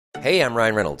Hey, I'm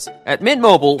Ryan Reynolds. At Mint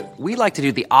Mobile, we like to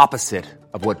do the opposite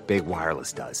of what Big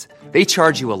Wireless does. They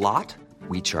charge you a lot,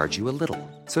 we charge you a little.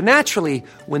 So naturally,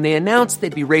 when they announced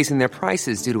they'd be raising their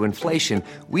prices due to inflation,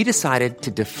 we decided to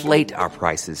deflate our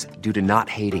prices due to not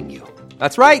hating you.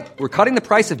 That's right. We're cutting the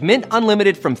price of Mint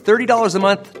Unlimited from $30 a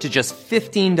month to just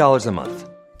 $15 a month.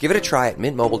 Give it a try at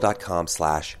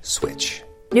mintmobile.com/switch.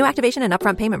 New activation and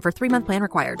upfront payment for 3-month plan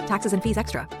required. Taxes and fees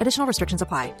extra. Additional restrictions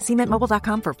apply. See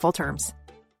mintmobile.com for full terms.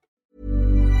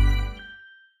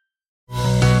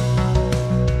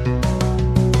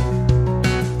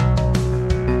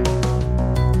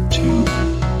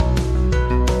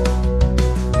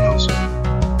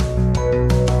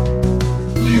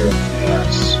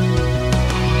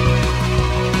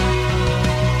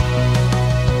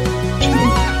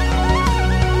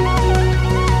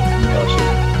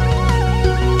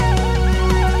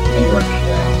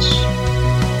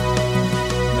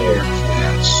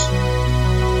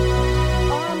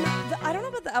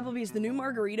 Applebee's, the new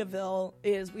Margaritaville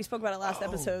is, we spoke about it last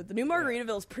episode. The new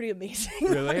Margaritaville is pretty amazing.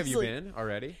 Really? Have you been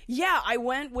already? Yeah, I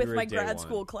went with my grad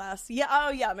school class. Yeah,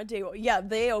 I'm a day one. Yeah,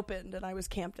 they opened and I was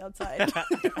camped outside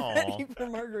ready for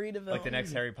Margaritaville. Like the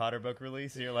next Harry Potter book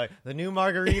release, you're like, the new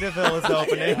Margaritaville is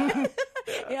opening.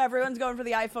 Yeah, everyone's going for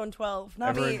the iPhone 12. Not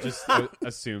Everyone me. just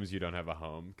assumes you don't have a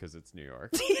home because it's New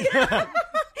York.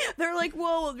 They're like,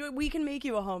 well, we can make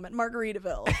you a home at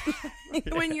Margaritaville.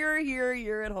 When you're here,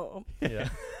 you're at home. Yeah.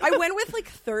 I went with like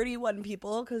 31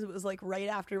 people because it was like right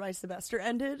after my semester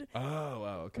ended.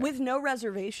 Oh, okay. With no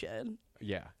reservation.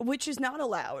 Yeah. Which is not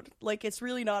allowed. Like, it's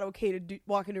really not okay to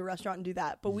walk into a restaurant and do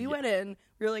that. But we went in.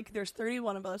 We were like, there's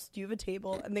 31 of us. Do you have a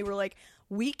table? And they were like,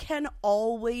 we can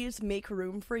always make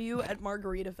room for you at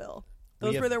Margaritaville.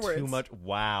 Those were their words. Too much.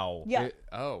 Wow. Yeah.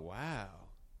 Oh, wow.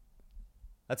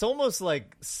 That's almost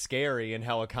like scary in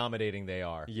how accommodating they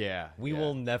are. Yeah. We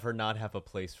will never not have a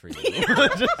place for you.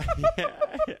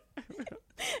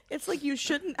 It's like you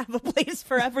shouldn't have a place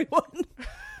for everyone.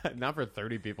 Not for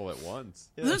 30 people at once.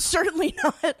 Certainly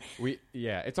not.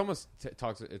 It's almost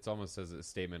it's almost as a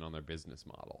statement on their business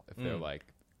model. If they're like,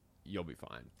 you'll be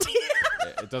fine.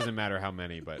 It doesn't matter how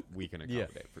many, but we can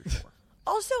accommodate for sure.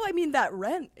 Also, I mean, that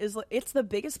rent is, it's the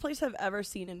biggest place I've ever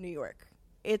seen in New York.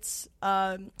 It's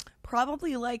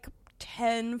probably like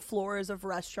 10 floors of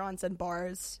restaurants and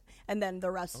bars, and then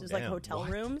the rest is like hotel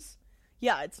rooms.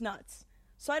 Yeah, it's nuts.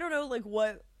 So I don't know like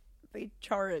what they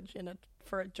charge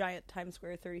for a giant Times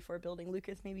Square 34 building.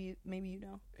 Lucas, maybe you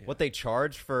know. Yeah. What they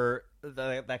charge for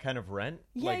that kind of rent?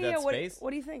 Yeah, like yeah. that space?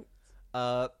 What do you think?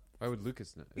 Why would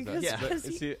Lucas know?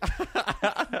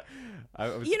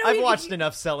 I've watched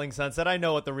enough Selling Sunset. I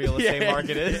know what the real estate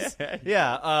market is.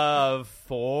 Yeah.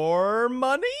 For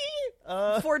money?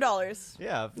 $4.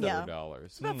 Yeah. $4.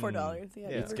 It's about $4. Yeah.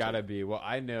 It's gotta be. Well,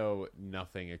 I know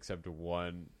nothing except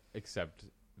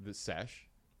the sesh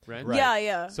rent. Right.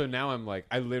 Yeah. So now I'm like,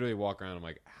 I literally walk around. I'm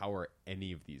like, how are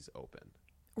any of these open?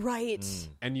 Right.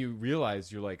 And you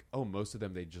realize you're like, oh, most of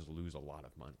them they just lose a lot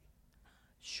of money.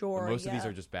 Sure. Most of these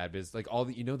are just bad business. Like all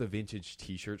the the vintage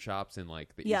T-shirt shops in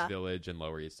like the East Village and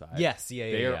Lower East Side. Yes,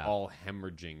 they are all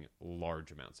hemorrhaging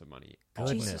large amounts of money.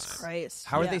 Jesus Christ!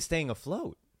 How are they staying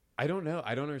afloat? I don't know.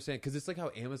 I don't understand because it's like how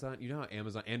Amazon. You know how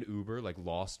Amazon and Uber like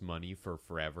lost money for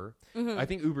forever. Mm-hmm. I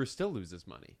think Uber still loses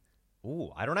money.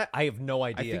 Ooh, I have no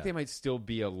idea. I think they might still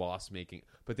be a loss making,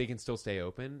 but they can still stay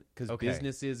open because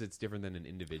businesses, it's different than an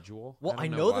individual. Well, I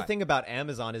know the thing about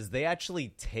Amazon is they actually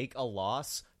take a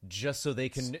loss just so they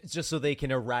can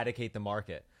eradicate the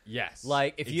market. Yes,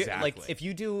 like if you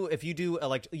do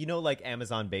like like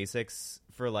Amazon Basics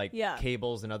for like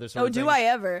cables and other sort of things. Oh, do I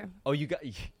ever? Oh, you got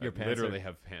your pants literally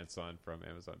have pants on from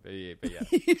Amazon, but yeah.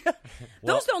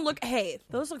 Those don't look. Hey,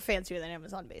 those look fancier than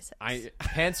Amazon Basics.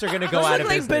 Pants are gonna go those out look of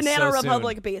like business Banana so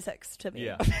Republic soon. Basics to me.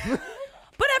 Yeah.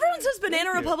 But everyone says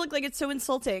Banana Republic like it's so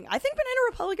insulting. I think Banana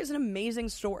Republic is an amazing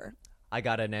store. I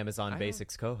got an Amazon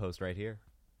Basics co-host right here.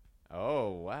 Oh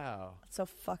wow! So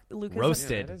Lucas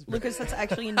roasted. Lucas, that's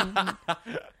actually.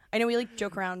 I know we like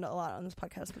joke around a lot on this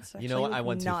podcast, but it's actually what? I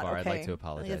went too far. Okay. I'd like to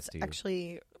apologize to you. It's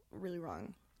actually really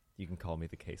wrong. You can call me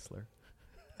the Kaesler.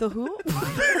 The who?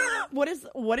 What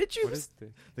did you?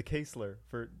 The Kaesler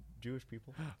for Jewish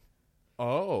people.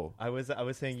 Oh, I was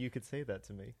saying you could say that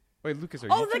to me. Wait, Lucas, are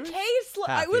you? Oh, the Kaesler.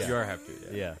 I was. You are half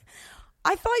Jewish. Yeah.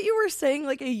 I thought you were saying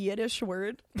like a Yiddish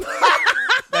word.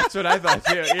 That's what I thought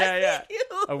too. Yeah.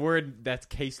 A word that's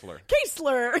Kaesler.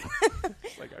 Kaesler. I was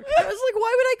like,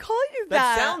 why would I call you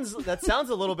that? That sounds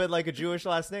a little bit like a Jewish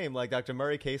last name, like Dr.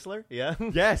 Murray Kaesler. Yeah.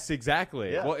 Yes,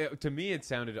 exactly. Yeah. Well, to me, it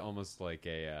sounded almost like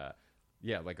a,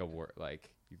 like a word,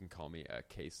 like You can call me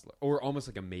Case, or almost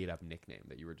like a made-up nickname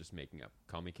that you were just making up.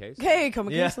 Call me Case. Hey, come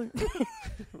on, Yeah.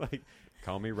 Like,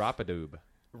 call me Rapadoob.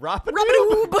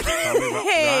 Rapadoob. Call me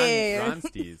Hey. Ron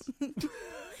Stees,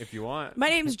 if you want. My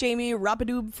name's Jamie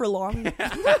Rapadoob for long.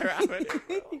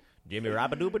 Jimmy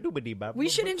Rabba-dooba-dooba-dee-ba. We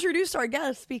should introduce our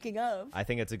guest, speaking of. I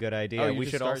think it's a good idea. Oh, you we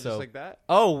just should start also just like that.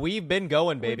 Oh, we've been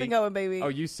going, We've baby. been going, baby. Oh,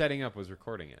 you setting up was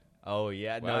recording it. Oh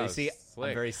yeah. Wow, No, you see, slick.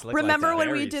 I'm very slick. Remember like when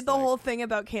Very we did the slick. whole thing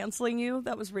about canceling you?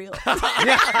 That was real.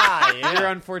 that? yeah. You're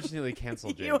unfortunately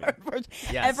canceled, Jamie. You are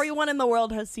Yes. Everyone in the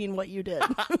world has seen what you did.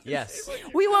 Yes.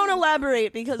 We won't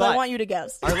elaborate because I But want you to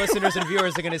guess. Our listeners and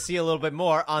viewers are going to see a little bit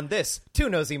more on this Two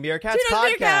Nosy Meerkats Two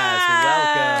Nosy podcast.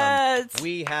 Meerkats! Welcome.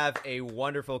 We have a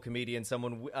wonderful comedian,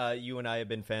 someone you and I have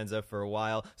been fans of for a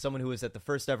while, someone who was at the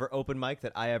first ever open mic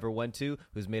that I ever went to,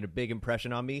 who's made a big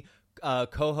impression on me.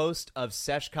 Co-host of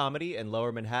Sesh Comedy in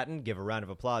Lower Manhattan. Give a round of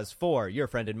applause for your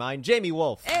friend and mine, Jamie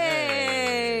Wolf.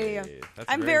 Hey! That's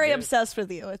I'm very good. obsessed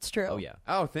with you. It's true. Oh yeah.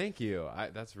 Oh, thank you.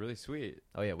 That's really sweet.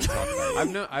 Oh yeah. We talked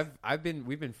about it.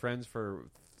 We've been friends for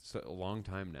a long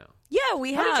time now. Yeah,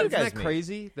 we How did have. you guys Isn't that meet?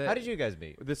 crazy? How did you guys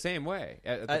meet? The same way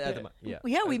at the At pit. yeah.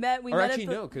 Yeah, we met. We or met actually at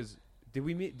the, no, because did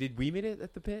we meet it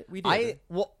at the pit? We did.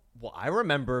 I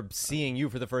remember seeing you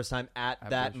for the first time at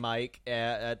that Bush. mic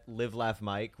at Live Laugh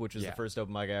Mike, which was Yeah. the first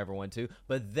open mic I ever went to.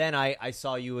 But then I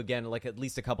saw you again, like at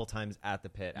least a couple times at the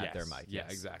pit at their mic. Yeah,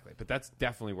 Yes. exactly. But that's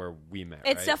definitely where we met.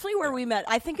 It's right? definitely where we met.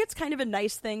 I think it's kind of a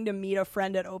nice thing to meet a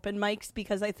friend at open mics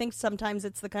because I think sometimes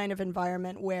it's the kind of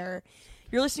environment where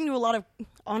you're listening to a lot of,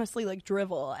 honestly, like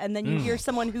drivel, and then you hear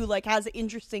someone who like has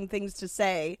interesting things to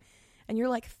say, and you're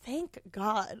like, thank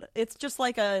God. It's just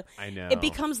like I know. it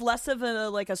becomes less of a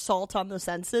like assault on the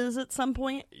senses at some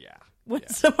point Yeah. when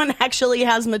someone actually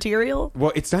has material.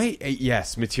 Well, it's not.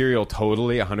 Yes, material,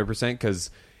 totally, 100%. Because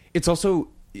it's also,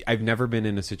 I've never been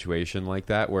in a situation like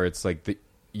that where it's like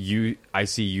I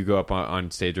see you go up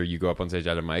on stage, or you go up on stage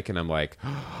at a mic, and I'm like,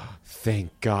 thank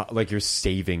God, like you're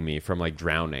saving me from like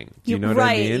drowning. Do you know what I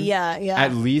Right, mean? yeah, yeah.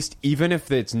 At least, even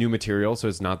if it's new material, so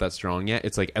it's not that strong yet,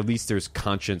 it's like at least there's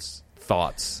conscious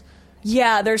thoughts.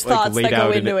 Yeah, there's Like, thoughts laid that go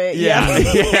out in into it. Yeah,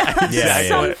 yeah, exactly.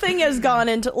 Something has gone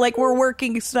into, like, we're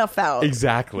working stuff out.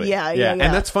 Exactly. Yeah. And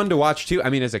that's fun to watch too. I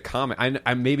mean, as a comic,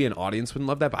 I maybe an audience wouldn't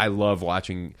love that, but I love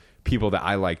watching people that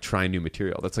I like try new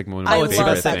material. That's like one of my I love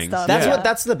favorite that things. stuff. That's Yeah.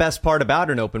 that's the best part about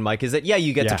an open mic is that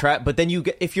you get to Yeah. try, but then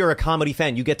if you're a comedy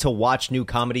fan, you get to watch new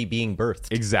comedy being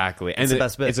birthed. Exactly. And the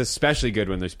best bit. It's especially good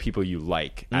when there's people you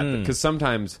like. Because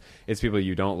sometimes it's people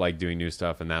you don't like doing new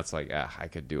stuff, and that's like, I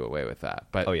could do away with that.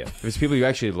 But Oh, yeah. if it's people you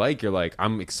actually like, you're like,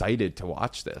 I'm excited to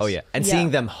watch this. Oh yeah, and Yeah.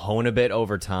 seeing them hone a bit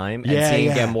over time and Yeah, seeing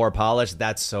yeah. it get more polished,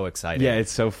 that's so exciting. Yeah,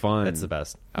 it's so fun. That's the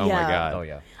best. Oh my Yeah. God. Oh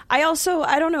yeah. I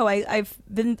don't know.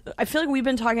 I feel like we've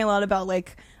been talking a lot about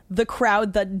like the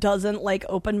crowd that doesn't like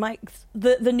open mics.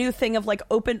 The new thing of like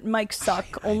open mics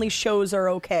suck, only shows are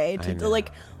okay. I know.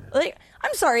 Like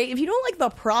I'm sorry, if you don't like the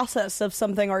process of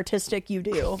something artistic you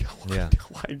do, Yeah.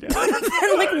 I know.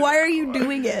 then like why are you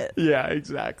doing it? Yeah,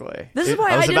 exactly. This is why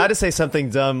I was didn't- about to say something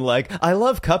dumb like, I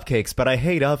love cupcakes, but I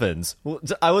hate ovens.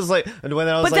 I was like, and when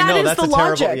I was But like, that no, is that's the a terrible,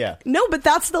 logic. yeah. No, but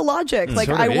that's the logic. Like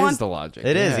Sort I of want is the logic.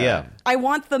 It is, yeah. I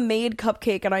want the made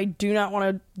cupcake, and I do not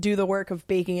want to do the work of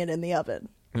baking it in the oven.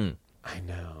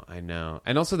 I know.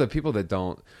 And also the people that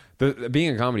don't,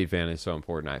 being a comedy fan is so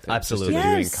important, I think. Absolutely. Just to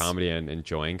doing Yes. comedy and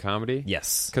enjoying comedy.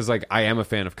 Yes. Because like I am a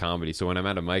fan of comedy, so when I'm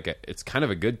at a mic, it's kind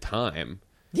of a good time.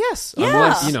 Yes.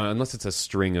 Yeah. Unless it's a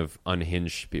string of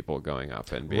unhinged people going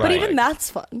up and being But like, even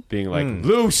that's fun. being like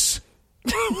loose.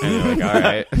 And you're like, all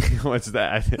right, what's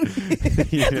that?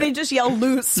 They just yell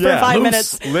loose for 5 loose,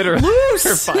 minutes. literally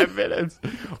Loose! for 5 minutes.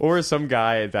 Or some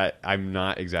guy that I'm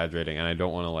not exaggerating, and I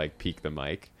don't want to like peak the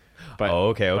mic. But Oh,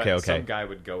 okay. but Some guy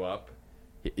would go up.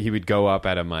 He would go up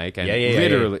at a mic and Yeah.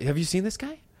 literally. Have you seen this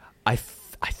guy? I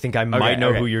think I might know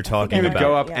okay. who you're talking He would about.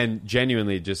 go up Yeah. and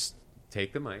genuinely just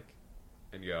take the mic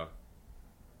and go,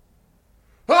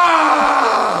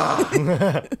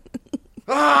 ah!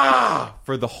 Ah!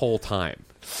 For the whole time.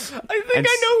 I think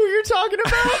I know who you're talking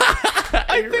about.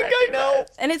 I think I know.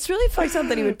 And it's really fucked up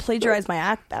that he would plagiarize my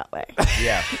act that way.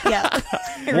 Yeah. Yeah.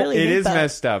 I really It hate is that.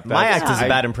 messed up. My That's- act is a I-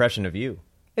 bad impression of you.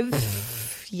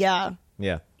 Yeah.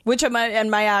 Yeah. Which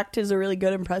my act is a really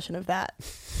good impression of that.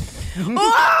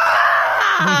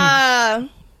 Ah!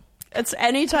 It's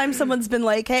anytime someone's been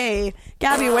like, hey,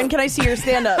 Gabby, when can I see your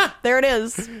stand-up? There it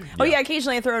is. Oh, yeah,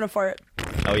 occasionally I throw in a fart.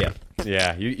 Oh yeah.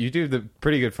 Yeah, you do the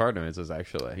pretty good fart noises,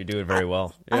 actually. You do it very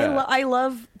well. Yeah. I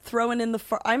love throwing in the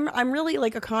fart. I'm really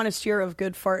like a connoisseur of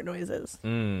good fart noises.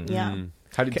 Yeah.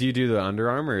 How do you do the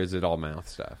underarm, or is it all mouth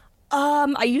stuff?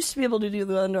 I used to be able to do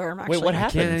the underarm. Actually, Wait, what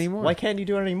happened? can't anymore. Why can't you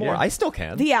do it anymore? Yeah. I still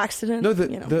can. The accident. No,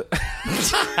 the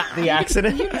The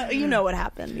accident. you know what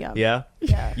happened. Yeah.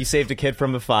 Yeah. You saved a kid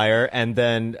from a fire, and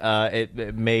then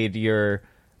it made your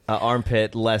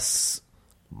armpit less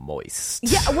moist.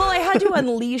 Yeah, well, I had to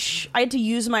unleash. I had to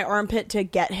use my armpit to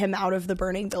get him out of the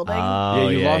burning building. Yeah,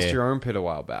 you lost your armpit a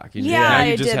while back. You, Yeah, now I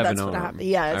you just did. have That's an what arm. happened.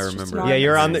 Yeah, it's I just remember. an Yeah, arm.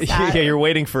 you're on the. It's sad. Yeah, you're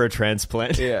waiting for a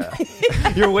transplant. Yeah.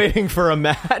 You're waiting for a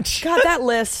match. God, that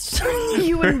list.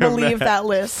 You wouldn't believe that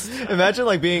list. Imagine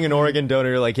like being an organ donor.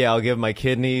 You're like, yeah, I'll give my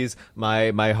kidneys,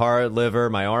 my heart, liver,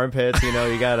 my armpits. You know,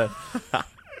 you gotta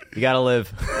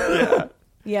live.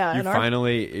 Yeah, You an arm-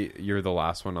 finally, you're the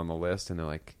last one on the list, and they're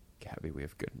like, Gabby, we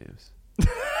have good news.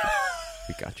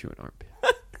 We got you an armpit.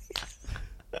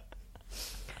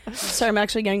 Sorry, I'm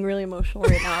actually getting really emotional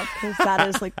right now because that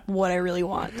is like what I really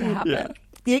want to happen.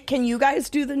 Can you guys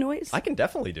do the noise? I can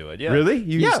definitely do it. Yeah. Really?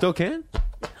 You Yeah. still can?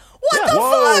 What the fuck?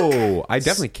 Whoa! I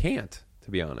definitely can't,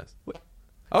 to be honest.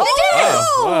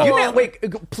 Oh, You man,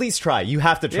 wait. Please try. You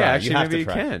have to try. Yeah, actually, you have maybe to you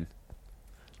try. can.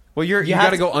 Well, you have got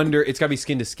to to- go under. It's got to be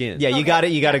skin to skin. Yeah, you got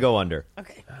it. You got to go under.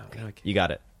 Okay. You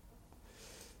got it.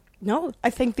 No, I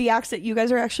think the accent. You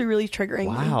guys are actually really triggering me.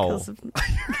 Wow. 'Cause of-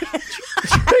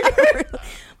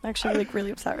 I'm actually like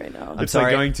really upset right now. It's sorry.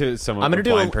 like going to someone, I'm gonna a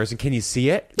do blind a- person. Can you see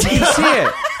it? Can you see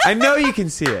it? I know you can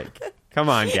see it. Come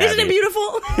on, Gabby. Isn't it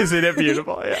beautiful? Isn't it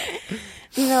beautiful? Yeah.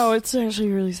 No, it's actually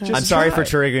really sad. I'm sorry for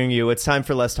triggering you. It's time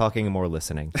for less talking and more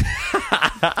listening.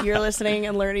 You're listening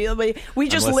and learning. We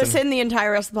just listening. listen the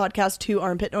entire rest of the podcast to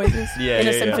armpit noises Yeah, in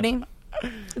a yeah, yeah. symphony.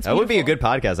 It's That would be a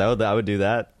beautiful. good podcast. I would do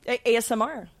that.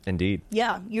 ASMR. Indeed.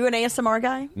 Yeah, you an ASMR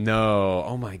guy? No.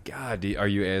 Oh my God. Are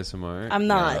you ASMR? I'm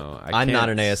not. No, I I'm not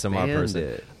can't an ASMR stand person.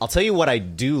 it. I'll tell you what I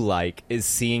do like is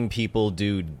seeing people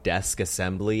do desk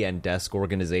assembly and desk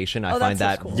organization. I Oh, find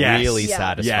that that sounds cool. really Yes.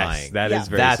 satisfying. Yes, that Yeah. is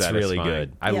very That's satisfying. really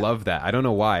good. I Yeah. love that. I don't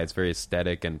know why. It's very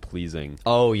aesthetic and pleasing.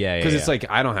 Oh yeah, Because yeah, it's yeah. like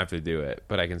I don't have to do it,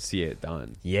 but I can see it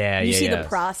done. yeah, You yeah, see yeah. the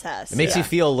process. It makes you Yeah.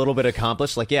 feel a little bit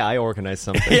accomplished. Like, yeah, I organized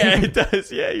something. Yeah, it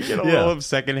does. Yeah, you get a Yeah. little of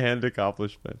secondhand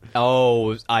accomplishment.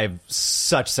 Oh, I have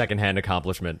such secondhand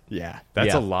accomplishment. Yeah,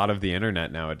 that's Yeah. a lot of the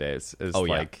internet nowadays. Is Oh,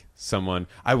 yeah. like someone.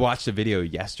 I watched a video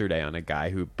yesterday on a guy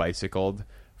who bicycled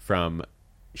from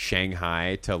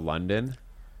Shanghai to London.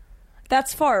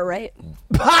 That's far, right?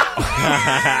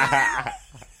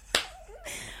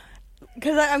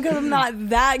 Because I'm not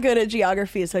that good at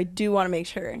geography, so I do want to make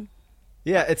sure.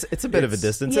 Yeah, it's a bit of a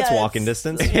distance. yeah, it's walking it's-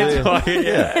 distance.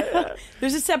 Yeah.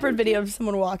 There's a separate video of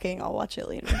someone walking. I'll watch it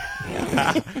later.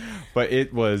 But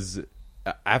it was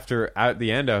at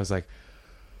the end. I was like,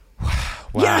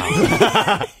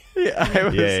 wow. Yeah, I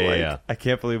was Yeah, like, yeah. I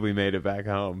can't believe we made it back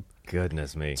home.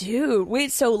 Goodness me. Dude,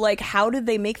 wait, so like how did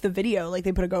they make the video? Like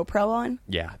they put a GoPro on?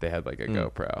 Yeah, they had like a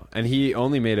GoPro, and he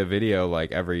only made a video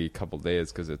like every couple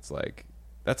days because it's like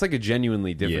that's like a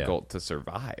genuinely difficult to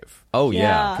survive. Oh yeah.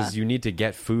 Yeah. Because you need to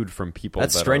get food from people.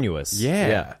 That's that are- strenuous.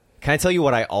 Yeah. Can I tell you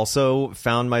what I also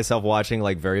found myself watching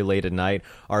like very late at night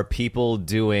are people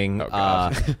doing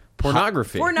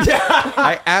Pornography. Porno-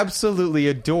 I absolutely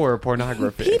adore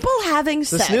pornography. People having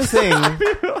sex. this new thing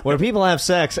where people have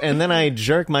sex and then I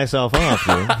jerk myself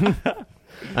off. Dude.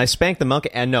 I spank the monkey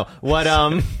and no. What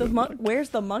Where's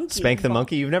the monkey? spank the involved?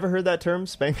 monkey? You've never heard that term?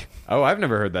 Spank? Oh, I've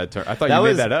never heard that term. I thought That you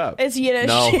was- made that up. It's Yiddish.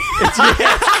 No.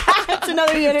 It's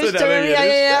another Yiddish It's term. another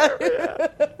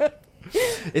Yeah.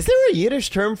 Is there a Yiddish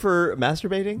term for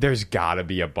masturbating? There's gotta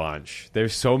be a bunch.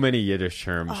 There's so many Yiddish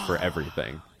terms for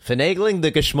everything. Finagling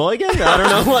the geschmoigen? I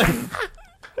don't know. Like,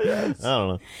 I don't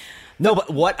know. No,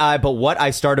 but what I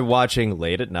started watching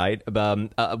late at night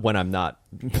when I'm not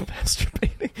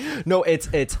masturbating. No, it's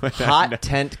hot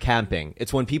tent camping.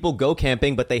 It's when people go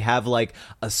camping, but they have like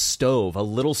a stove, a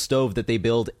little stove that they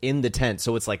build in the tent.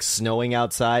 So it's like snowing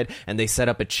outside, and they set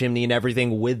up a chimney and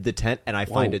everything with the tent. And I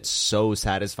find it so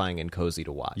satisfying and cozy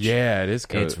to watch. Yeah, it is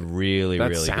cozy. It's really, that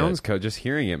really sounds good. Just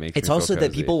hearing it makes It's me feel also that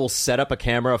cozy. people will set up a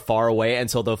camera far away, and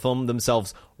so they'll film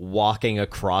themselves walking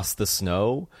across the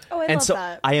snow. Oh, I and love so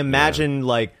that. I imagine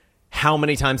like how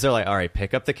many times they're like, "All right,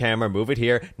 pick up the camera, move it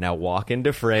here, now walk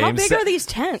into frame." How big are these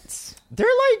tents? They're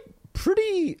like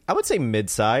pretty, I would say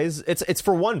mid-size. It's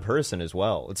for one person as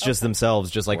well. It's just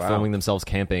themselves, just like Wow. filming themselves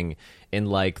camping in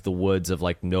like the woods of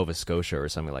like Nova Scotia or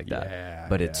something like that. Yeah,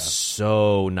 but it's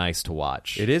so nice to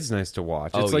watch. It is nice to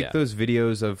watch. Oh, It's like yeah. those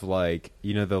videos of like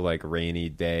the like rainy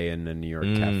day in a New York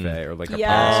cafe or like a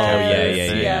Yes, Paris cafe. yeah,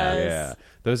 thing. yes. yeah.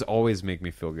 Those always make me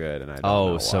feel good, and I don't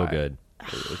know Oh, so why. good.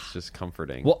 It's just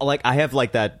comforting. Well, like I have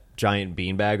like that giant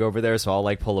beanbag over there, so I'll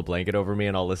like pull a blanket over me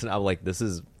and I'll listen. I'm like, this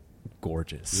is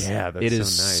gorgeous. Yeah, that's it is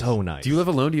nice. so nice. Do you live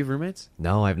alone? Do you have roommates?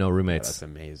 No, I have no roommates. That's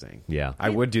amazing. Yeah. I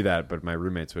would do that, but my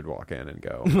roommates would walk in and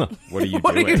go, "What are you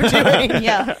What are doing?" you doing?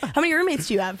 Yeah. How many roommates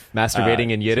do you have?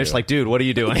 Masturbating in Yiddish, too. like, dude, what are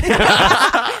you doing?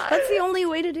 That's the only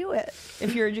way to do it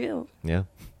if you're a Jew. Yeah,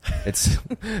 it's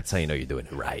that's how you know you're doing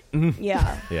it right.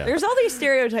 Yeah. Yeah. There's all these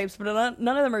stereotypes, but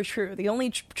none of them are true. The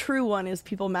only true one is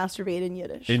people masturbate in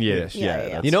Yiddish. In Yiddish, Yeah, yeah. yeah.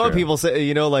 that's You know what true. people say?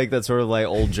 You know, like that sort of like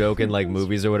old joke in like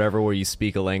movies or whatever, where you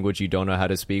speak a language you don't know how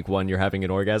to speak when you're having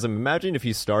an orgasm. Imagine if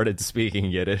you started speaking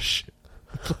Yiddish.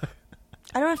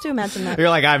 I don't have to imagine that. You're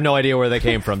like, I have no idea where they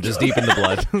came from, just deep in the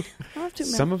blood. I don't have to imagine.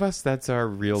 Some of us, that's our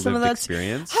real Some of lived that's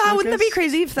experience. Wouldn't that be Lucas.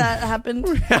 crazy if that happened?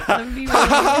 That'd be really oh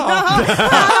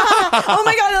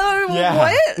my god! Yeah.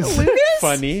 What, Lucas?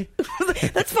 Funny.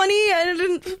 That's funny. I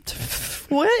didn't.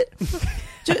 What?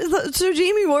 So,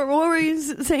 Jamie, what were you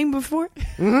saying before?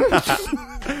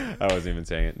 I wasn't even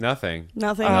saying it. Nothing.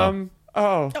 Nothing.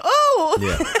 Oh. Oh.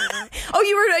 Yeah. Oh,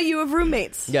 you have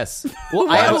roommates. Yes. Well, I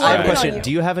What have a about question. you?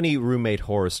 Do you have any roommate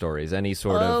horror stories? Any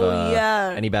sort Oh, of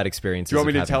yeah. any bad experiences? Do you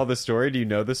want me of to tell having- the story? Do you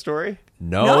know the story?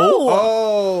 No.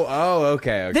 Oh,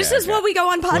 okay. This is what we go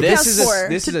on podcasts This is for.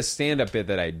 this is a stand-up bit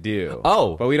that I do.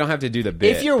 Oh. but we don't have to do the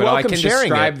bit. If you're but I welcome can sharing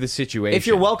describe it. the situation. If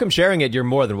you're welcome sharing it, you're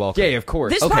more than welcome. yeah, of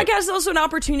course. This Okay. podcast is also an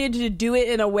opportunity to do it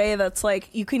in a way that's like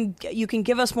you can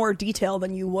give us more detail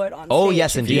than you would on. Oh, stage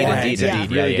yes, if indeed, you Yeah, wanted indeed, to.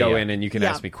 indeed. Really Yeah, go yeah. in and you can Yeah.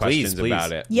 ask me questions Please.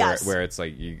 about it. Yes. where it's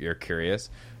like you're curious.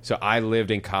 So I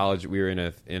lived in college. We were in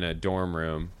a dorm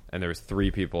room, and there was 3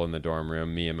 people in the dorm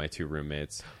room, me and my 2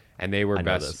 roommates, and they were I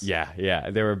know best. this. Yeah,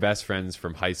 they were best friends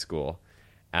from high school.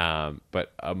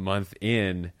 But a month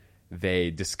in,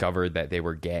 they discovered that they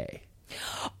were gay,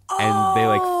 and they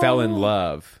like fell in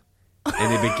love,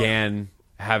 and they began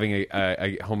having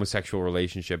a homosexual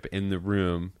relationship in the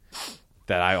room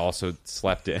that I also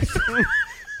slept in.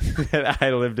 That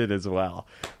I lived in as well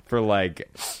for like,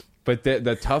 but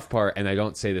the tough part, and I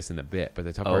don't say this in the bit, but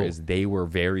the tough part Oh. is they were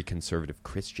very conservative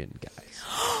Christian guys.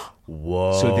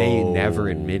 Whoa. So they never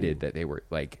admitted that they were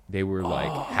like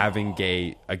having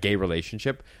a gay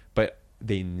relationship, but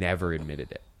they never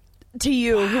admitted it. To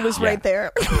you, who was right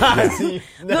there.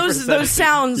 Never said those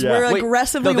sounds were Wait,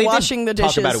 aggressively no, they washing the did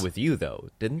dishes. Talk about it with you though,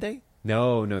 didn't they?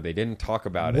 No, they didn't talk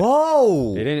about it.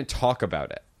 Whoa. They didn't talk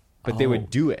about it, but they would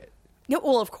do it. Yeah,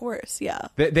 well, of course, yeah.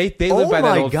 They live by that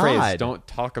my old phrase: God. "Don't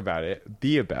talk about it,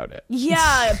 be about it."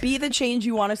 Yeah, be the change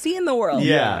you want to see in the world.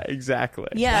 Yeah, exactly.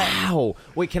 Yeah. Wow.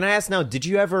 Wait, can I ask now, did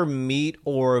you ever meet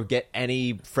or get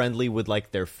any friendly with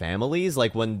like their families?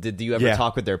 Like did you ever Yeah.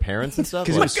 talk with their parents and stuff?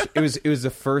 Because it was the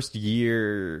first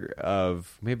year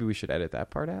of, maybe we should edit that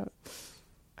part out.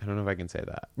 I don't know if I can say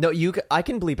that. No, I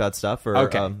can bleep out stuff or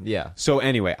Okay. yeah. So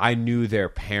anyway, I knew their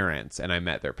parents, and I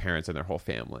met their parents and their whole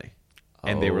family.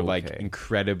 And they were like Okay.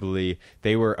 incredibly,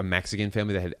 they were a Mexican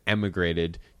family that had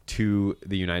emigrated to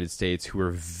the United States, who were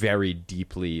very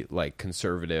deeply like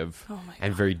conservative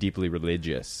and very deeply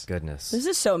religious. Goodness. This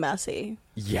is so messy.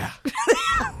 Yeah.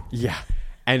 Yeah.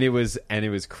 And it was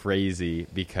crazy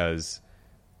because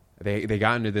they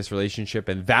got into this relationship,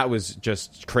 and that was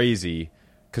just crazy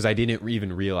because I didn't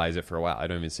even realize it for a while. I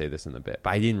don't even say this in the bit, but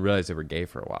I didn't realize they were gay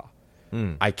for a while.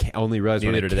 I only realized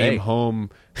when I Neither did came they.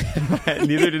 home.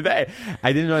 Neither did they.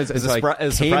 I didn't realize It's until a I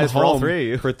surprise came for all home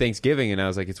three. for Thanksgiving, and I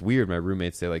was like, it's weird. My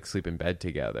roommates, they like sleep in bed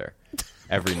together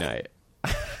every night.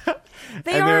 They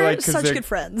And they're are like, 'cause such they're- good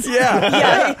friends.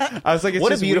 Yeah. I was like, it's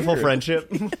What a just beautiful weird. friendship.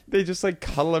 They just like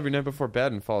cuddle every night before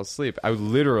bed and fall asleep. I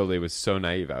literally was so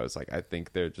naive. I was like, I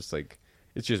think they're just like,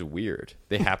 it's just weird.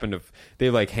 They happen to, they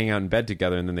like hang out in bed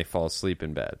together and then they fall asleep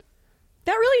in bed.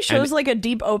 That really shows And- like a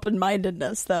deep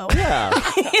open-mindedness, though. Yeah.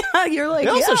 Yeah, you're like, It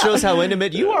also yeah. shows how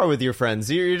intimate you are with your friends.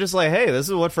 You're just like, hey, this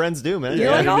is what friends do, man. You're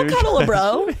like, I'll cuddle a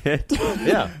bro.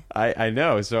 yeah. I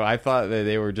know. So I thought that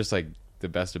they were just like the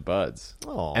best of buds.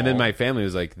 Aw. And then my family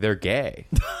was like, they're gay.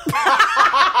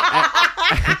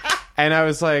 And I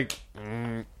was like,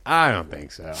 I don't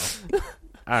think so.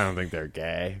 I don't think they're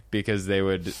gay, because they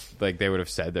would have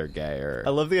said they're gay or. I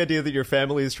love the idea that your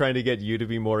family is trying to get you to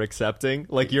be more accepting.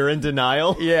 Like you're in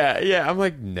denial. Yeah. I'm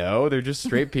like, no, they're just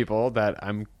straight people that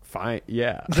I'm fine.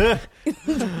 Yeah.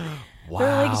 Wow.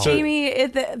 They're like, Jamie,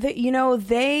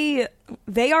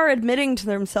 they are admitting to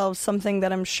themselves something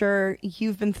that I'm sure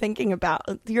you've been thinking about.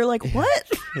 You're like,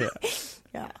 what?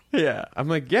 Yeah. Yeah. I'm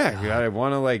like, yeah, I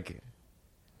want to like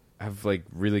have like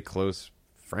really close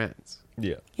friends.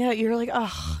 Yeah. Yeah, you're like,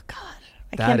 oh, God.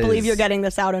 I That can't believe is- you're getting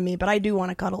this out of me, but I do want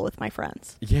to cuddle with my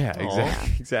friends. Yeah, Aw.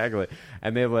 exactly.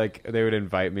 And they would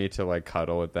invite me to like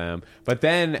cuddle with them. But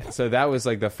then, so that was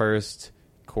like the first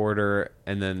quarter,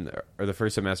 and then, or the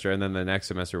first semester, and then the next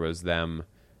semester was them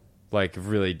like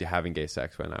really having gay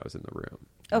sex when I was in the room.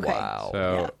 Okay. Wow.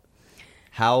 So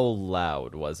How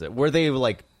loud was it? Were they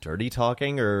like dirty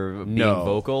talking or being No.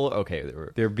 vocal? Okay.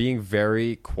 they're being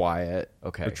very quiet.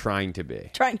 Okay. Or trying to be.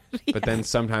 Trying to, But then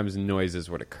sometimes noises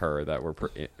would occur that were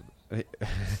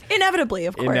inevitably,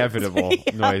 of course. inevitable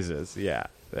Yeah. noises. Yeah,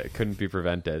 that couldn't be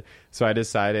prevented. So I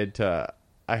decided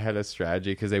I had a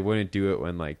strategy because they wouldn't do it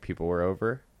when like people were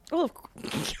over. Well,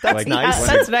 that's Like, nice. when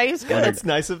That's it- nice. Good. That's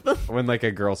nice of them. When like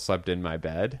a girl slept in my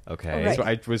bed. Okay. Right. So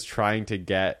I was trying to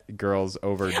get girls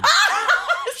over So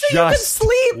you can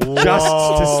sleep. just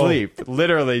Whoa. to sleep.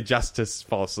 Literally just to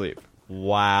fall asleep.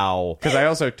 Wow. Because I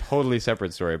also totally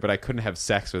separate story, but I couldn't have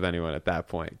sex with anyone at that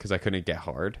point because I couldn't get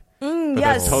hard. But yes.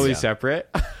 that's totally Yeah. separate.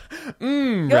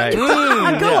 Right.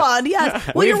 right. Go on. Yes.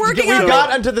 Well, you're working We on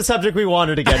got onto the subject we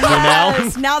wanted to get to now.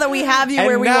 Yes, now that we have you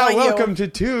where And we now, want welcome you. to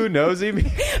Two Nosy Me- Two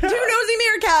Nosy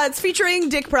Meerkats featuring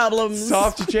dick problems.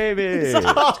 Soft Jamie.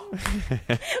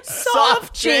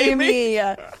 Soft Jamie.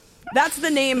 That's the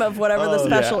name of whatever the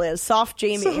special is. Soft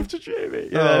Jamie. Soft Jamie.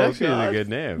 Yeah, Oh, that actually is God. a good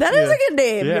name. That is a good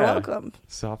name. You're Yeah. welcome.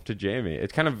 Soft to Jamie.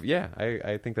 It's kind of,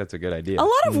 I think that's a good idea. A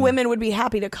lot of women would be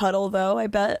happy to cuddle, though, I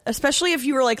bet. Especially if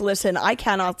you were like, listen, I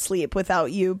cannot sleep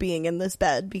without you being in this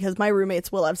bed because my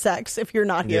roommates will have sex if you're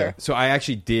not here. So I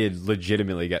actually did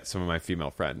legitimately get some of my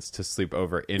female friends to sleep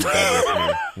over in bed with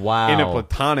me. Wow. In a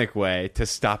platonic way to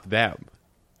stop them.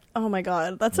 Oh my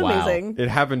God. That's Wow. amazing. It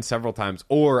happened several times,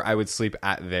 or I would sleep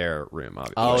at their room.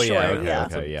 Obviously. Oh, Sure, yeah. Okay. yeah.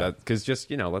 Okay. Yeah. Because just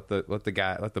let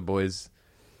the boys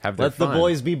have their Let the fun.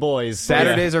 boys be boys.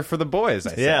 Saturdays are for the boys. I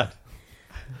said. Yeah.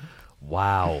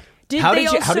 Wow. Did how they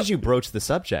did you how also- did you broach the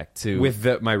subject to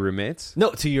With my roommates.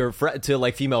 no to your to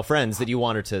like female friends that you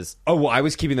wanted to? Oh well, I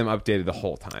was keeping them updated the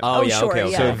whole time. Oh, Oh, yeah. sure, Okay.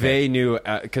 Okay. yeah. So okay. they knew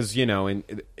because and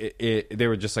they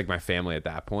were just like my family at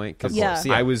that point. 'Cause Of course,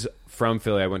 yeah. I was from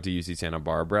Philly. I went to UC Santa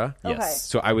Barbara. Okay. Yes.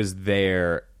 So I was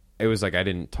there. It was like I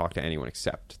didn't talk to anyone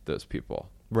except those people.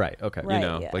 Right. Okay. Right. You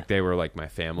know, yeah. like they were like my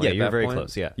family. Yeah, at you're that very point.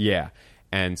 close, yeah. Yeah,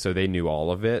 and so they knew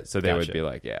all of it. So they would Gotcha. be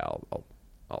like, "Yeah,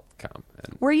 I'll come."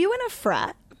 And Were you in a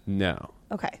frat? no,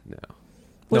 Okay. no.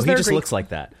 Was no, he there just Greek- looks like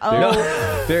that.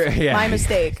 Oh, Yeah. my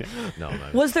mistake. No.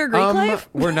 Was there Greek life?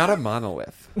 We're not a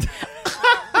monolith.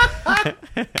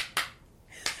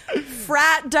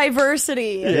 Frat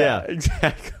diversity. Yeah.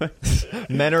 exactly.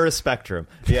 Men are a spectrum.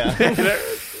 Yeah.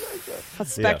 A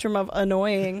spectrum of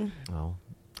annoying. Oh.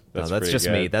 That's That's pretty just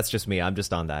me. good. That's just me. I'm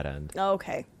just on that end.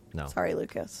 Okay. No. Sorry,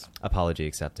 Lucas. Apology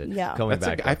accepted. Yeah. Going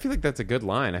That's back. I feel like that's a good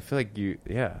line. I feel like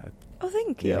yeah. Oh,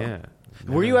 thank you. Yeah.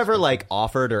 Were you ever like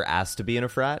offered or asked to be in a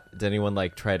frat? Did anyone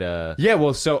like try to? Yeah,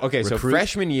 well, so Recruit?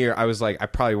 freshman year, I was like, I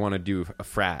probably want to do a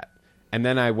frat, and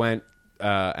then I went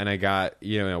and I got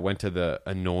I went to the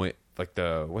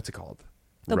what's it called?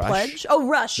 The Rush? pledge? Oh,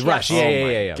 Rush. Rush, yes. yeah, Oh yeah,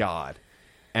 my yeah, yeah. god!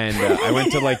 And I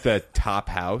went to like the top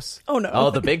house. Oh, no.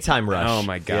 Oh, the big time rush. Oh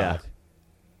my god!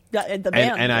 Yeah, the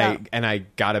band. And I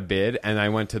got a bid, and I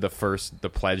went to the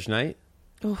pledge night,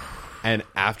 and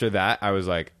after that, I was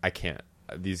like, I can't.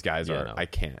 These guys Yeah, are. no. I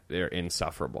can't. They're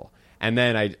insufferable. And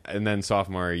then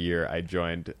sophomore year, I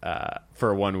joined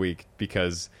for 1 week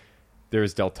because there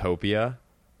was Deltopia.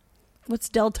 What's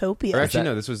Deltopia? Or actually, that-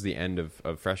 no, this was the end of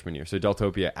freshman year. So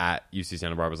Deltopia at UC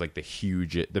Santa Barbara was like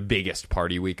the biggest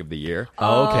party week of the year.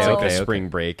 Oh, okay, It's like okay, the okay. spring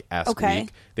break-esque Okay.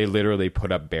 week. They literally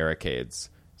put up barricades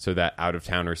so that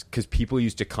out-of-towners, because people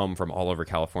used to come from all over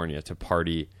California to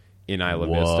party in Isla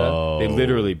Whoa. Vista. They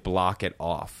literally block it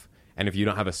off. And if you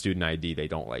don't have a student ID, they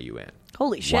don't let you in.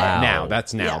 Holy shit. Wow.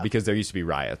 That's now Yeah. because there used to be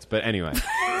riots. But anyway,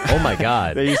 Oh my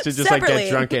god. they used to just like Separately. get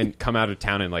drunk and come out of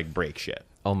town and like break shit.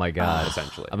 Oh my god.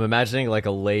 Essentially. I'm imagining like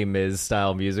a Les Mis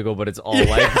style musical, but it's all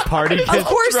like party. Of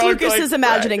course, drunk Lucas like is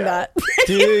imagining that.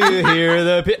 Do you hear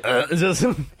the? Just,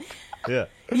 yeah.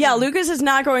 Yeah, Lucas is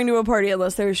not going to a party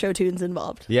unless there's show tunes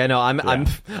involved. Yeah. No.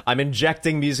 I'm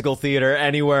injecting musical theater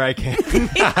anywhere I can.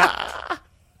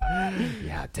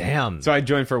 Yeah. Damn. So I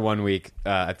joined for 1 week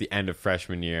at the end of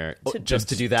freshman year, just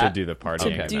to do that? to do the party,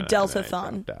 To do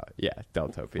Deltathon. Yeah,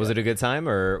 Deltopia. Was it a good time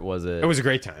or was it? It was a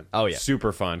great time. Oh, yeah.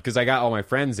 super fun because I got all my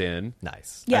friends in.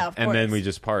 nice. Yeah, of and then course. we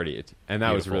just partied, and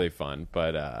that was Beautiful. really fun.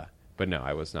 But no,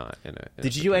 I was not in a.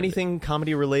 Did you do anything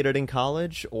comedy related in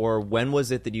college, or when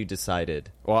was it that you decided?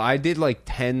 Well, I did like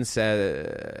 10,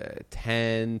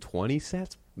 20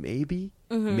 sets, maybe,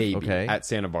 maybe Okay. at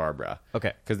Santa Barbara.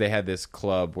 Okay. because they had this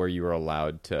club where you were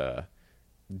allowed to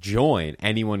join.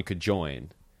 Anyone could join,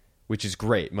 which is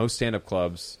great. Most stand-up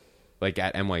clubs, like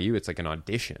at NYU, it's like an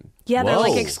audition. Yeah, they're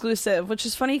like Whoa. exclusive, which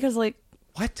is funny because like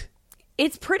What?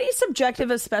 It's pretty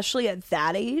subjective, especially at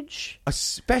that age.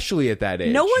 Especially at that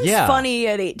age. No one's Yeah. funny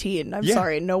at 18. I'm Yeah.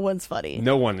 sorry, no one's funny.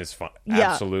 No one is fun.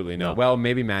 Yeah. Absolutely no. Well,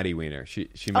 maybe Maddie Weiner. She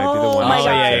might be the Oh one. my Oh, god!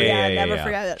 yeah, Yeah, yeah, never yeah.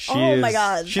 forget that. She Oh is, my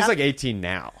god! She's that, like 18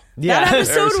 now. that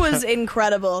episode was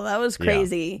incredible. That was Yeah.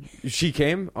 crazy. She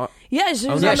came. Yeah, she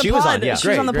was yeah, on the she pod. was on, yeah. She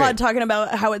was on the Great, pod great. talking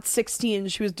about how at 16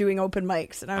 she was doing open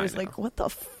mics, and I was like, "What the?"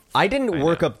 I didn't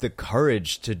work up the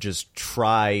courage to just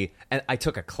try, and I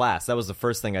took a class. That was the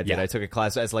first thing I did. Yeah. I took a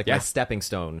class as like my Yeah. stepping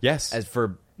stone. Yes. as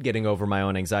for getting over my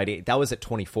own anxiety. That was at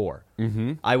 24.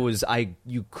 Mm-hmm.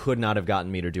 You could not have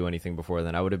gotten me to do anything before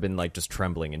then. I would have been like just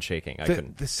trembling and shaking. I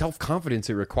couldn't. The self confidence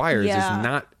it requires Yeah. is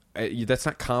not. That's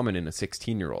not common in a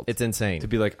 16-year-old. It's insane. To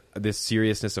be like this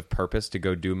seriousness of purpose to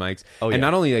go do mics. Oh, and yeah.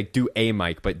 not only like do a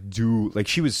mic, but do like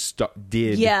she was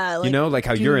did. Yeah, you like, know, like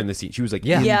how do- you're in the scene. She was like,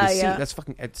 Yeah. in Yeah, the scene. yeah. That's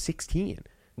fucking at 16.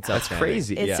 That's outstanding.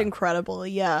 crazy. It's yeah. incredible.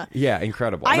 Yeah. Yeah,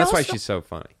 incredible. I And that's why also- she's so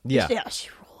funny. Yeah. Yeah, she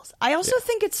rules. I also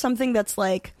think it's something that's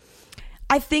like,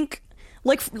 I think,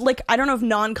 like I don't know if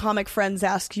non-comic friends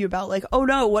ask you about like, oh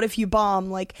no, what if you bomb?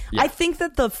 Like, Yeah. I think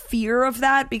that the fear of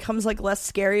that becomes like less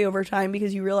scary over time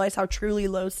because you realize how truly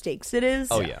low stakes it is.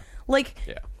 Oh, yeah. Like,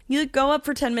 Yeah. you go up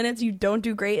for 10 minutes, you don't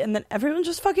do great, and then everyone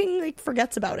just fucking like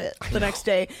forgets about it the next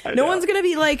day. No one's gonna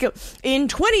be like, in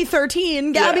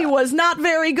 2013, Gabby was not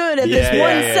very good at this Yeah, one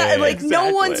yeah, set. yeah, Like, no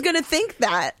exactly. one's gonna think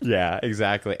that. Yeah,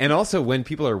 exactly. And also, when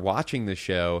people are watching the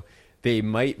show, they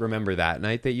might remember that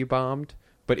night that you bombed.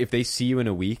 But if they see you in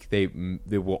a week, they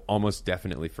will almost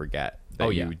definitely forget that Oh,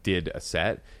 yeah. you did a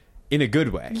set in a good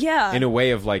way. Yeah. In a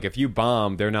way of like, if you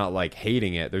bomb, they're not like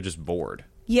hating it; they're just bored.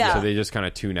 Yeah. So they just kind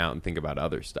of tune out and think about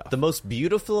other stuff. The most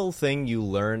beautiful thing you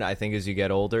learn, I think, as you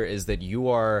get older, is that you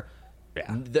are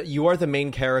you are the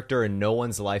main character in no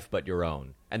one's life but your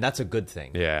own, and that's a good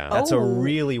thing. Yeah. that's a Oh.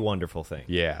 really wonderful thing.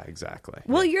 Yeah, exactly.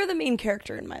 Well, you're the main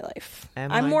character in my life.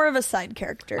 Am I'm I? more of a side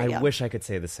character. I yeah. wish I could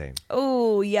say the same.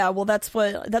 Oh, yeah. Well, that's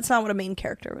not what a main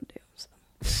character would do.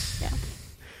 So. Yeah.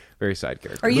 Very side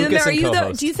character. Are you? Lucas Are and you?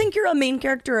 co-host. Do you think you're a main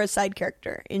character or a side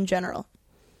character in general?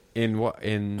 In what?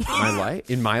 In my life?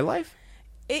 In my life?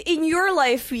 In your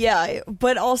life, yeah,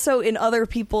 but also in other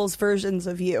people's versions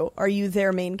of you. Are you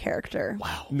their main character?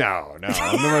 Wow. No.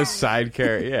 I'm the most side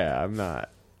character. Yeah, I'm not.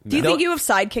 Do you think you have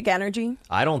sidekick energy?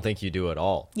 I don't think you do at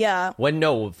all. Yeah.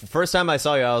 First time I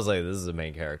saw you, I was like, this is a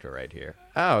main character right here.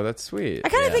 Oh, that's sweet. I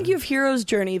kind of think you have hero's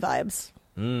journey vibes.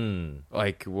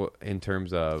 Like in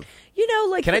terms of. You know,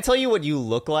 like Can I tell you what you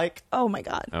look like? Oh my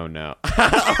god. Oh no.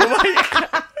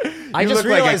 I just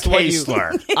look like a realized what you.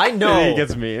 K-slur. I know. He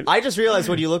gets mean. I just realized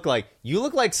what you look like. You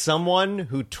look like someone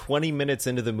who 20 minutes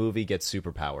into the movie gets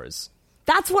superpowers.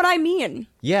 That's what I mean.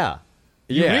 Yeah.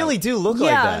 You Yeah. really do look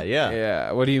like Yeah. that. Yeah.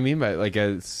 Yeah. What do you mean by like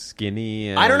a skinny?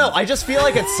 And... I don't know. I just feel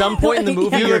like at some point in the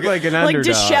movie, You look like an underdog.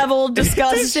 disheveled,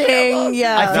 disgusting.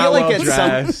 Yeah. I feel Not like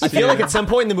well-dressed. I feel like at some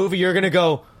point in the movie you're gonna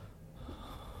go,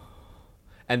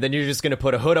 and then you're just gonna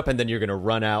put a hood up, and then you're gonna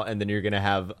run out, and then you're gonna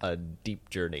have a deep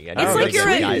journey. And It's Oh, like that's you're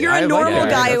sweet. a, you're I a like normal that.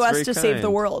 guy who That's has very to save the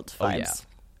kind. world. Oh, Vibes. yeah.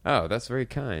 Oh, that's very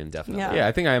kind. Definitely. Yeah.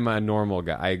 I think I'm a normal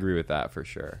guy. I agree with that for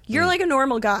sure. You're like a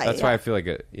normal guy. That's yeah. why I feel like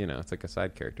it's like a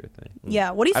side character thing. Yeah.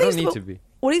 What do you I think? don't need to be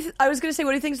What do you? I was gonna say.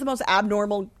 What do you think is the most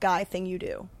abnormal guy thing you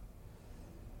do?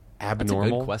 That's a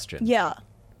abnormal. good question. Yeah.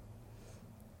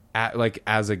 Like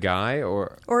as a guy,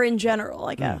 or Or in general,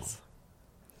 I guess.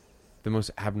 the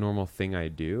most abnormal thing I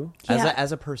do. Yeah.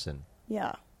 As a person.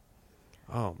 Yeah.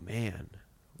 Oh man.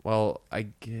 Well, I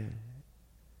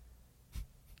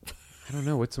don't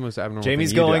know what's the most abnormal. Jamie's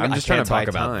thing you do? going, I'm "I just trying can't to buy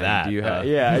talk about time. that." Do you have?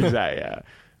 Yeah, exactly. Yeah.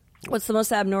 What's the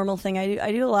most abnormal thing I do?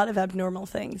 I do a lot of abnormal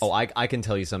things. Oh, I can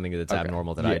tell you something that's Okay.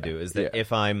 abnormal that Yeah. I do is that Yeah.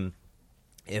 if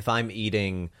I'm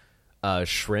eating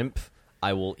shrimp,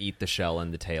 I will eat the shell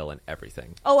and the tail and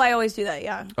everything. Oh, I always do that.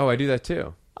 Yeah. Oh, I do that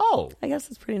too. Oh. I guess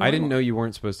it's pretty. Normal. I didn't know you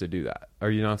weren't supposed to do that.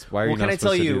 Are you not? Why are Well, you can not I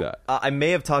tell supposed to do you? that? I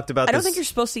may have talked about. I don't this. think you're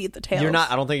supposed to eat the tails. You're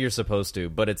not. I don't think you're supposed to,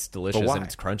 but it's delicious But why? and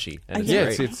it's crunchy. And I it's get Yeah,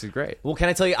 it. great. it's great. Well, can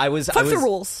I tell you? I was Fuck the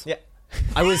rules. Yeah,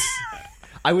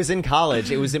 I was in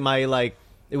college. It was in my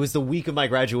It was the week of my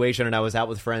graduation, and I was out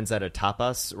with friends at a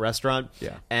tapas restaurant.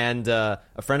 Yeah. And a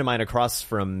friend of mine across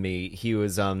from me, he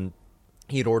was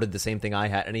he had ordered the same thing I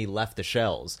had, and he left the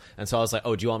shells. And so I was like,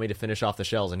 "Oh, do you want me to finish off the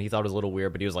shells?" And he thought it was a little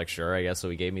weird, but he was like, "Sure, I guess." So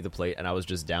he gave me the plate, and I was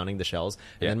just downing the shells.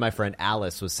 And then my friend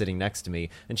Alice was sitting next to me,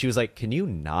 and she was like, "Can you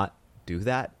not do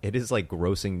that? It is like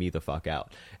grossing me the fuck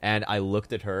out." And I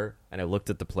looked at her, and I looked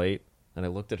at the plate, And I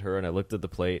looked at her and I looked at the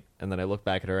plate and then I looked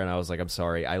back at her and I was like, I'm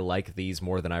sorry, I like these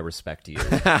more than I respect you.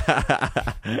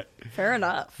 Fair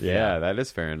enough. Yeah, that is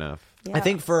fair enough. Yeah. I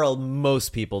think for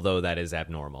most people, though, that is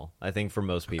abnormal. I think for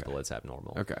most people, it's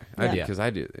abnormal. Okay, Yeah. because I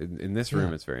do. In this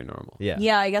room, it's very normal. Yeah.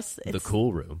 Yeah, I guess The it's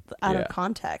cool room. out Yeah. of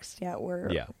context. Yeah,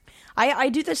 Yeah. I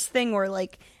do this thing where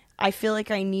like I feel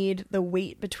like I need the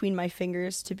weight between my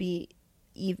fingers to be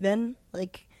even.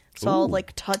 Like so I'll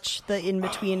like touch the in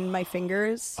between my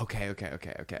fingers. Okay.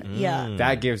 Yeah.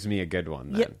 That gives me a good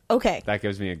one. Then. Yeah. Okay. That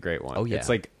gives me a great one. Oh, yeah. It's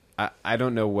like I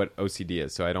don't know what OCD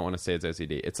is, so I don't want to say it's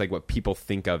OCD. It's like what people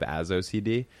think of as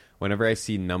OCD. Whenever I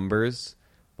see numbers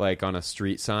like on a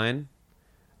street sign,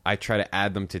 I try to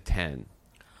add them to 10.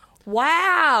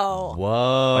 Wow.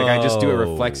 Whoa. Like I just do it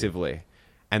reflexively.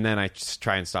 And then I just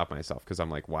try and stop myself because I'm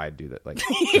like, why do that? Like,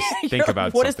 just think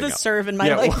about what does something this else. serve in my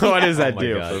yeah, life? what does that Oh my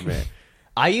do God. for me?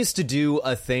 I used to do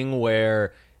a thing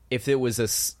where if there was a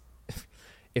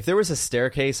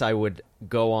staircase I would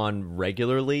go on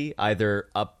regularly, either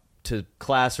up to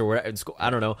class or where in school, I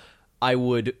don't know, I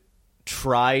would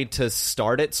try to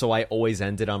start it so I always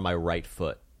ended on my right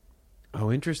foot. Oh,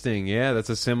 interesting. Yeah, that's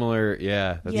a similar.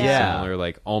 Yeah, that's Yeah. a similar,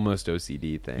 like almost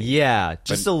OCD thing. Yeah,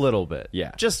 just a little bit.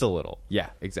 Yeah. Just a little. Yeah,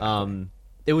 exactly.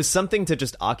 It was something to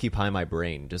just occupy my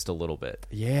brain just a little bit.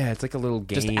 Yeah, it's like a little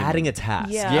game. Just adding a task.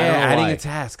 Yeah. Yeah, I don't know adding why. a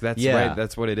task. That's Yeah. right.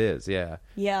 That's what it is. Yeah.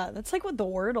 Yeah, that's like what the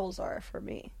Wordles are for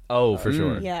me. Oh, for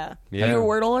sure. Yeah. Yeah. Are you a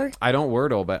Wordler? I don't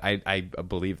wordle, but I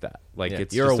believe that. Like Yeah,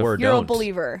 it's you're just a word. You're Don't. a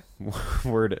believer.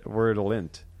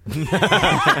 wordlint.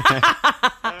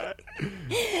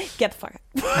 Get the fuck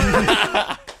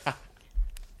out.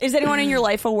 Is anyone in your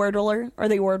life a Wordler? Are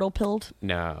they Wordle pilled?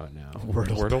 No.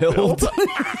 Wordle.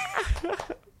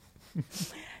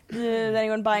 Is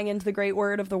anyone buying into the great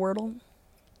word of the Wordle?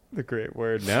 The great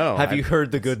word. No. Have you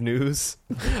heard the good news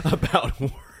about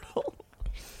Wordle?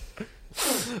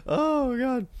 Oh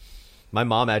god. My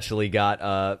mom actually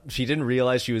got she didn't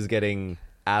realize she was getting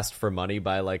asked for money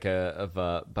by like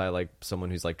someone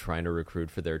who's like trying to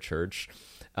recruit for their church.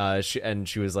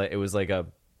 She was like, it was like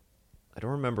I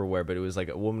don't remember where, but it was like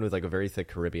a woman with like a very thick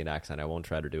Caribbean accent. I won't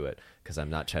try to do it because I'm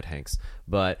not Chet Hanks.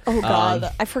 But Oh God,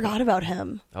 I forgot about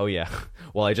him. oh yeah.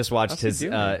 Well, I just watched How's he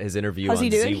doing? his interview. How's on he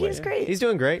doing? Z-Way. He's great. He's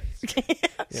doing great.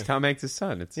 It's Tom Hanks'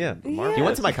 son. It's Yeah. marvelous. He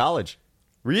went to my college.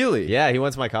 Really? Yeah, he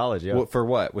went to my college. Yeah. For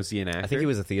what? Was he an actor? I think he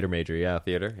was a theater major. Yeah.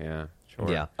 theater. Yeah. Sure.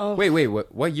 Yeah. Oh. Wait.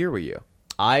 What year were you?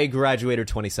 I graduated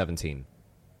 2017.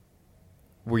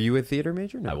 Were you a theater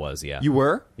major? No. I was. Yeah. You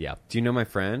were? Yeah. Do you know my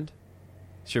friend?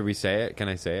 Should we say it? Can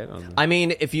I say it? I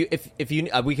mean, if you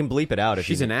we can bleep it out. If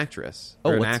She's you, an actress. Oh,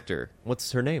 or an what's- actor.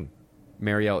 What's her name?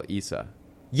 Marielle Issa.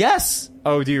 Yes,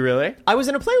 Oh, do you really? I was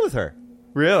in a play with her.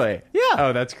 Really? Yeah.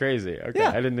 Oh, that's crazy. Okay. Yeah.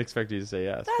 I didn't expect you to say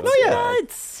yes. That's That's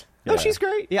nuts. No, she's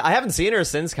great. Yeah, I haven't seen her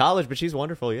since college, but she's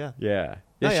wonderful. Yeah. Yeah. Oh,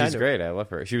 Yeah, yeah, I she's know. great. I love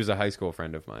her. She was a high school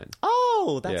friend of mine.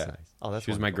 Oh, that's yeah. nice. Oh, that's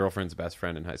she was my wonderful. girlfriend's best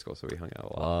friend in high school, so we hung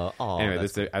out a lot. Anyway,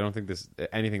 that's I don't think this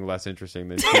anything less interesting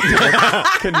than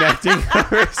connecting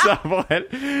over someone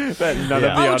that none of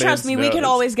the Oh, audience trust me, we knows. can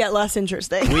always get less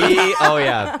interesting. Oh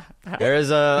yeah,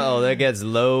 that gets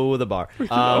low the bar.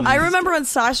 I remember on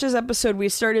Sasha's episode, we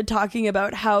started talking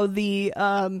about how the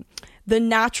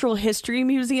Natural History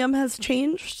Museum has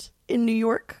changed in New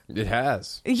York. It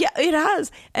has. Yeah, it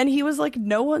has. And he was like,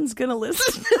 no one's going to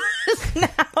listen to this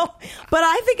now. But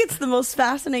I think it's the most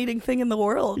fascinating thing in the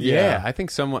world. Yeah, I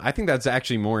think that's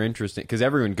actually more interesting because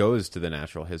everyone goes to the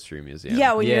Natural History Museum.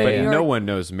 Yeah, when you're but in New York. no one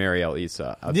knows Marielle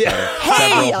Issa outside Yeah. of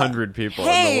several hundred people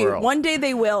in the world. One day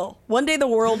they will. One day the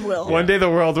world will. One day the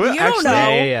world will. You don't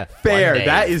Actually, know. Yeah. fair. One day.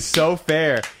 That is so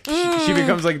fair. She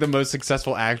becomes like the most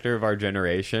successical actor of our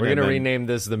generation. We're and gonna then- rename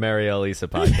this the Marielle Issa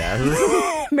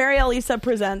podcast. Marielle Issa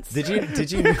presents. Did you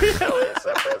did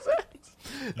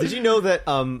you know that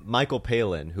Michael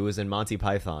Palin, who was in Monty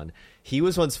Python, he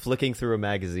was once flicking through a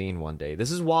magazine one day.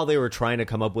 This is while they were trying to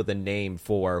come up with a name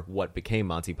for what became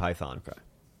Monty Python. Okay.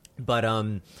 But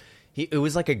it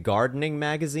was like a gardening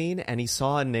magazine, and he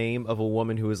saw a name of a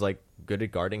woman who was like good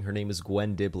at gardening. Her name is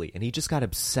Gwen Dibley, and he just got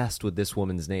obsessed with this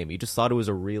woman's name. He just thought it was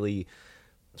a really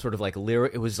sort of like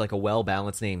lyric. It was like a well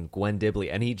balanced name, Gwen Dibley,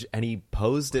 and he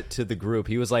posed it to the group.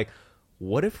 He was like,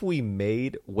 what if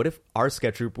our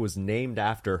sketch group was named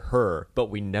after her, but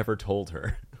we never told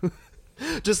her?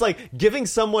 Just like giving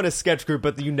someone a sketch group,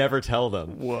 but you never tell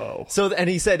them. Whoa. So, and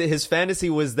he said his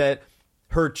fantasy was that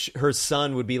her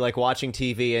son would be like watching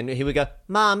TV and he would go,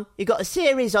 "Mom, you got a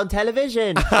series on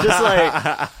television." Just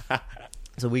like,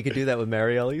 so we could do that with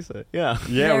Marielle Issa. Yeah.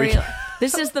 Yeah, we Marielle-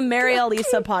 This is the Mary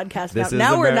Elisa podcast now. This is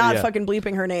Now the we're not yeah. fucking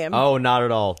bleeping her name. Oh, not at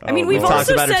all. I mean, we've talked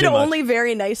also about her said too much. only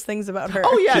very nice things about her.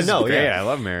 Oh yeah, She's no, great. yeah, I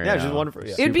love Mary. Yeah, she's Ellen. wonderful.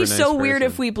 Yeah. It'd be Super so nice weird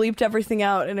person. if we bleeped everything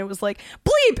out and it was like,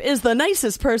 Bleep is the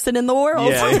nicest person in the world.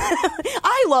 Yeah.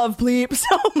 I love Bleep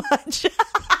so much.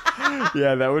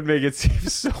 Yeah, that would make it seem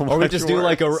so much Or we just do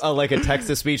like worse. a text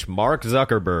to speech, Mark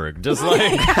Zuckerberg, just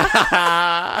like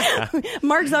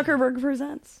Mark Zuckerberg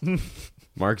presents.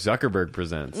 Mark Zuckerberg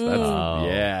presents. That's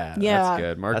Yeah. that's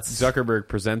good. Mark That's- Zuckerberg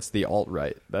presents the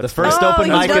alt-right. the That's first Oh,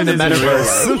 open he mic in the does.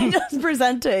 metaverse. He does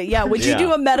present it. Yeah. Would you Yeah.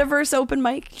 do a metaverse open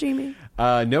mic, Jamie?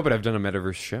 No, but I've done a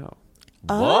metaverse show.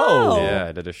 Whoa! Yeah,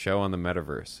 I did a show on the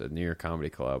metaverse at New York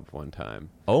Comedy Club one time.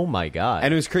 Oh my god!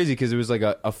 And it was crazy because it was like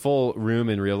a full room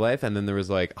in real life, and then there was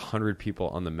like 100 people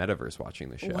on the metaverse watching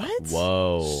the show. What?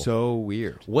 Whoa! So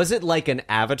weird. Was it like an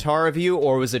avatar of you,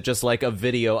 or was it just like a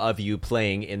video of you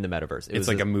playing in the metaverse? It's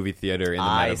like a movie theater in the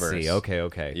I metaverse. see.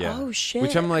 Okay. Yeah. Oh, shit.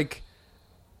 Which I'm like,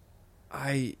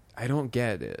 I don't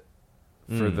get it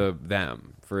for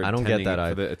them. For I don't get attending that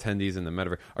it, for either. the attendees in the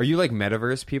metaverse. Are you like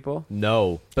metaverse people?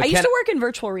 No, but I used to work in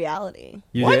virtual reality.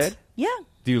 You What? did? Yeah.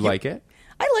 Do you like it?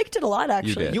 I liked it a lot,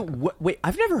 actually. did. Wait,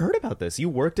 I've never heard about this. You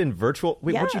worked in virtual.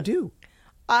 Wait, Yeah. what'd you do?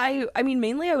 I mean,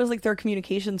 mainly I was like their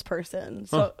communications person.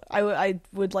 So I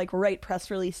would like write press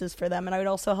releases for them, and I would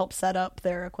also help set up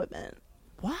their equipment.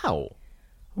 Wow.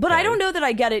 But I don't know that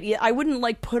I get it yet. I wouldn't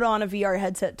like put on a VR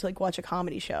headset to like watch a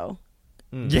comedy show.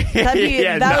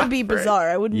 Yeah, That would be bizarre.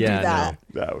 I wouldn't Yeah, do that.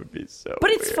 That would be so.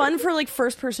 But it's weird. fun for like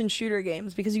first person shooter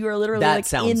games because you are literally That like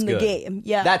sounds in the good. game.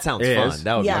 Yeah. That sounds It fun. is?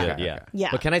 That would Yeah. be good. Okay, Yeah. okay. Yeah.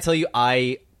 But can I tell you,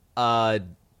 I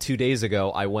 2 days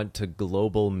ago I went to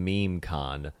Global Meme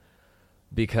Con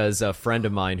because a friend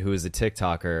of mine who is a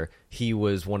TikToker, he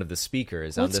was one of the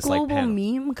speakers on What's this Global like panel.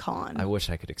 Meme Con? I wish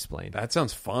I could explain. That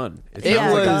sounds fun. It It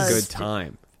sounds like was- a good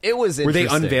time. It was Were they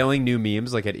interesting. unveiling new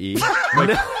memes like at E? like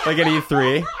at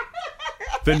E3?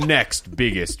 The next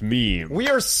biggest meme. We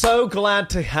are so glad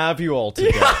to have you all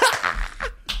together.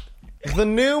 The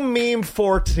new Meme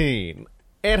 14.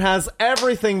 It has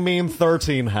everything Meme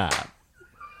 13 had.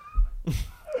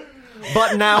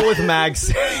 But now with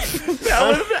MagSafe.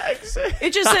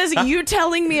 It just says you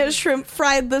telling me a shrimp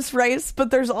fried this rice,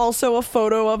 but there's also a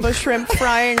photo of a shrimp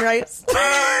frying rice.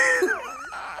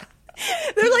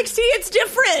 They're like, see, it's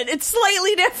different. It's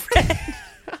slightly different.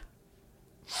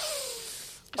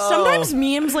 Sometimes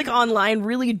memes like online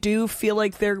really do feel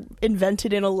like they're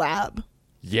invented in a lab.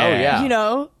 Yeah. Oh, yeah. You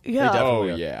know? Yeah. Oh,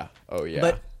 Definitely. yeah. Oh, yeah.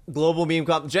 But Global Meme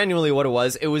Con, genuinely what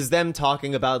it was them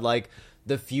talking about like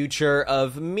the future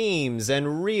of memes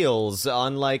and reels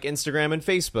on like Instagram and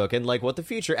Facebook and like what the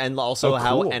future and also Oh,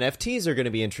 how cool. NFTs are going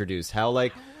to be introduced, how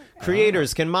like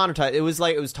creators can monetize. It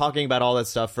was talking about all that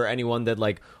stuff for anyone that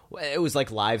like it was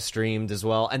like live streamed as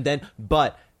well. And then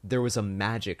but there was a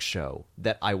magic show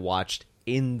that I watched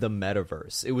in the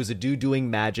metaverse. It was a dude doing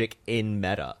magic in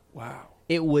Meta. wow.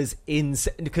 It was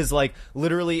insane because like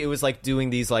literally it was like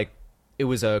doing these like it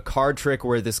was a card trick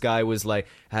where this guy was like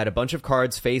had a bunch of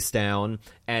cards face down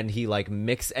and he like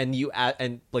mixed and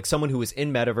like someone who was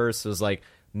in metaverse was like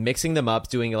mixing them up,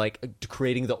 doing like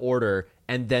creating the order,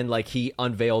 and then like he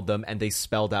unveiled them and they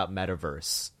spelled out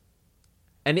metaverse.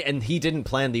 And he didn't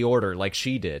plan the order like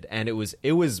she did, and it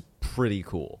was pretty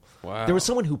cool. Wow. There was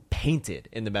someone who painted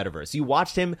in the metaverse. You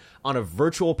watched him on a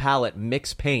virtual palette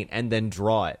mix paint and then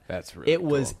draw it. That's really It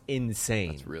was cool.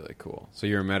 insane. It's really cool. So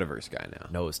you're a metaverse guy now.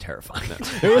 No, it was terrifying.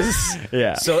 It was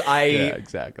Yeah. So Yeah,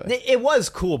 exactly. It was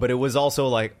cool, but it was also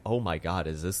like, oh my god,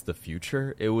 is this the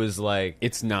future? It was like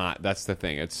It's not. That's the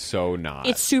thing. It's so not.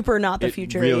 It's super not the It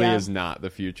future. really yeah. is not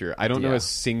the future. I don't know Yeah. a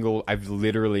single. I've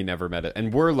literally never met it,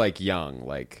 and we're like young.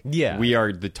 Like, Yeah. we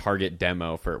are the target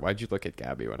demo for. Why'd you look at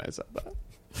Gabby when I said that?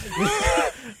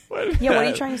 Yeah, what are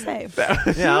you trying to say?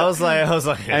 yeah, I was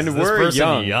like, And is this we're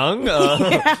person young.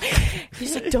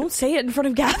 He's like, don't say it in front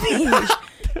of Gabby.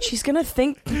 She's gonna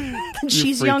think that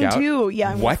she's freak young out? too. Yeah,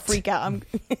 I'm gonna What? freak out. I'm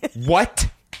What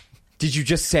did you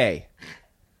just say?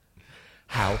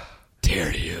 How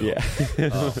dare you?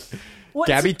 Yeah, What's-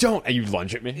 Gabby, don't. And you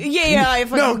lunge at me. Yeah, I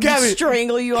fucking No, Gabby.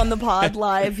 strangle you on the pod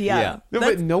live. Yeah, Yeah. No,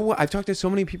 That's- but no one. I've talked to so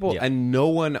many people, Yeah. and no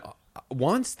one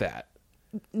wants that.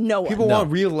 no one. People No. want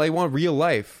real. They want real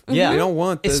life. Yeah, they don't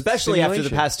want. The especially after the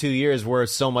simulation. past 2 years, where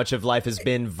so much of life has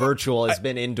been virtual, has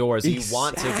been indoors. You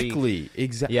want to be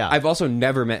Exactly. Yeah. I've also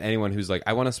never met anyone who's like,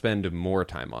 I want to spend more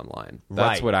time online. That's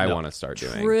Right. what I No. want to start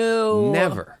doing. True.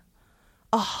 Never.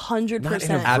 100%. Not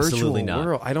in a Absolutely virtual not.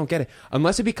 world. I don't get it.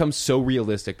 Unless it becomes so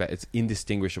realistic that it's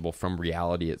indistinguishable from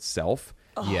reality itself.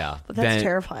 yeah. But that's then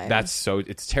terrifying.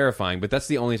 It's terrifying, but that's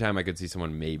the only time I could see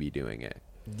someone maybe doing it.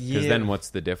 Because Yeah. then what's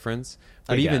the difference?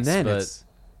 But I even guess, then, but- it's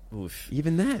Oof.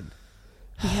 even then.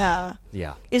 Yeah.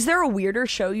 Yeah. Is there a weirder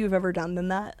show you've ever done than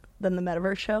that? Than the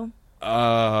Metaverse show?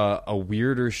 A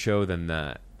weirder show than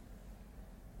that.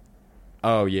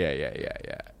 Oh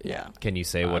yeah. Can you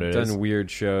say what I've it is? done weird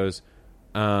shows.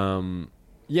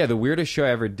 Yeah, the weirdest show I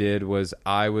ever did was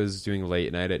I was doing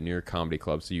late night at New York Comedy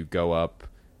Club. So you go up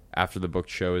after the booked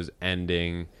show is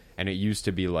ending, and it used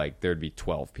to be like there'd be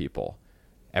 12 people,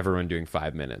 everyone doing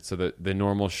 5 minutes. So the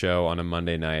normal show on a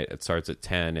Monday night, it starts at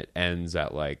 10, it ends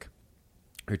at like,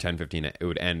 or 10:15, it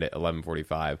would end at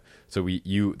 11:45. So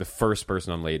the first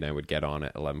person on late night would get on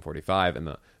at 11:45, and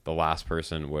the last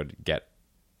person would get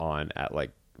on at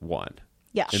like 1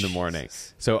 in the morning.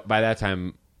 So by that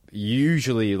time,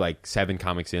 usually like 7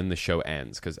 comics in, the show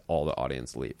ends because all the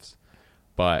audience leaves.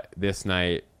 But this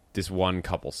night, this one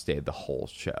couple stayed the whole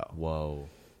show. Whoa.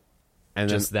 And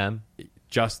Just them?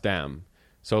 Just them.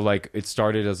 So like it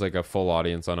started as like a full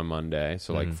audience on a Monday,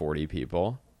 so like 40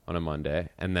 people on a Monday,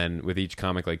 and then with each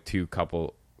comic like 2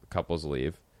 couples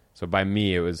leave. So by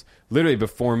me, it was literally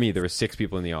before me there were 6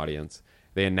 people in the audience.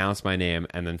 They announced my name,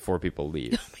 and then 4 people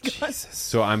leave. Oh my God.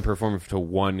 So I'm performing to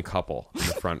 1 couple in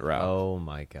the front row. Oh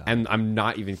my God. And I'm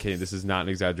not even kidding. This is not an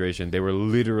exaggeration. They were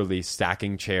literally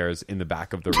stacking chairs in the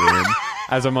back of the room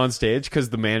as I'm on stage because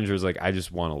the manager's like, I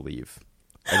just want to leave.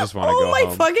 I just want to go Oh my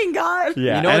home. fucking God.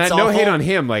 Yeah, You know and what's no hate awful? on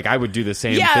him. Like I would do the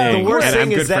same Yeah, thing. the worst and thing I'm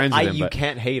good is that friends with him. you But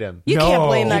can't hate him. You can't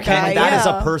blame that guy. That is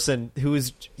yeah. a person who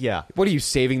is, what are you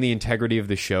saving the integrity of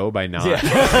the show by not?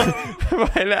 Yeah.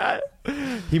 Why not?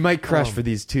 He might crush for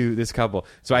this couple.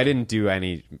 So I didn't do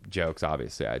any jokes.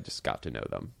 Obviously, I just got to know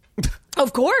them.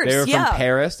 Of course. They were yeah. from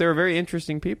Paris. They were very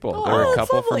interesting people. Oh, There were a that's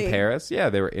couple lovely. from Paris.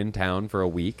 Yeah, they were in town for a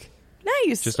week,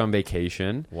 Nice. just on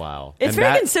vacation. Wow. It's and very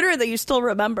that- considerate that you still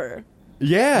remember.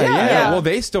 Yeah. Yeah. Well,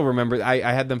 they still remember. I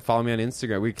had them follow me on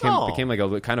Instagram. We Oh. became like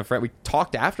a kind of friend. We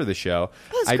talked after the show.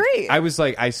 That's great. I was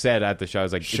like, I said at the show, I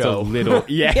was like, Show. it's a little,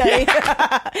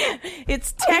 yeah.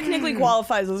 It's technically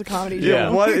qualifies as a comedy show. Yeah,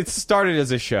 well, it started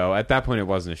as a show. At that point, it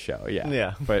wasn't a show. Yeah,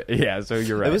 Yeah. But yeah, so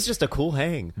you're right. It was just a cool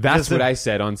hang. That's Just what a- I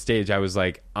said on stage. I was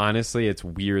like, honestly, it's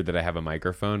weird that I have a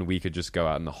microphone. We could just go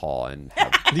out in the hall and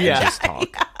just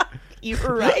talk.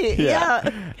 You're right. Yeah.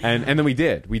 And then we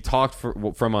did. We talked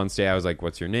from on stage. I was like,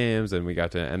 "What's your names?" And we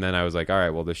got to. And then I was like, "All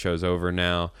right, well, the show's over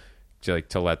now."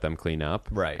 To let them clean up,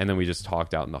 Right. And then we just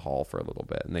talked out in the hall for a little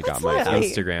bit, and they got That's my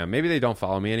lovely. Instagram. Maybe they don't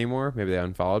follow me anymore. Maybe they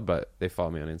unfollowed, but they follow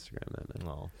me on Instagram then.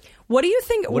 Oh. What do you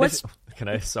think? What What's if, can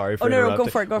I? Sorry for Oh, no, no, interrupting.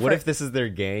 go for it, go What for if it. this is their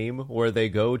game where they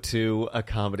go to a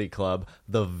comedy club,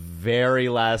 the very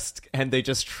last, and they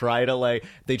just try to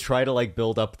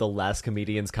build up the last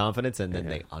comedian's confidence, and then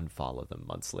they unfollow them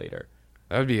months later.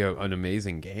 That would be an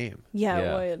amazing game. yeah,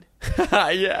 Yeah. it would.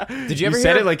 Yeah. Did you ever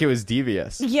said hear- it like it was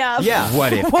devious. Yeah. Yeah.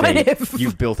 What if What if?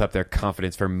 you've built up their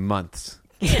confidence for months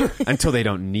until they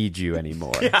don't need you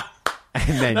anymore? Yeah.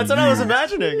 And then That's what I was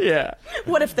imagining. Yeah.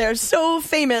 What if they're so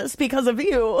famous because of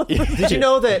you? Did you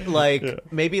know that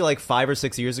maybe 5 or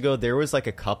 6 years ago there was like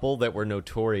a couple that were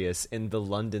notorious in the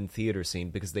London theater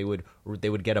scene because they would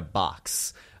get a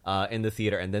box in the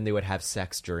theater and then they would have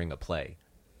sex during a play.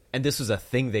 And this was a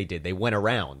thing they did. They went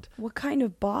around. What kind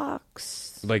of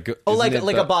box? Like Like isn't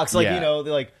it a box, yeah.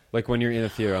 like when you're in a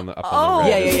theater on the up Oh. on the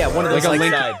Yeah, red. yeah, yeah. One of those like a like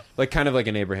Lincoln, side. like kind of like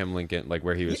an Abraham Lincoln, like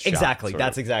where he was shot, Exactly. sort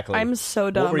That's of. exactly. I'm so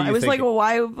What dumb. were you I was like, thinking? well,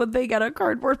 why would they get a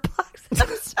cardboard box and have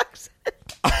sex in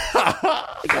it?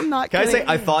 Like, I'm not Can I kidding. say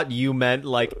I thought you meant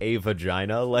like a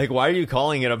vagina? Like, why are you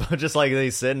calling it a just like they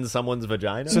sit in someone's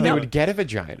vagina? So they would get a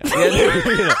vagina.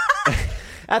 you know,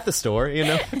 at the store, you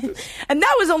know. And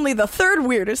that was only the third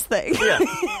weirdest thing. Yeah.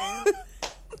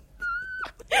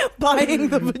 Buying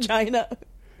the vagina.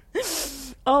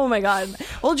 Oh my God.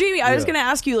 Well, Jamie, I was going to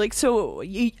ask you, like, so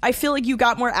I feel like you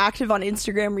got more active on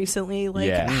Instagram recently. Like,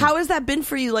 Yeah. how has that been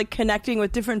for you, like, connecting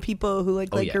with different people who like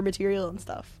yeah. your material and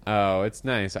stuff? Oh, it's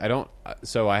nice. I don't.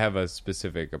 So I have a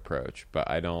specific approach, but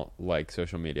I don't like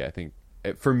social media. I think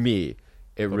for me,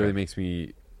 it really makes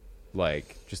me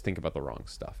like just think about the wrong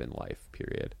stuff in life.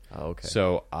 Period. Oh, okay.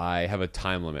 So I have a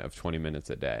time limit of 20 minutes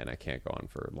a day, and I can't go on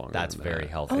for longer. That's than very that.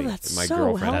 healthy. Oh, that's My so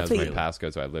girlfriend healthy. has my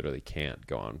passcode, so I literally can't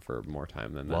go on for more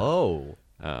time than that. Whoa.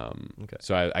 Okay.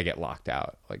 So I get locked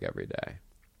out like every day.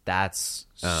 That's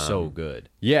so good.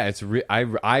 Yeah, it's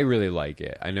I really like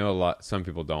it. I know some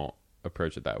people don't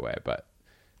approach it that way, but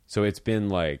so it's been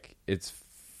like it's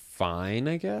fine,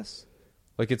 I guess.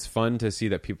 Like it's fun to see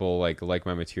that people like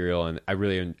my material, and I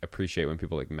really appreciate when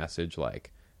people like message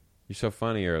like you're so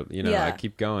funny, or you know, Yeah. I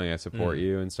keep going, I support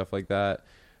you and stuff like that.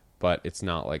 But it's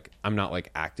not like I'm not like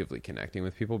actively connecting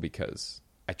with people because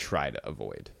I try to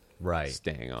avoid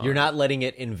staying on. You're not letting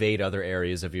it invade other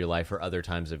areas of your life or other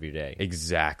times of your day.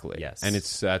 Exactly. Yes. And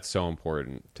that's so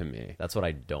important to me. That's what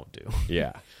I don't do.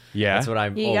 Yeah. Yeah. That's what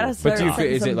I'm. You gotta But start do you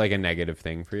setting is some- it like a negative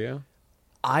thing for you?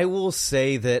 I will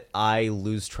say that I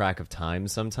lose track of time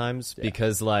sometimes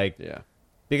because like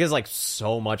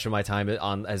so much of my time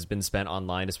has been spent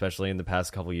online, especially in the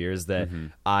past couple years, that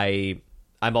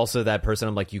I'm also that person.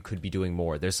 I'm like, you could be doing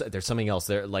more. There's something else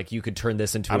there. Like you could turn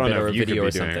this into a bit or a video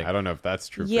or something. I don't know if that's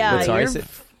true. Yeah, for you. Sorry, you're-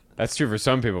 That's true for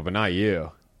some people, but not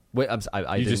you. Wait, I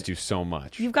You didn't- just do so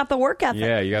much. You've got the work ethic.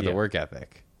 Yeah, you got the Yeah. work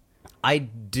ethic. I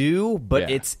do, but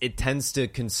Yeah. it tends to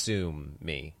consume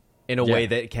me in a way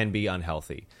that can be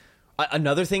unhealthy.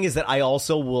 Another thing is that I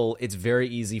also will. It's very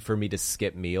easy for me to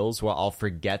skip meals where I'll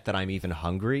forget that I'm even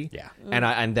hungry. Yeah.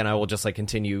 And then I will just like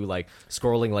continue like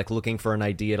scrolling, like looking for an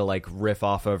idea to like riff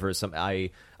off of or something.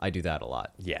 I do that a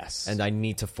lot. Yes. And I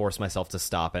need to force myself to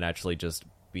stop and actually just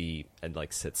be and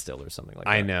like sit still or something like that.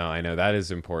 I know. That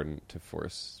is important to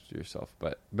force yourself.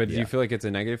 But do Yeah. you feel like it's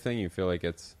a negative thing? You feel like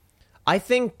it's I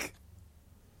think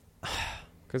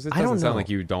because it I don't doesn't sound know. like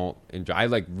you don't enjoy. I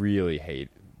like really hate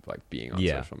like being on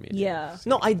social media. Yeah.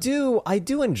 No, I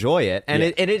do enjoy it, and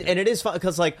it is fun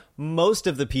because like most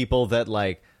of the people that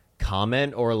like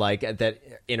comment or like that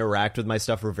interact with my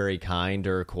stuff are very kind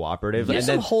or cooperative. You're and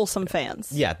some then, wholesome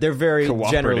fans. yeah, they're very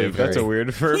generally Cooperative. very That's a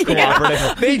weird for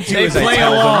cooperative. They do They as I play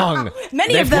tell them. along.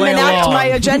 Many They of them play enact along. my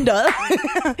agenda,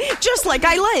 just like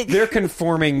I like. They're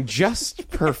conforming just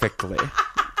perfectly.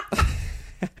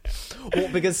 Well,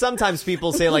 because sometimes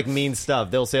people say like mean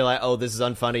stuff. They'll say like, "Oh, this is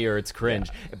unfunny" or "It's cringe."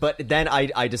 But then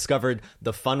I discovered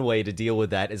the fun way to deal with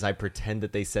that is I pretend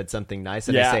that they said something nice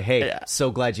and I Yeah, say, "Hey, yeah. so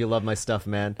glad you love my stuff,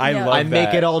 man. I Yeah. love I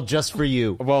make that. it all just for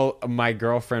you." Well, my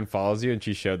girlfriend follows you, and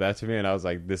she showed that to me, and I was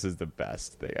like, "This is the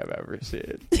best thing I've ever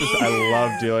seen." I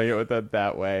love dealing it with it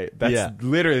that way. That's Yeah.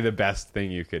 literally the best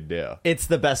thing you could do. It's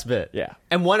the best bit. Yeah.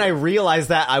 And when I realized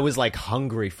that, I was like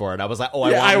hungry for it. I was like, "Oh,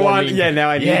 Yeah, I want more. now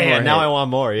I need yeah, more. yeah, now hate. I want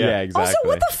more." Yeah. exactly. Also,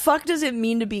 what the fuck does it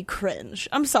mean to be cringe?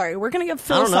 I'm sorry, we're gonna get don't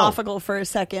know. philosophical for a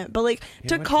second, but like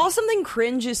to call something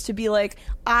cringe is to be like,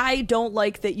 I don't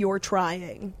like that you're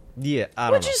trying, Yeah,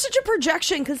 I don't which know. is such a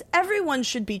projection because everyone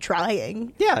should be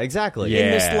trying Yeah, exactly.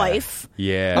 in this Yeah. life.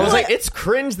 Yeah. I was like, it's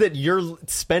cringe that you're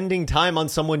spending time on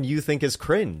someone you think is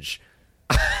cringe.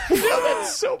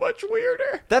 that's so much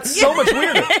weirder. That's so much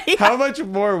weirder. How much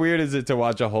more weird is it to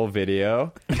watch a whole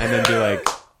video and then be like,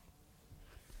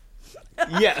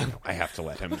 Yeah. I have to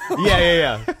let him.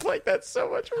 Yeah. Like, that's so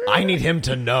much weirder. I need him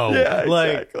to know. Yeah, like,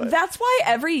 exactly. That's why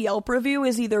every Yelp review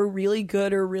is either really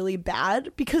good or really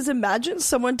bad. Because imagine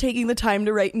someone taking the time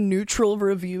to write neutral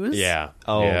reviews. Yeah.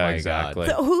 Oh yeah, my exactly.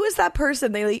 God. Who is that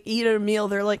person? They like, eat a meal.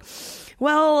 They're like,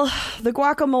 well, the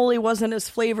guacamole wasn't as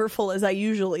flavorful as I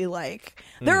usually like.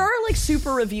 There are like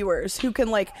super reviewers who can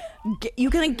like, you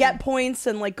can get points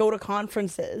and like go to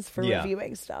conferences for Yeah.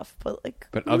 reviewing stuff. But like,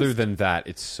 But other than that,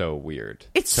 it's so weird.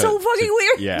 It's so fucking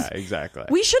weird. Yeah, exactly.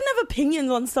 we shouldn't have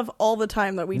opinions on stuff all the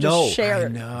time that we just No, share. I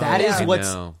know. that is I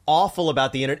what's know. awful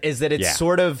about the internet is that it's Yeah.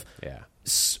 sort of Yeah.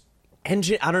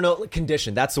 I don't know,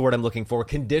 conditioned. That's the word I'm looking for.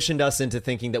 Conditioned us into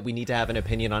thinking that we need to have an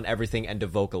opinion on everything and to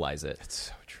vocalize it. It's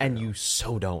so true. And you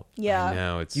so don't. Yeah.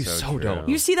 No, it's You so so true. don't.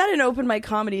 You see that in open mic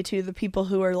comedy too. The people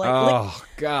who are like Oh,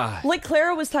 God. like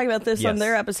Clara was talking about this on Yes.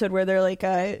 their episode where they're like,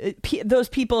 those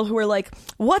people who are like,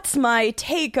 what's my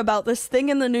take about this thing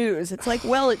in the news? It's like,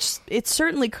 well, it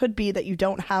certainly could be that you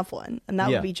don't have one, and that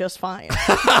Yeah. would be just fine.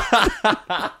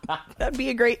 That'd be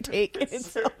a great take.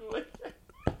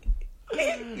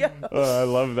 Yeah. Oh, I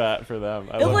love that for them.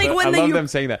 I And, love, like, that- when I they- love you- them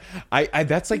saying that. I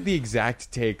that's like the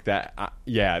exact take that.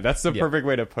 Yeah, that's the Yeah. perfect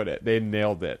way to put it. They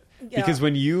nailed it. Yeah. Because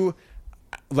when you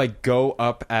like go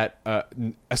up at,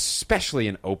 especially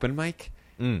an open mic,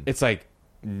 it's like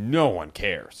no one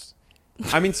cares.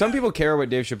 I mean, some people care what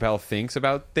Dave Chappelle thinks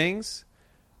about things.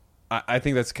 I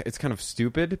think it's kind of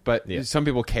stupid, but Yeah. some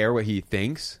people care what he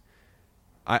thinks.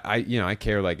 I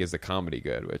care like, is the comedy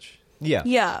good? Which, Yeah.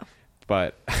 Yeah.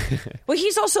 but Well,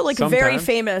 he's also like very Sometimes.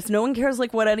 famous. No one cares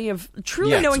like what any of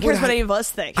truly Yeah, no one it's cares what what I- any of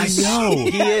us think. I know.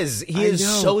 He is. He I is know.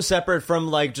 so separate from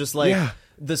like just like Yeah.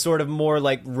 the sort of more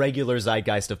like regular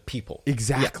zeitgeist of people.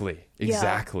 Exactly. Yeah.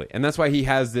 Exactly. And that's why he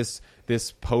has this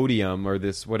podium or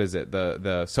this, what is it,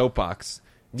 the soapbox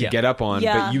to Yeah. get up on,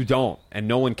 Yeah. but you don't, and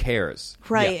no one cares.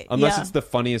 Right, Unless yeah. it's the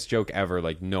funniest joke ever,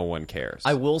 like no one cares.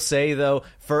 I will say though,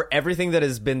 for everything that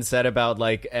has been said about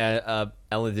like Ellen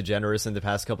DeGeneres in the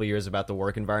past couple of years about the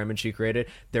work environment she created,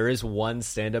 there is one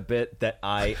stand-up bit that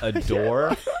I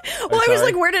adore. Well, I was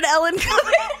like, where did Ellen come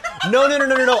in?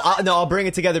 No. I'll bring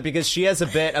it together because she has a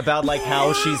bit about like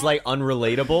how she's like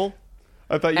unrelatable.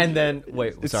 I thought you, And then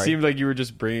wait, it sorry. seemed like you were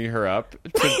just bringing her up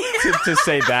to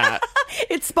say that.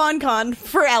 It's SpawnCon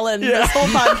for Ellen this whole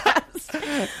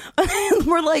podcast.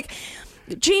 We're like,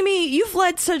 Jamie, you've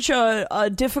led such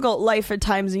a difficult life at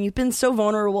times, and you've been so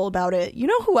vulnerable about it. You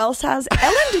know who else has?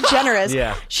 Ellen DeGeneres.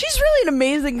 Yeah. She's really an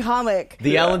amazing comic.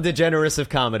 The Ellen DeGeneres of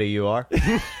comedy, you are.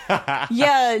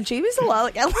 Yeah, Jamie's a lot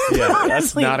like Ellen. Yeah, that's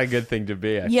honestly. not a good thing to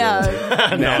be. I feel Yeah.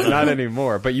 like. No, not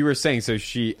anymore. But you were saying, so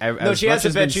she. No, she has a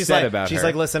bit. She's like, about she's her.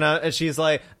 like, listen. She's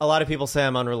like, a lot of people say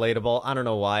I'm unrelatable. I don't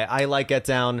know why. I like get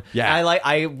down. Yeah.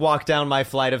 I walk down my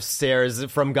flight of stairs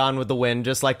from Gone with the Wind,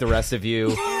 just like the rest of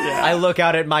you. I look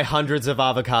out at my hundreds of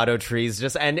avocado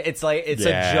trees, and it's like it's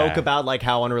Yeah. a joke about like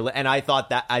how unrelatable. And I thought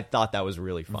that was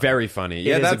really funny. Very funny. It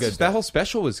Yeah, is a that's, good that bit. whole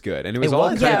special was good, and it was It all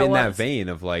was. kind Yeah, of it in that was. vein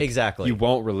of like Exactly. you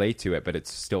won't relate to it, but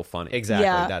it's still funny. Exactly.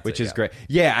 Yeah. That's Which it, is yeah. great.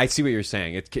 Yeah, I see what you're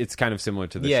saying. It's kind of similar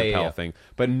to the Yeah, Chappelle yeah, yeah. thing,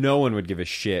 but no one would give a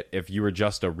shit if you were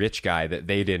just a rich guy that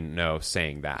they didn't know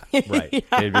saying that. Right.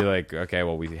 They'd be like, okay,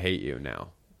 well, we hate you now.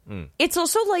 It's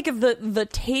also like the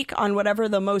take on whatever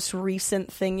the most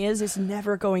recent thing is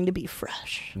never going to be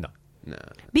fresh. No. No.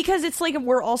 Because it's like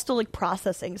we're all still like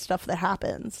processing stuff that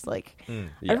happens. Like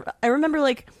Yeah. I remember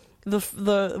like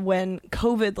the when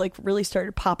COVID like really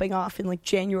started popping off in like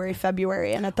January,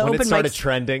 February, and at the When open it started mics,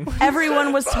 trending,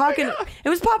 everyone was talking. It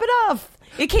was popping off.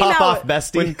 It came pop out. off,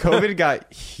 bestie. When COVID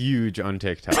got huge on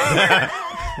TikTok,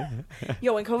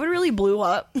 Yo, when COVID really blew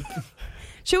up.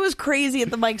 Shit was crazy at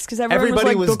the mics because everyone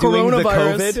Everybody was was like the doing the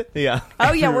coronavirus. COVID. Yeah.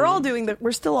 Oh yeah,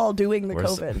 we're still all doing the We're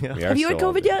s- COVID. we are Have you had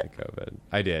still COVID yet? doing COVID.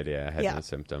 I did. Yeah, I had Yeah. no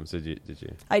symptoms. Did you?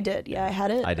 I did. Yeah, I had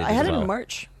it. I did had as it well. in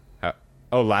March.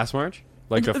 Oh, last March,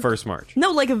 like the first March. No,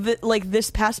 like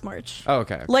this past March. Oh,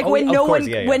 okay. Like Oh, when of no course, one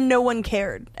yeah, yeah. when no one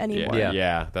cared anymore. Yeah,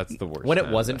 Yeah. that's the worst. When it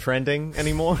man. wasn't trending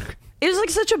anymore. It was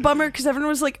like such a bummer because everyone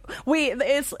was like, "Wait,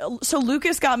 it's so."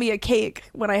 Lucas got me a cake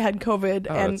when I had COVID,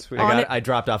 Oh, and that's sweet. on it, I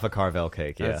dropped off a Carvel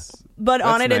cake. Yeah. That's- but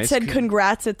on that's it nice. said,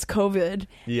 "Congrats, it's COVID."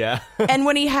 Yeah. And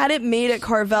when he had it made at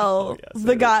Carvel,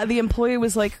 the employee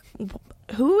was like,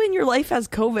 "Who in your life has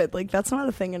COVID? Like that's not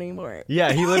a thing anymore."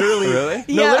 Yeah, he literally Really?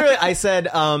 No, Yeah. literally I said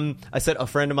a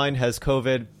friend of mine has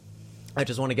COVID. I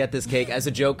just want to get this cake. As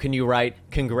a joke, can you write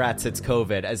congrats it's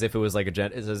COVID as if it was like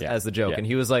as the joke. Yeah. And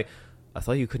he was like, I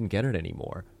thought you couldn't get it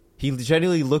anymore. He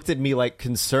genuinely looked at me like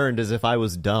concerned as if I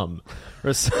was dumb.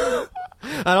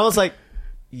 And I was like,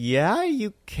 yeah,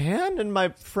 you can, and my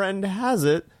friend has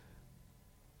it.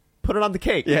 Put it on the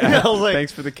cake. Yeah. I was like,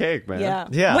 Thanks for the cake, man. Yeah.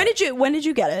 Yeah. When did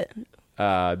you get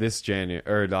it? This January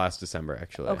or last December,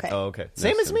 actually. Okay. Oh, okay. No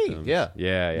Same as me. symptoms. Yeah.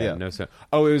 Yeah. No.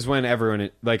 Oh, it was when everyone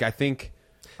like I think.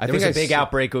 There was a big saw-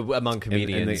 outbreak among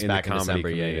comedians in back the in comedy December.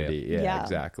 community. Yeah. Yeah.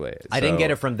 Exactly. I didn't So-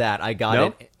 get it from that. I got No?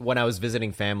 it when I was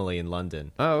visiting family in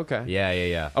London. Oh, okay.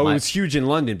 Yeah. Oh, My- it was huge in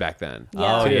London back then.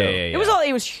 Yeah. Oh, too. yeah.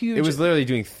 It was huge. It was literally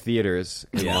doing theaters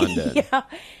in London. yeah.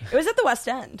 It was at the West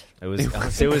End. It was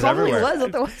Probably everywhere. was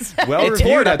at the West End. Well It reviewed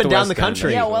toured at up the and down West the End,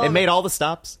 country. Yeah, well- It made all the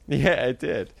stops. Yeah, it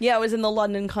did. Yeah, it was in the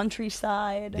London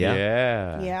countryside. Yeah.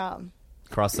 Yeah. Yeah.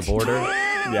 Across the border.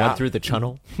 Went through the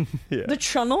channel. The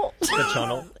Channel? The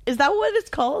channel. Is that what it's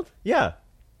called? Yeah.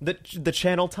 The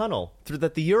Channel Tunnel through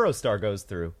that the Eurostar goes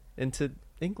through into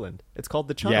England. It's called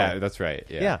the Channel. Yeah, that's right.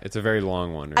 Yeah. Yeah. It's a very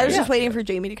long one. I was right? just waiting for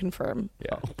Jamie to confirm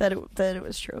Yeah. that it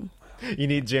was true. You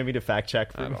need Jamie to fact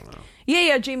check for I me. don't know.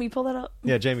 Yeah, Jamie, pull that up.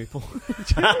 Yeah, Jamie. Pull.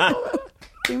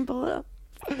 Jamie, pull it up.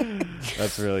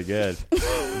 That's really good.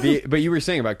 But you were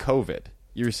saying about COVID.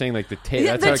 You were saying like the tape.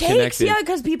 Yeah, That's the how it takes, connected. yeah,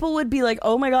 because people would be like,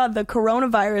 "Oh my god, the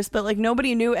coronavirus," but like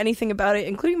nobody knew anything about it,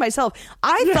 including myself.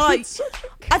 I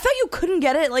thought you couldn't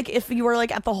get it like if you were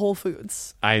like at the Whole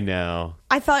Foods. I know.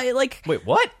 I thought like Wait,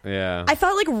 what? Yeah. I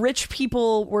thought like rich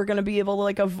people were gonna be able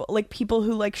to like people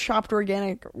who like shopped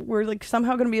organic were like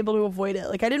somehow gonna be able to avoid it.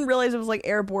 Like I didn't realize it was like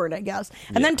airborne, I guess.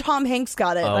 And then Tom Hanks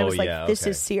got it, and I Oh, was like, yeah, "This okay.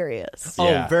 is serious."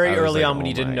 Yeah, Oh, very I was early like, on when oh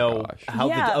you didn't my know gosh. how.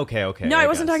 Yeah. Okay. No, I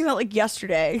wasn't talking about like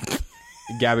yesterday.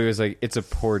 Gabby was like, "It's a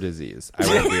poor disease. I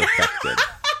won't be affected.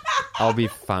 I'll be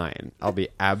fine. I'll be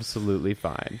absolutely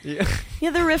fine."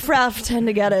 Yeah, the riffraff tend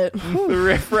to get it. The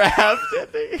riffraff.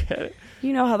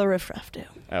 You know how the riffraff do.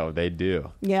 Oh, they do.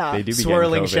 Yeah. They do. Be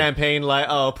Swirling getting COVID. champagne like,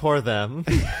 oh, poor them.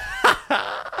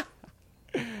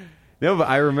 No, but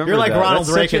I remember. You're like that. Ronald That's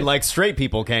such Reagan, a- like straight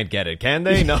people can't get it, can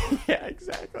they? No. Yeah,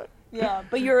 exactly. Yeah,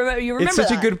 but you remember It's such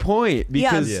that. a good point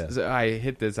because Yeah. I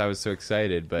hit this. I was so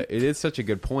excited, but it is such a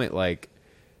good point. Like,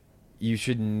 you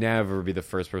should never be the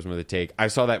first person with a take. I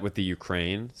saw that with the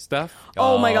Ukraine stuff.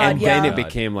 Oh my god, And yeah. then it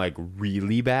became like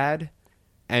really bad,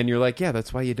 and you're like, yeah,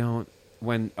 that's why you don't.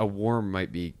 When a war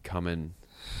might be coming,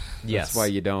 Yes. That's why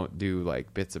you don't do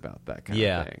like bits about that kind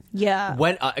of thing. Yeah.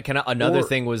 When another Or-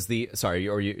 thing was sorry,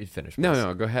 or you finish. No, please.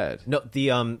 no, go ahead. No,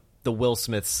 the Will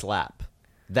Smith slap.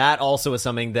 That also is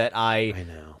something that I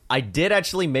know. I did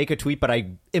actually make a tweet, but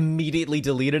I immediately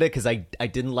deleted it because I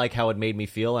didn't like how it made me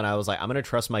feel, and I was like, I'm gonna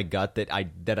trust my gut that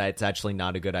it's actually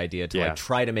not a good idea to like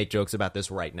try to make jokes about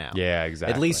this right now. Yeah,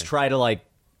 exactly. At least try to like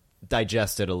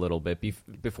digest it a little bit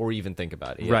before we even think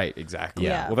about it. Yeah. Right, exactly.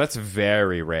 Yeah. Well, that's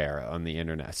very rare on the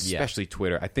internet, especially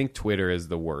Twitter. I think Twitter is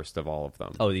the worst of all of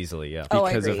them. Oh, easily, yeah. Oh,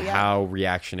 I because agree, of yeah. how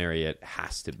reactionary it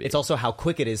has to be. It's also how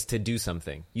quick it is to do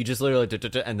something. You just literally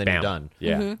and then Bam. you're done.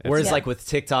 Yeah. Mm-hmm. It's- Whereas Yeah. like with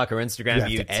TikTok or Instagram,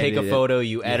 have you to take a edit it. photo,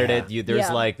 you edit it. There's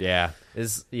Yeah. like Yeah.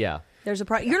 There's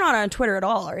you're not on Twitter at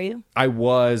all, are you? I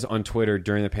was on Twitter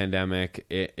during the pandemic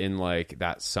in like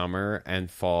that summer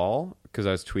and fall because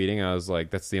I was tweeting. I was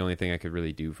like, that's the only thing I could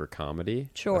really do for comedy.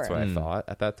 Sure. That's what I thought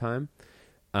at that time.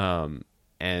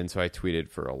 And so I tweeted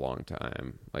for a long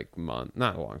time, like not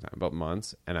a long time, but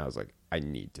months. And I was like, I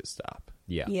need to stop.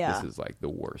 Yeah. Yeah. This is like the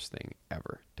worst thing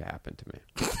ever to happen to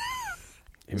me.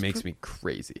 It makes me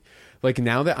crazy. Like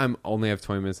now that I'm only have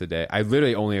 20 minutes a day, I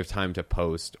literally only have time to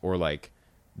post or like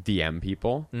DM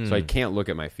people. So I can't look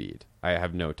at my feed. I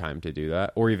have no time to do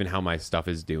that or even how my stuff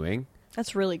is doing,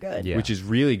 That's really good. Yeah. which is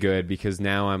really good because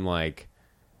now I'm like,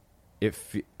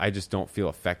 I just don't feel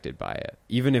affected by it.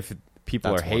 Even if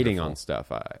people That's are hating wonderful. on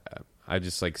stuff, I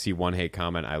just like see one hate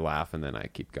comment, I laugh, and then I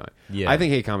keep going. Yeah. I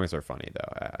think hate comments are funny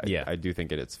though. Yeah. I do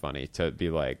think it's funny to be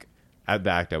like at the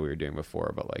act that we were doing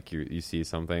before, but like you see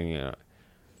something,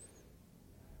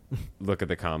 look at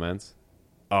the comments.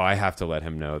 Oh, I have to let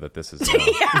him know that this is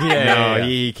no.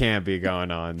 He can't be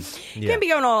going on. He can't be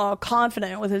going all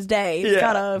confident with his day. He's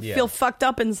gotta feel fucked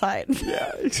up inside.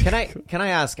 Can I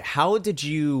ask, how did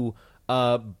you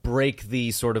break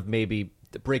the sort of maybe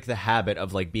break the habit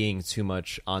of like being too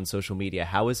much on social media?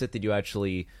 How is it that you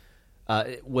actually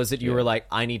was it you were like,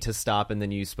 I need to stop, and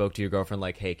then you spoke to your girlfriend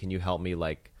like, hey, can you help me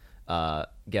like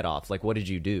get off? Like, what did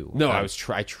you do? No, I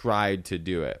tried to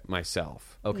do it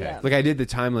myself. Okay. Yeah. Like I did the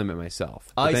time limit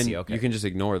myself. But I then see, okay. You can just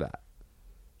ignore that.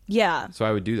 Yeah. So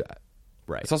I would do that.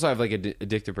 Right. It's also I have like an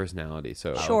addictive personality,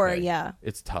 so Sure, Okay. yeah.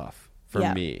 it's tough for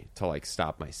Yeah. me to like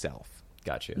stop myself.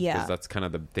 Got you. Yeah. Because that's kind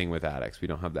of the thing with addicts. We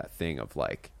don't have that thing of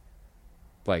like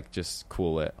just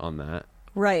cool it on that.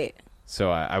 Right. So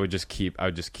I would just keep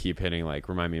hitting like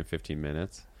remind me in 15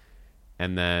 minutes,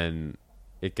 and then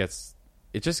it's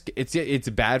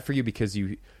bad for you because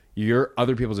your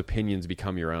other people's opinions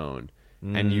become your own,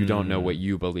 and you don't know what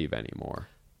you believe anymore.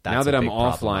 That's now that a I'm big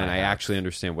problem offline, I I have. actually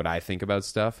understand what I think about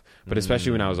stuff. But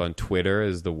especially when I was on Twitter,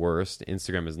 is the worst.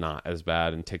 Instagram is not as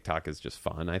bad, and TikTok is just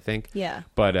fun, I think. Yeah.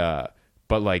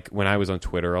 But like when I was on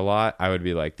Twitter a lot, I would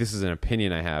be like, this is an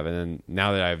opinion I have. And then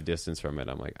now that I have distance from it,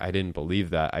 I'm like, I didn't believe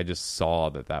that. I just saw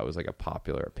that was like a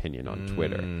popular opinion on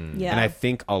Twitter. Yeah. And I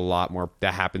think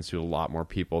that happens to a lot more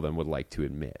people than would like to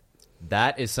admit.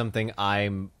 That is something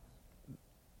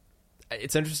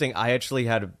it's interesting. I actually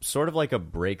had sort of like a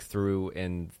breakthrough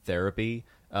in therapy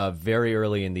very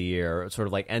early in the year, sort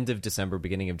of like end of December,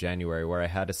 beginning of January, where I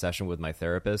had a session with my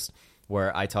therapist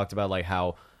where I talked about like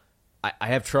how I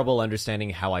have trouble understanding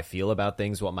how I feel about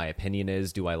things, what my opinion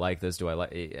is. Do I like this? Do I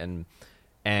like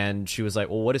and she was like,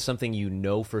 well, what is something you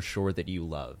know for sure that you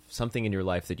love? Something in your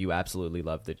life that you absolutely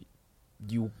love that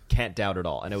you can't doubt at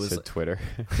all. And it was So Twitter.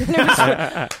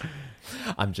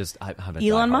 I'm a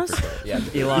Elon diehard Musk? for Twitter.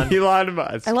 Yeah, Elon Elon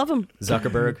Musk. I love him.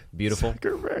 Zuckerberg, beautiful.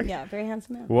 Yeah, very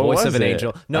handsome man. What Voice was of an it?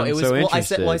 angel. No, I'm it was. so I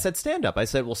interested. said stand up. I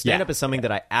said, well, stand up is something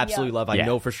that I absolutely Yeah. love. I Yeah.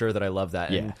 know for sure that I love that.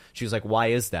 And Yeah. she was like, why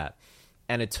is that?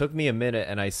 And it took me a minute,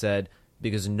 and I said,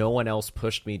 because no one else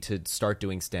pushed me to start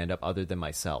doing stand up other than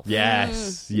myself.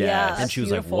 Yes. Yeah. Yes. And That's she was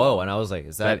beautiful. like, whoa. And I was like,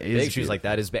 is that That is big? She was like,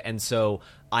 that is big. And so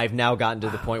I've now gotten to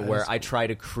the point where I try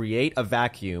to create a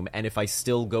vacuum. And if I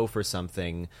still go for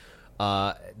something,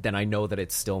 then I know that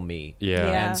it's still me. Yeah.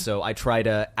 Yeah. And so I try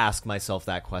to ask myself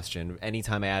that question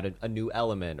anytime I add a new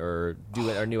element or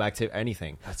do a new activity,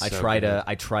 anything. That's I so try good.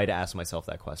 to ask myself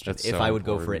that question That's if so I would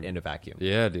go for it important. in a vacuum.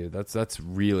 Yeah, dude. That's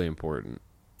really important.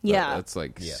 Yeah. That's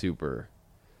like super.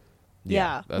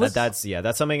 Yeah.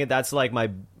 That's something that's like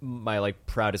my like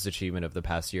proudest achievement of the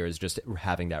past year is just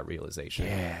having that realization.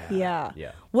 Yeah.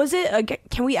 Yeah. Was it?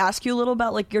 Can we ask you a little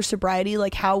about like your sobriety?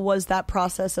 Like, how was that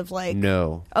process of like?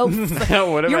 No. Oh,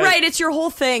 What am you're I- right. It's your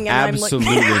whole thing. And Absolutely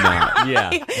I'm like, not.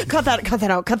 Yeah. cut that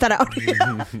out. Cut that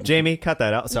out. Jamie, cut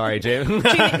that out. Sorry, Jamie.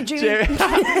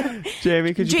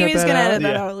 Jamie, could you Jamie's cut that gonna out? edit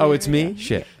that out. Oh, it's me? Yeah.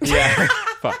 Shit. yeah.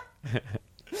 Fuck.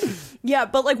 Yeah,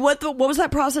 but like, what was that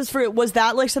process for? Was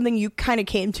that like something you kind of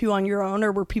came to on your own,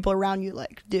 or were people around you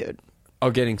like, dude?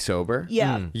 Oh, getting sober?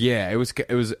 Yeah. Yeah, it was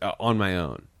on my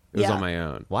own. It was Yeah. on my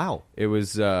own. Wow. It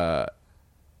was.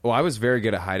 Well, I was very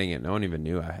good at hiding it. No one even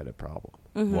knew I had a problem.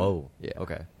 Whoa. Yeah.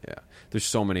 Okay. Yeah. There's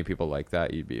so many people like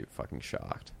that. You'd be fucking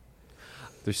shocked.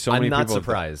 There's so I'm many not people.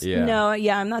 surprised. Yeah. No,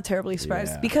 yeah, I'm not terribly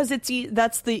surprised Yeah. because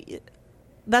that's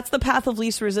the path of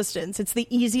least resistance. It's the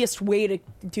easiest way to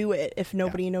do it if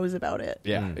nobody knows about it.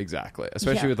 Yeah. Exactly.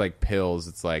 Especially Yeah. with like pills.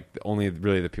 It's like only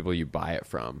really the people you buy it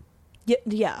from.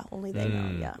 Yeah, only they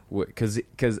know. Yeah. Because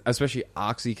especially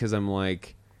Oxy. Because I'm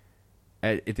like,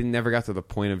 it never got to the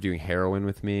point of doing heroin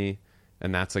with me,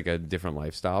 and that's like a different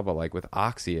lifestyle. But like with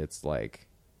Oxy, it's like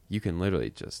you can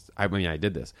literally just. I mean, I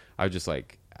did this. I would just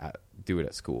like do it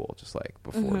at school, just like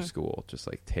before school, just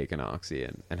like take an Oxy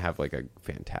and have like a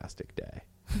fantastic day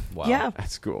Wow. Yeah.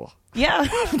 at school. Yeah. Of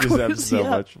Just have course, so yeah.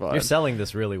 much fun. You're selling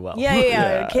this really well.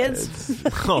 Yeah, kids.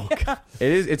 Oh, God.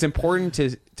 It's important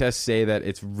to say that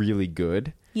it's really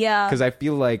good. Yeah. Because I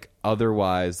feel like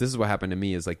otherwise, this is what happened to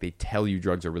me, is like they tell you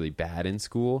drugs are really bad in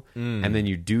school, and then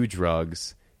you do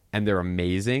drugs and they're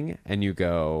amazing, and you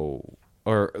go,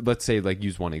 or let's say like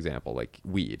use one example, like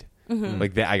weed.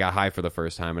 Like I got high for the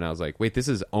first time and I was like, wait, this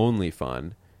is only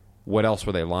fun. What else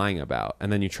were they lying about?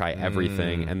 And then you try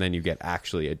everything and then you get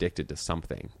actually addicted to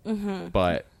something.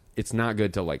 But it's not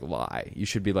good to like lie. You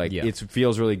should be like, Yeah. it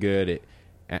feels really good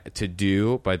to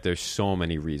do, but there's so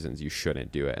many reasons you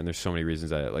shouldn't do it, and there's so many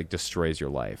reasons that it like destroys your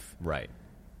life. Right.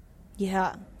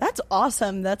 Yeah, that's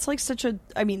awesome. That's like such a.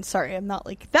 I mean, sorry, I'm not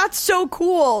like that's so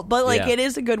cool, but like Yeah. it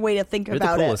is a good way to think You're the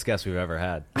about coolest it. guest we've ever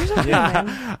had.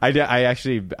 I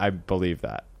actually believe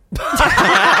that.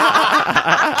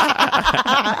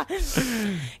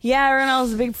 Yeah,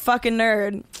 Ronald's a big fucking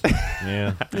nerd.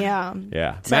 Yeah. Yeah,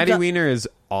 Yeah, Except Maddie that- Weiner is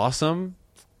awesome,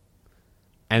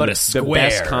 and But a the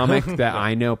best square. comic that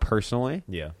I know personally.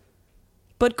 Yeah.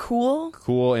 but cool.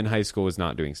 Cool in high school was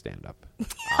not doing stand up.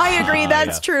 I agree.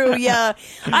 That's yeah. true. Yeah,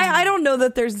 I don't know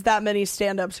that there's that many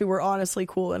stand-ups who were honestly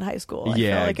cool in high school. I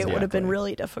Yeah, feel like it would have been exactly.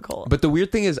 really difficult. But the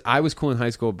weird thing is, I was cool in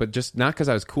high school, but just not because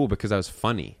I was cool, because I was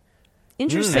funny.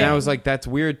 Interesting. And I was like, that's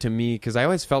weird to me, because I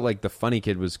always felt like the funny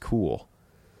kid was cool.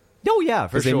 Oh, yeah,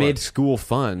 for Because sure. they made school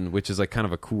fun, which is like kind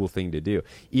of a cool thing to do.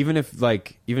 Even if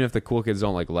the cool kids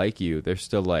don't like you, they're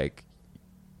still like,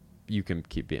 you can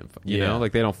keep being fun. You Yeah. know,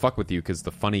 like they don't fuck with you because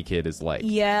the funny kid is like,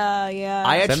 yeah.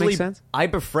 I Does that actually make sense? I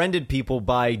befriended people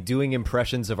by doing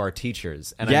impressions of our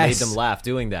teachers, and I Yes. made them laugh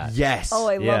doing that. yes, Oh,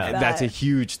 I love Yeah. that. that's a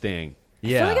huge thing. I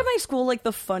Yeah. feel like at my school, like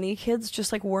the funny kids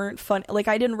just like weren't fun. Like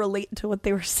I didn't relate to what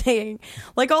they were saying.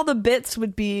 Like all the bits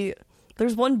would be.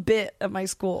 There's one bit at my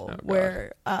school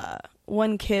where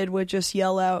one kid would just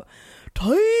yell out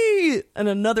 "tight," and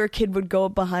another kid would go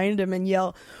up behind him and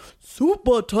yell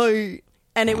 "super tight,"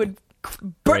 and it would.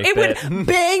 Great It bit. would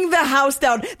bang the house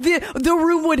down. The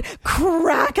room would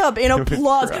crack up in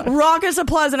applause, raucous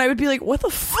applause, and I would be like, "What the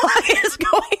fuck is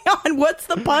going on? What's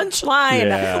the punchline?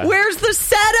 Yeah. Where's the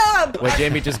setup?" Wait,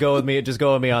 Jamie, just go with me. Just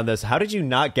go with me on this. How did you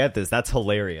not get this? That's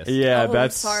hilarious. Yeah, Oh,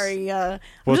 that's sorry. I'm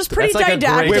Well, just pretty that's like a great-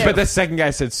 didactic. Wait, but the second guy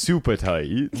said super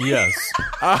tight. Yes.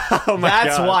 Oh my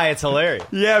That's God. why it's hilarious.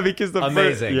 Yeah, because the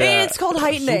Amazing. yeah. It's called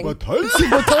heightening. Super tight.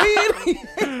 Super tight.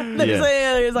 There's,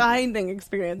 Yeah. there's a heightening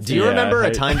experience. Do you Yeah, remember a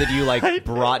height- time that you like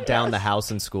brought down the house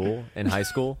in school, in high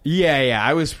school? Yeah,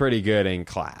 I was pretty good in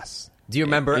class. Do you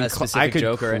remember In a cl- specific I could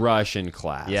joke? Or crush in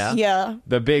class. Yeah? Yeah.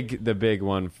 The big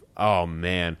one. Oh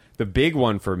man, the big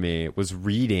one for me was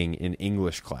reading in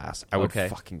English class. I would Okay.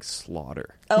 fucking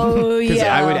slaughter Oh, because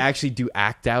yeah. I would actually do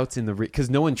act outs in the because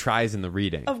no one tries in the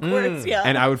reading, Of course, yeah.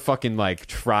 and I would fucking like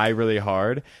try really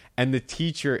hard. And the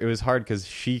teacher, it was hard because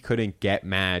she couldn't get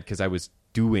mad because I was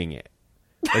doing it.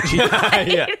 Like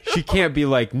she can't be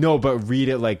like, no, but read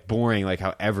it like boring, like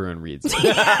how everyone reads it.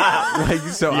 Like,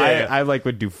 so Yeah. I like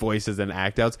would do voices and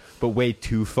act outs, but way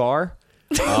too far.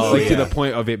 Oh, Like to yeah. the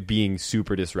point of it being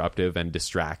super disruptive and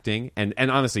distracting, and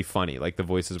honestly funny. Like the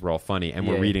voices were all funny, and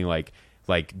we're Yeah. reading like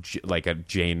a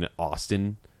Jane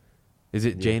Austen. Is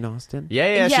it Jane Austen?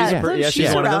 Yeah, she's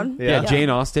she's one of around. them. Yeah, Jane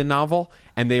Austen novel,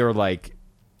 and they were like,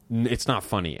 it's not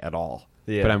funny at all.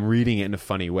 Yeah. But I'm reading it in a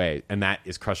funny way, and that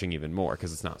is crushing even more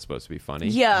because it's not supposed to be funny.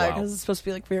 Yeah, Wow. because it's supposed to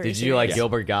be like very. Did you like serious.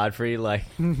 Gilbert Godfrey? Like,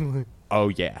 Oh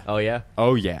yeah. oh yeah.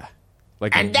 Oh yeah.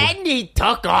 Like And then he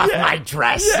took off my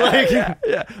dress. Like,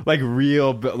 yeah, like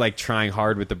real, but like trying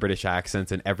hard with the British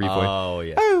accents and every voice. oh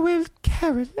yeah. Oh, well,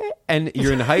 Caroline. And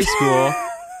you're in high school,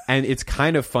 and it's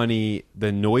kind of funny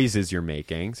the noises you're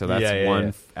making. So that's Yeah, one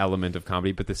yeah. element of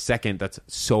comedy. But the second that's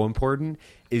so important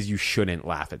is you shouldn't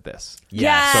laugh at this.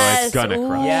 Yes. So it's gonna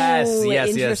crush. Yes, Ooh, yes,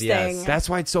 yes, interesting. yes. That's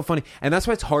why it's so funny, and that's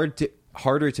why it's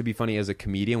harder to be funny as a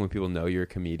comedian when people know you're a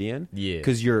comedian. Yeah.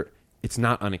 because it's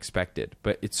not unexpected,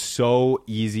 but it's so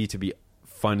easy to be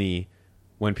funny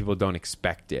when people don't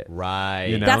expect it. Right.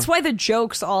 You know? That's why the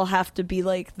jokes all have to be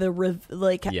like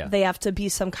Yeah. they have to be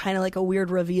some kind of like a weird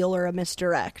reveal or a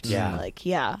misdirect. Yeah. Like,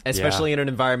 yeah. Especially in an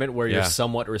environment where you're Yeah.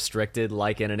 somewhat restricted,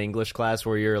 like in an English class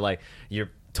where you're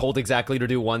told exactly to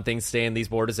do one thing, stay in these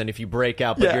borders, and if you break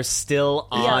out, but Yeah. you're still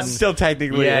Yeah. on. Still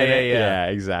technically Yeah, in yeah, it. yeah.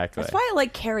 Exactly. That's why I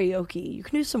like karaoke. You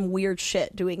can do some weird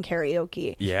shit doing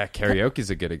karaoke. Yeah, karaoke's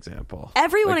a good example.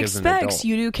 Everyone Like, as an expects adult.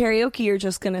 you do karaoke, you're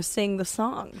just going to sing the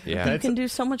song. Yeah. You can do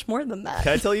so much more than that.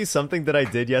 Can I tell you something that I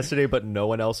did yesterday, but no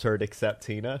one else heard except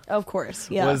Tina? Of course,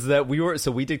 yeah. Was that we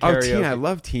did Oh, karaoke. Tina, I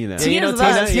love Tina. Yeah, you know Tina's the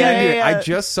best. Tina? Yeah, yeah, yeah. I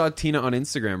just saw Tina on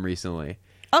Instagram recently.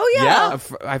 Oh, yeah. Yeah.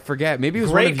 I forget. Maybe it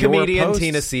was Great one of your comedian posts.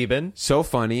 Tina Sieben. So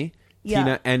funny.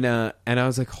 Yeah. Tina and I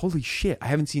was like, holy shit! I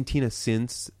haven't seen Tina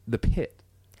since The Pit.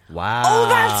 Wow. Oh,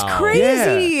 that's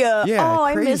crazy. Yeah. Yeah, oh,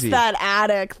 I missed crazy. that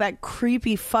attic, that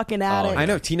creepy fucking attic. I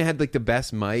know Tina had like the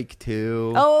best mic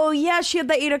too. Oh, yeah, she had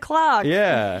the 8 o'clock.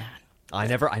 Yeah. I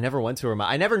never went to her.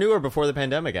 I never knew her before the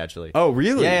pandemic, actually. Oh,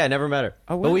 really? Yeah, I never met her.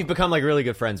 Oh, wow. But we've become like really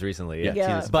good friends recently. Yeah. Yeah.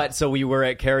 Tina's- But so we were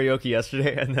at karaoke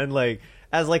yesterday, and then like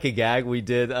as like a gag, we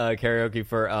did karaoke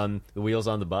for the Wheels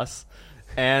on the Bus,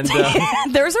 and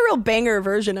There's a real banger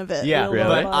version of it. Yeah, Real really?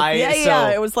 low But above. yeah, yeah.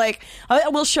 so- It was like, I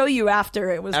will show you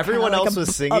after. It was everyone kinda like else was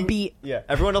a singing. beat. Yeah,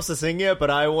 everyone else was singing it, but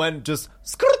I went just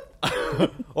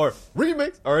or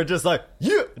remix or just like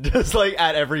just like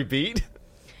at every beat.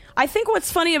 I think what's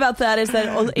funny about that is that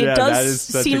it Yeah, does that is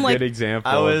such seem a like good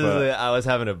example. I was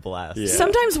having a blast. Yeah.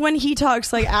 sometimes when he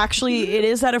talks, like actually it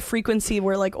is at a frequency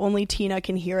where like only Tina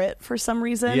can hear it for some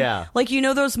reason. Yeah. Like, you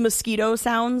know those mosquito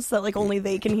sounds that like only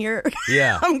they can hear?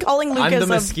 Yeah. I'm calling Lucas I'm the a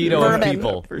mosquito of vermin.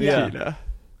 people. for Yeah. Tina.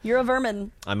 You're a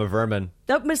vermin. I'm a vermin.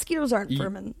 No, mosquitoes aren't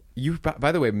vermin. You,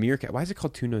 by the way, meerkat. Why is it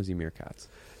called Two Nosy Meerkats?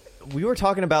 We were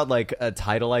talking about like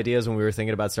title ideas when we were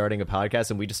thinking about starting a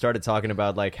podcast, and we just started talking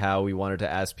about like how we wanted to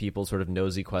ask people sort of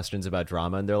nosy questions about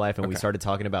drama in their life, and we started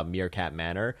talking about Meerkat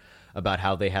Manor, about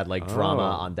how they had like drama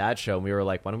on that show, and we were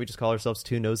like, why don't we just call ourselves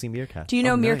Two Nosy Meerkats? Do you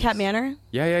know Oh, Meerkat nice. Manor?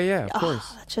 Yeah, of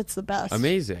course. That shit's the best.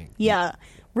 Amazing. Yeah.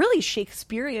 Really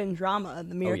Shakespearean drama in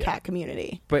the Meerkat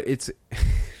community. But it's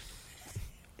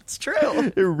It's true.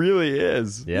 it really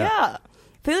is. Yeah.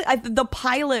 The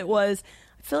pilot was,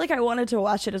 I feel like I wanted to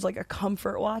watch it as like a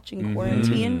comfort watch in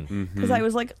quarantine because I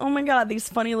was like, oh my God, these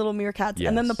funny little meerkats.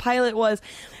 And then the Yes. pilot was,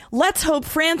 let's hope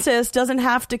Frances doesn't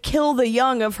have to kill the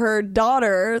young of her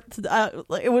daughter.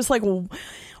 It was like,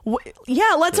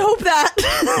 yeah, let's hope that.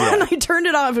 And I turned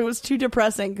it off. It was too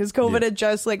depressing because COVID had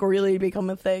just like really become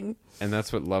a thing. And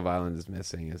that's what Love Island is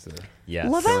missing. Is the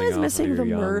Yes. Love killing Island is off missing when the you're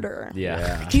young. murder.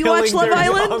 Yeah. Do you watch Killing Love their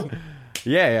Island? young.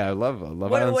 Yeah, I love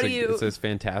Love What- Island. what do you- It's a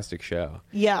fantastic show.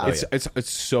 Yeah. It's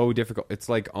so difficult. It's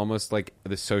like almost like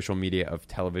the social media of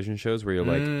television shows where you're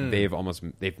like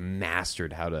they've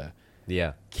mastered how to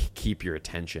Yeah. keep your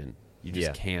attention. You just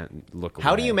Yeah. can't look away.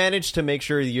 How do you manage to make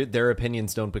sure their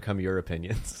opinions don't become your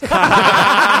opinions?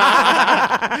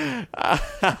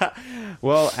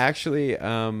 Well, actually,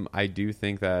 I do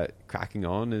think that cracking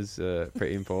on is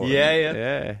pretty important.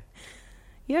 Yeah.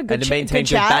 Yeah, good And to maintain good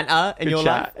chat. banter in your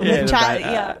life. Good Yeah, chat, the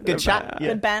yeah. Good chat. Yeah.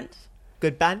 Good band.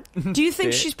 Good band. Do you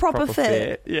think she's proper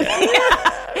fit?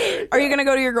 Yeah, Are you gonna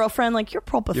go to your girlfriend like you're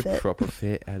proper you're fit? proper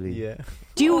fit, Ali. Yeah.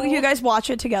 Do you guys watch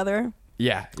it together?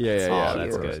 Yeah. Oh, of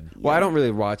that's course. good. Well, I don't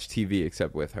really watch TV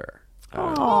except with her.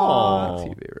 Aw. Not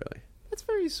TV really. That's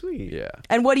very sweet. Yeah.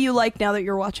 And what do you like now that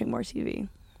you're watching more TV,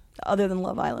 other than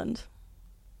Love Island?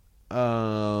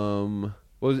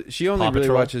 Well, she only Paw really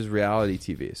Patrol? watches reality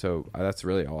TV, so that's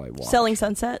really all I watch. Selling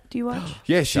Sunset? Do you watch?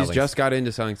 Yeah, she's Selling- just got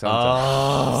into Selling Sunset.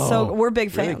 Oh. So we're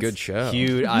big fans. Really good show.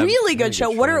 Cute. Really good show.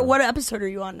 good What show. what episode are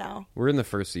you on now? We're in the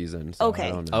first season. So Okay.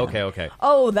 I don't know. Okay.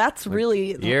 Oh, that's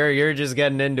really You're just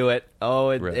getting into it.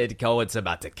 Oh, Really? it's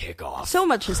about to kick off. so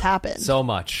much has happened. So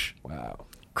much. Wow.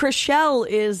 Chrishell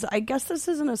is, I guess this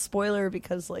isn't a spoiler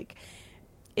because like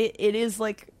it is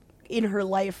like in her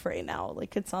life right now,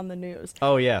 like it's on the news.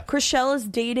 Oh yeah. Chrishell is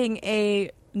dating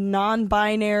a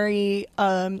non-binary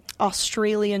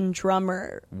Australian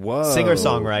drummer. Whoa.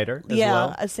 Singer-songwriter as Yeah,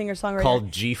 well. a singer-songwriter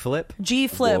Called G Flip, G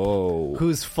Flip. Whoa.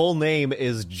 whose full name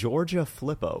is Georgia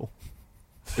Flippo.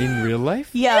 In real life?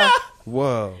 Yeah.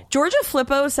 Whoa. Georgia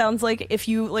Flippo sounds like if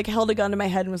you like held a gun to my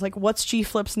head and was like, "What's G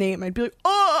Flip's name?" I'd be like,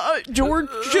 Georgia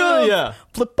Yeah.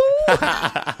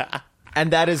 Flippo."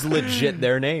 And that is legit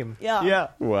their name. Yeah. Yeah.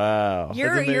 Wow.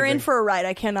 You're in amazing. for a ride.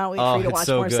 I cannot wait Oh, for you to it's watch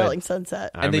so more good. Selling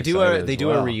Sunset. I'm And they do excited a as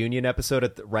well. reunion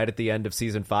episode right at the end of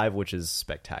season 5, which is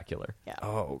spectacular. Yeah.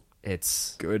 Oh,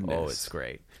 It's Goodness. Oh, it's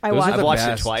great. I those watched- are the I've watched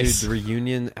best, it twice. Dude, the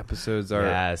reunion episodes are.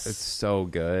 Yes. It's so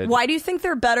good. Why do you think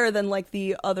they're better than like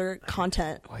the other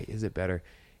content? Why is it better?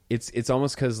 It's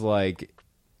almost because like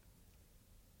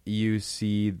you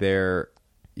see them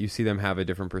have a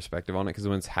different perspective on it, because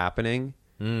when it's happening,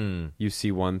 you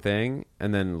see one thing,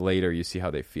 and then later you see how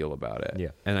they feel about it. Yeah.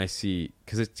 And I see,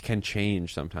 because it can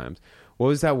change sometimes. What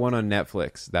was that one on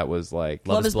Netflix that was like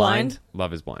Love is Blind?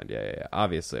 Love is Blind. Yeah.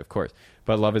 Obviously, of course.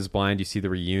 But Love is Blind, you see the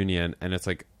reunion, and it's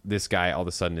like this guy all of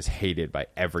a sudden is hated by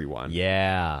everyone.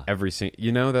 Yeah. Every single,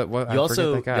 you know that what? You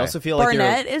also feel like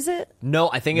Barnett, is it? No,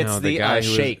 I think it's No, the guy who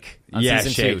was- Shake. On Yeah,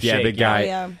 season Shake. 2. Yeah, Shake, the guy.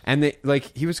 Yeah. And they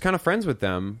like he was kind of friends with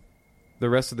them the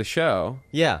rest of the show.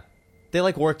 Yeah. They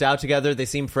like worked out together. They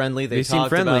seemed friendly. They Seemed talked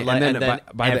friendly, about, like, and then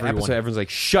by the everyone- episode, everyone's like,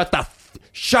 "Shut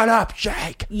up,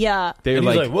 Shake." Yeah. They're And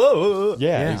he's like, whoa.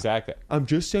 yeah, exactly. I'm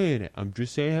just saying it. I'm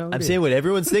just saying how it I'm is. saying what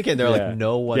everyone's thinking. They're Yeah. like,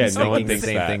 no one's Yeah, no thinking one the thinks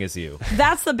same that. thing as you.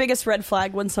 That's the biggest red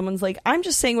flag when someone's like, I'm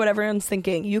just saying what everyone's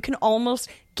thinking. You can almost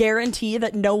guarantee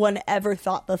that no one ever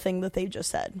thought the thing that they just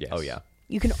said. Yes. Oh, yeah.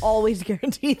 You can always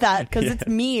guarantee that because it's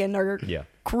mean or Yeah.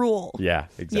 cruel. Yeah,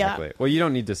 exactly. Well, you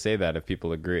don't need to say that if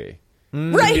people agree.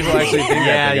 Right. People actually think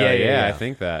that. They go, Yeah. I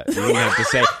think that. You wouldn't have to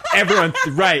say everyone.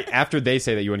 Right after they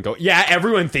say that, you wouldn't go. Yeah,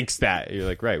 everyone thinks that. You're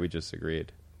like, right. We just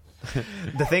agreed.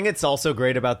 The thing that's also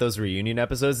great about those reunion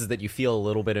episodes is that you feel a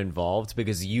little bit involved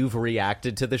because you've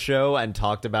reacted to the show and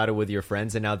talked about it with your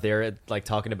friends, and now they're like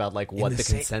talking about like what the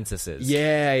consensus is.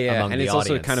 Yeah. among And the it's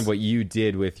also audience. kind of what you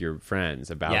did with your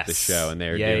friends about the Yes. show, and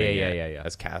they're Yeah, doing yeah, it yeah.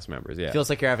 as cast members. Yeah. Feels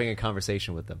like you're having a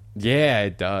conversation with them. Yeah,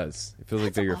 it does. It feels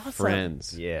like they're your awesome.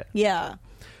 friends. Yeah. Yeah.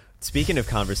 Speaking of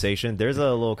conversation, there's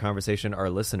a little conversation our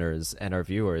listeners and our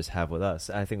viewers have with us.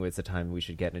 I think it's the time we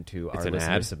should get into our an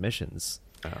listener ad? submissions.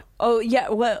 Oh, yeah.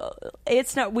 Well,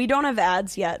 it's not, we don't have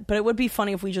ads yet, but it would be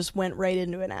funny if we just went right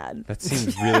into an ad. That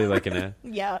seems really like an ad.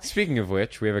 Yeah. Speaking of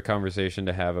which, we have a conversation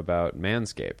to have about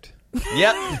Manscaped.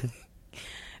 Yep.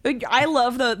 I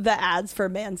love the ads for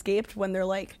Manscaped when they're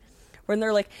like,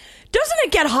 doesn't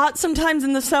it get hot sometimes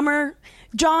in the summer?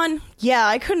 John, yeah,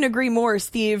 I couldn't agree more,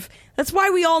 Steve. That's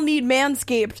why we all need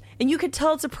Manscaped. And you could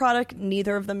tell it's a product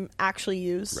neither of them actually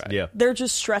use. Right. Yeah. They're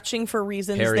just stretching for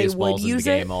reasons Hairiest they would balls in the use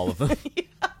game, it. all of them.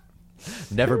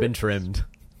 Never been trimmed.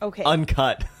 Okay.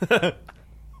 Uncut.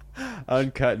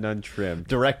 Uncut and untrimmed.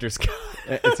 Director's cut.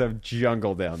 It's a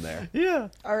jungle down there. Yeah.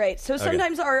 All right. So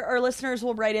sometimes our listeners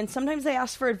will write in. Sometimes they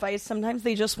ask for advice. Sometimes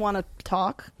they just want to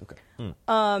talk.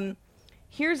 Okay.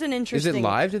 Here's an Is interesting. it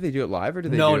live? Did they do it live or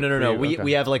did they No. do it We okay.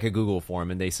 we have like a Google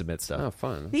form and they submit stuff. Oh,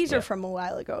 fun. These are from a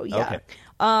while ago. Yeah.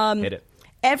 Okay. Hit it.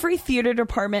 Every theater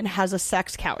department has a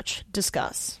sex couch.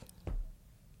 Discuss.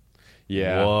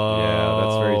 Yeah. Whoa. Yeah,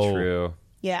 that's very true.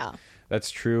 Yeah.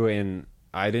 That's true.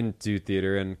 I didn't do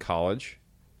theater in college.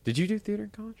 Did you do theater in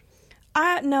college?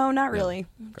 No, not really.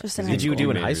 Just in high Did you school.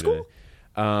 do in Maybe high we school?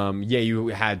 did. Yeah, you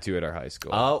had to at our high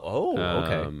school.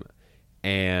 Okay.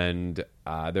 And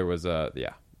there was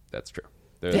that's true.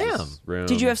 There's Damn. this room.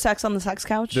 Did you have sex on the sex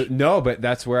couch? No, but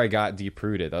that's where I got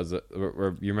deep-rooted. That was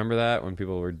you remember that when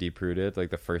people were deep-rooted, like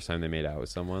the first time they made out with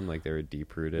someone, like they were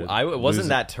deep-rooted. It wasn't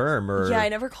that term or yeah, I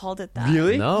never called it that.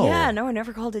 Really? No. Yeah, no, I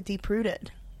never called it deep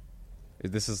rooted.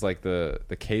 This is like the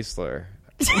K-slur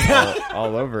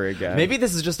all over again. Maybe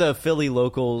this is just a Philly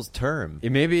locals term.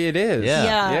 Maybe it is.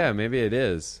 Yeah. Yeah. Maybe it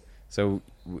is. So,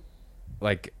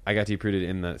 like, I got deep-rooted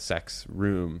in the sex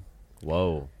room.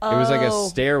 Whoa. It was like a Oh.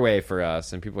 stairway for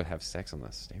us, and people would have sex on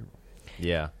the stairway.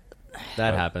 Yeah.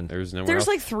 That happened. There was nowhere There's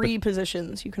else. like 3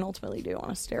 positions you can ultimately do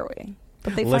on a stairway,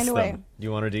 but they List find a way. them. Do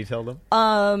you want to detail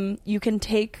them? You can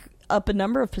take up a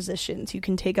number of positions. You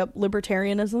can take up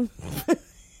libertarianism,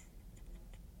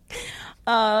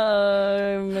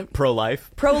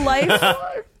 Pro-life. pro-life,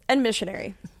 and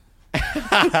missionary.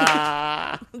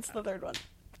 That's the third one.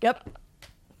 Yep.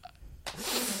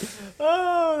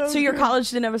 So your college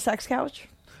didn't have a sex couch?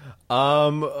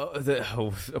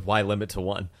 Why limit to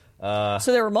one? So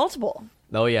there were multiple.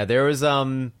 Oh yeah, there was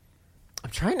I'm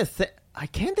trying to think. I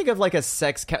can't think of like a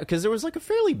sex because there was like a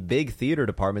fairly big theater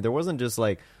department. There wasn't just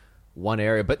like one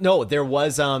area, but no, there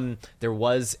is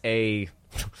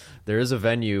a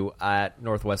venue at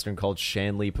Northwestern called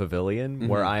Shanley Pavilion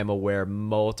where I am aware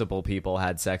multiple people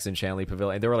had sex in Shanley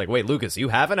Pavilion. And they were like, "Wait, Lucas, you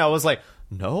haven't?" I was like,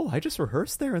 "No, I just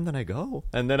rehearse there and then I go."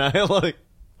 And then I like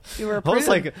You were. I was prude.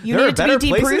 like, you "There are needed to better be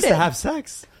places deep-rooted. to have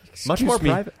sex." Much more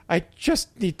private. I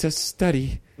just need to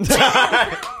study.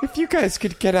 If you guys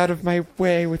could get out of my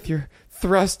way with your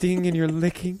thrusting and your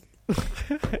licking.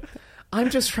 I'm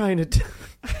just trying to.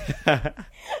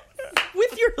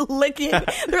 With your licking,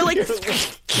 they're like,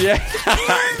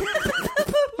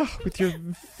 With your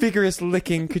vigorous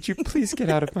licking, could you please get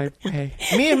out of my way?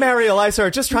 Me and Mary Elisa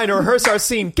are just trying to rehearse our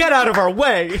scene. Get out of our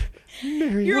way.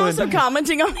 you're also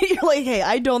commenting on it. You're like, hey,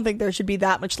 I don't think there should be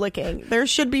that much licking. There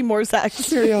should be more sex.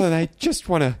 Marielle and I just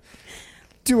want to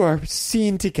do our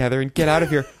scene together and get out of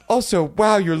here. Also,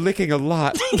 wow, you're licking a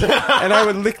lot. And I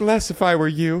would lick less if I were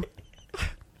you.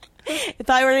 If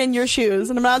I were in your shoes,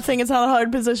 and I'm not saying it's not a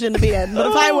hard position to be in, but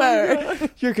if I were,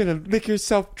 You're going to lick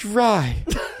yourself dry.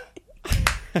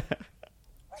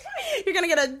 you're gonna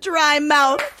get a dry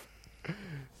mouth.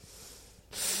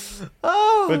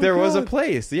 But there was a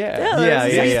place, Yeah, Yeah,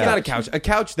 It's not a couch. A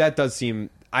couch, that does seem...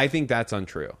 I think that's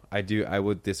untrue. I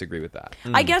would disagree with that.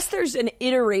 I guess there's an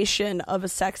iteration of a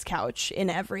sex couch in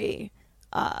every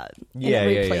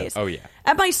place. Oh, yeah.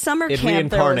 At my summer It camp,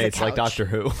 there was a reincarnates like couch. Doctor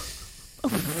Who.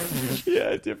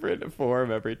 Yeah, different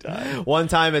form every time. One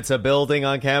time it's a building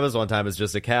on campus. One time it's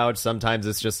just a couch. Sometimes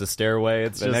it's just a stairway.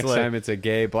 It's The just next like, time it's a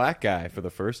gay black guy for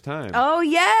the first time. Oh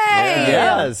yay!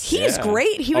 Yes. He's Yeah.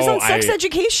 great. He was on Sex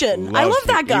Education. I love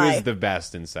that guy. He was the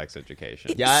best in Sex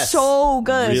Education. Yes. So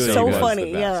good, Really so was funny.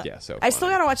 the best. Yeah, Yeah, so I still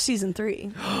funny. gotta watch season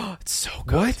 3 it's so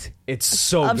good. What? It's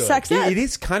so of good. Sex Yeah, Ed. it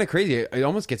is kind of crazy. It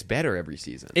almost gets better every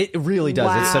season. It really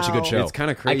does. It's such a good Wow. show. It's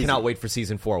kinda I crazy. cannot wait for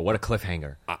season 4. What a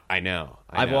cliffhanger. I know.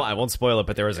 I won't spoil it,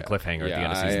 but there is a cliffhanger at the Yeah,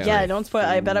 end of I season am. 3. Yeah, don't spoil.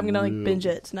 I bet I'm gonna binge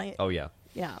it tonight. Oh yeah.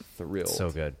 Yeah. Thrilled. So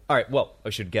good. All right, well, I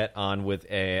should get on with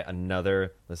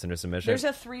another listener submission. There's a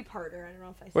 3-parter. I don't know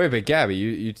if I said. Wait, but Gabby,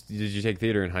 you did you take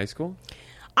theater in high school?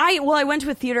 I went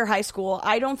to a theater high school.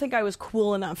 I don't think I was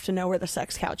cool enough to know where the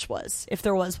sex couch was, if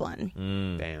there was one.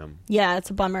 Damn. Yeah, it's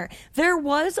a bummer. There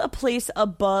was a place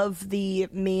above the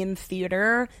main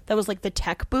theater that was like the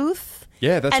tech booth.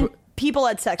 Yeah, that's and what. people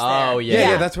had sex Oh, there. yeah.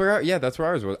 Yeah, that's where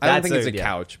ours was. I don't That's think it's a yeah.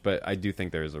 couch, but I do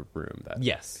think there's a room that.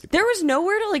 Yes. There was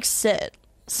nowhere to like sit.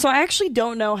 So I actually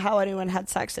don't know how anyone had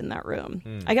sex in that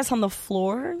room. I guess on the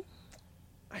floor.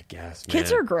 I guess.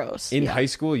 Kids man. are gross. In yeah. high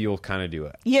school, you'll kind of do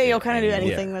it. Yeah, you'll kind of do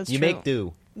anything Yeah. that's You true. make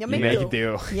do. You You make make do.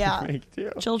 do. Yeah. You make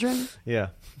do. Children, Yeah.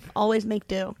 always make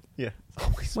do Yeah.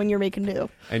 when you're making do.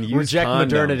 And use Reject condoms.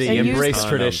 modernity, And use embrace Condoms.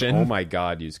 tradition. Oh my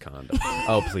God, use condoms.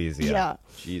 Oh, please, yeah. Yeah.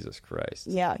 Jesus Christ.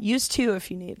 Yeah. Use 2 if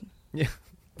you need. Yeah.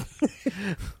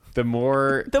 The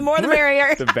more, The more the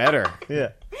merrier. the better. Yeah.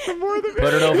 Put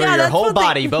it over Yeah, your that's whole what they-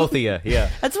 body, both of you. Yeah.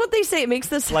 That's what they say. It makes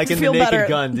this Like in feel The Naked better.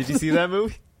 Gun. Did you see that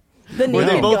movie? The Where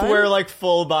Naked they both Gun? wear like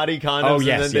full body condoms. Oh, and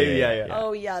yes, then they, yeah.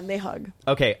 Oh yeah, and they hug.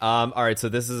 Okay. All right. So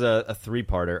this is a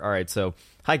 3-parter. All right. So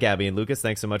hi, Gabby and Lucas.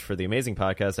 Thanks so much for the amazing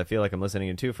podcast. I feel like I'm listening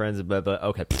to 2 friends. But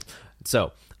okay.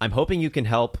 So I'm hoping you can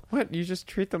help. What? You just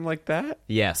treat them like that?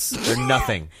 Yes. Or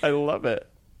nothing. I love it.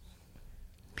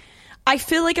 I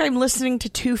feel like I'm listening to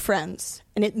 2 friends,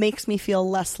 and it makes me feel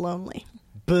less lonely.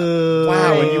 Boo.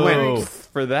 Wow, and you went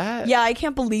for that? Yeah, I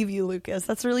can't believe you, Lucas.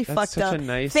 That's really fucked such up. a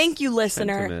nice Thank you,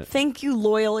 listener. sentiment. Thank you,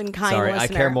 loyal and kind Sorry,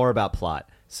 listener. I care more about plot.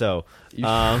 So,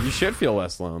 You should feel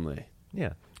less lonely.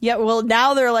 yeah. Yeah, well,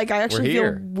 now they're like, I actually feel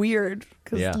here. weird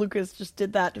because Yeah. Lucas just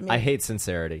did that to me. I hate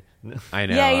sincerity. I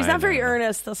know. Yeah, he's I not very know.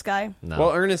 earnest, this guy. No.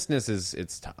 Well, earnestness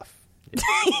it's tough.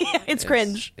 It's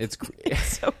cringe. It's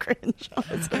So cringe.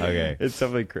 okay. it's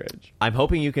definitely cringe. I'm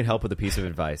hoping you can help with a piece of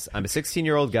advice. I'm a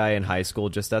 16-year-old guy in high school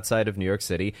just outside of New York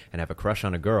City and have a crush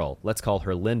on a girl. Let's call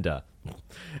her Linda.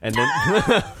 And then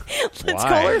Let's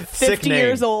call her Sick 50 name.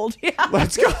 years old. Yeah.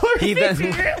 Let's call her. he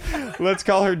then Let's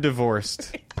call her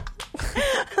divorced.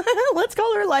 Let's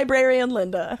call her librarian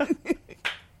Linda.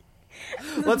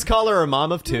 let's call her a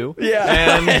mom of 2.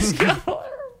 Yeah. And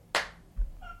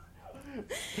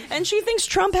And she thinks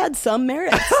Trump had some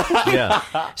merits. yeah.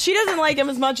 She doesn't like him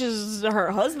as much as her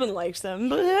husband likes him,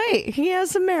 but hey, he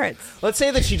has some merits. Let's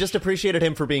say that she just appreciated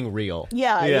him for being real.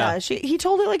 Yeah. He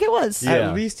told it like it was. Yeah.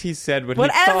 At least he said what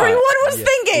What he thought. everyone was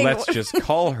thinking. Let's just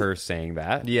call her saying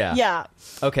that. Yeah. Yeah.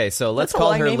 Okay, so let's That's a call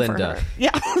long her name for Linda. her.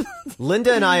 Yeah.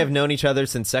 Linda and I have known each other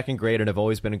since 2nd grade and have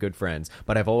always been good friends,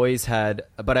 but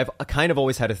I've kind of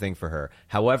always had a thing for her.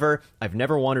 However, I've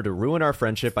never wanted to ruin our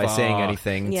friendship by saying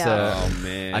anything Yeah. to Oh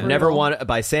man. I've never wanted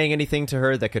by saying anything to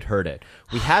her that could hurt it.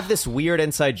 We have this weird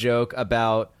inside joke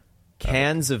about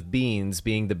cans of beans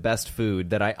being the best food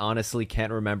that I honestly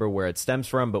can't remember where it stems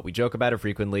from, but we joke about it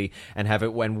frequently and have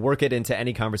it when work it into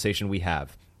any conversation we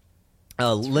have.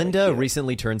 Linda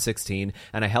recently turned 16,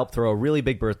 and I helped throw a really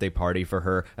big birthday party for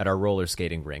her at our roller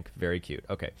skating rink. Very cute.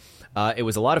 Okay. It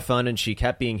was a lot of fun, and she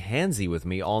kept being handsy with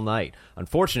me all night.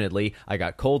 Unfortunately, I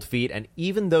got cold feet, and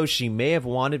even though she may have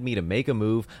wanted me to make a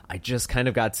move, I just kind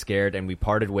of got scared, and we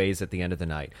parted ways at the end of the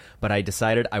night. But I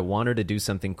decided I wanted to do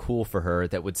something cool for her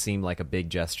that would seem like a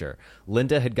big gesture.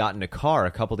 Linda had gotten a car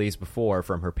a couple days before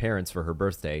from her parents for her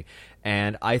birthday,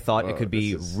 and I thought it could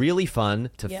be really fun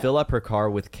to fill up her car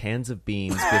with cans of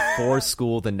beans before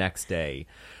school the next day.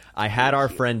 I had our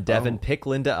friend Devin pick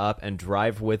Linda up and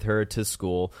drive with her to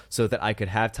school so that I could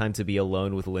have time to be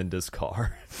alone with Linda's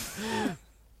car.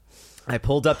 I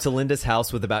pulled up to Linda's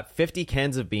house with about 50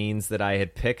 cans of beans that I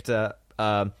had picked up.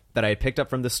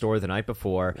 From the store the night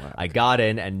before. Wow. I got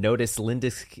in and noticed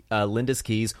Linda's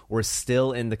keys were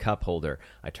still in the cup holder.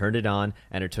 I turned it on,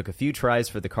 and it took a few tries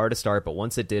for the car to start, but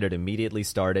once it did, it immediately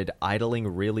started idling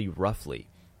really roughly.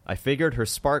 I figured her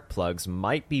spark plugs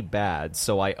might be bad,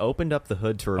 so I opened up the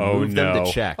hood to remove them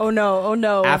to check. Oh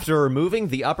no. After removing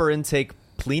the upper intake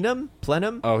plenum?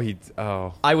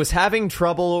 I was having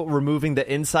trouble removing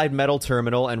the inside metal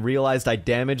terminal and realized I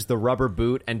damaged the rubber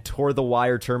boot and tore the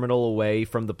wire terminal away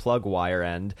from the plug wire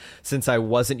end since I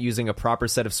wasn't using a proper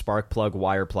set of spark plug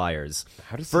wire pliers.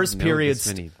 How does first he know period this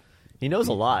many? He knows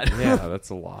a lot. Yeah, that's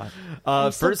a lot.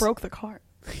 Still broke the car.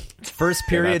 First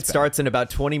period starts in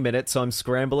about 20 minutes, so I'm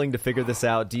scrambling to figure this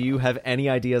out. Do you have any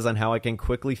ideas on how I can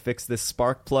quickly fix this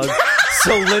spark plug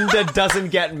so Linda doesn't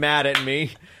get mad at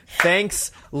me?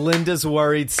 Thanks, Linda's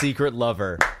worried secret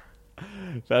lover.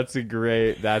 That's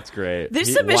great.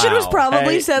 This submission was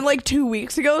probably sent like 2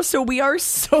 weeks ago, so we are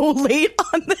so late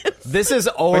on this. This has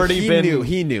already been...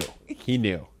 He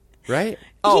knew. Right?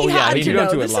 He had to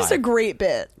know. This is a great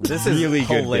bit. This is really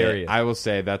hilarious. Good bit. I will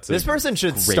say this person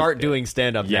should start doing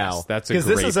stand-up now. That's because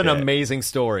this is an amazing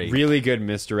story. Really good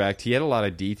misdirect. He had a lot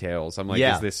of details. I'm like,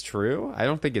 is this true? I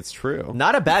don't think it's true.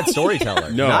 Not a bad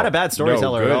storyteller. No, not a bad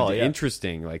storyteller good, at all. Yeah.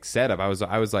 Interesting, like setup. I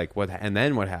was like, what? And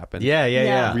then what happened?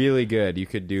 Yeah. Really good. You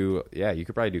could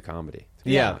probably do comedy. To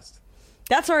be honest.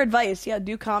 That's our advice. Yeah,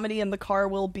 do comedy and the car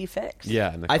will be fixed.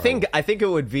 Yeah, I think it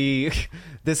would be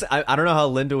this. I don't know how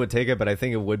Linda would take it, but I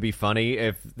think it would be funny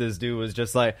if this dude was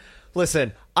just like,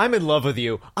 "Listen, I'm in love with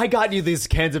you. I got you these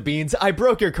cans of beans. I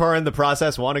broke your car in the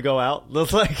process. Want to go out?"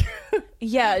 Like,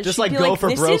 just like go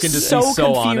for broke and just be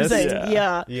so honest.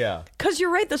 Yeah. Because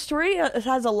you're right. The story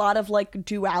has a lot of like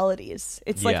dualities.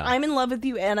 It's like I'm in love with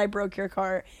you and I broke your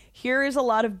car. Here is a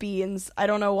lot of beans. I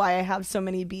don't know why I have so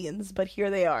many beans, but here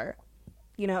they are.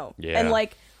 And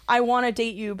like, I want to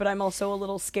date you, but I'm also a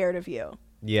little scared of you.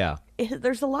 Yeah.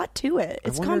 There's a lot to it.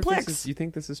 It's complex. You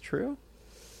think this is true?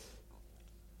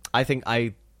 I think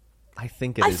it is I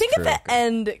think true. at the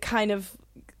end kind of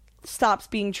stops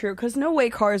being true because no way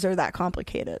cars are that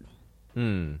complicated.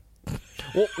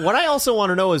 Well, what I also want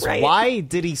to know is why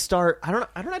did he start? I don't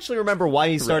actually remember why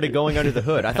he started going under the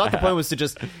hood. I thought the point was to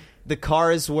just the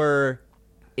cars were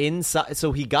inside,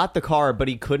 so he got the car, but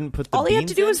he couldn't put the all he had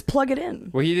beans to do in? is plug it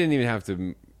in. Well, he didn't even have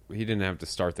to. He didn't have to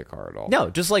start the car at all. No,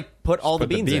 just like put all the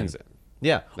beans in.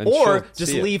 Yeah, Then or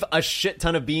just leave a shit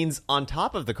ton of beans on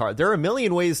top of the car. There are a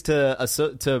million ways to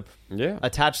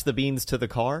attach the beans to the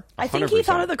car. I think 100%. He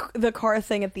thought of the car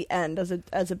thing at the end as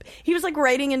a. He was like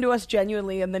writing into us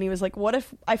genuinely, and then he was like, "What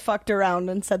if I fucked around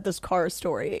and said this car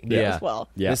story as well?"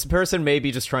 Yeah. This person may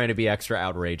be just trying to be extra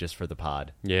outrageous for the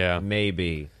pod. Yeah,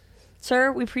 maybe.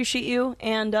 Sir, we appreciate you,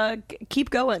 and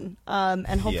keep going.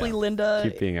 And hopefully Linda...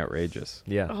 Keep being outrageous.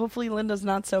 Yeah. Hopefully Linda's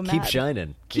not so mad. Keep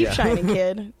shining. Keep shining,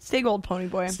 kid. Stay gold, pony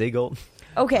boy. Stay gold.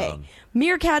 Okay.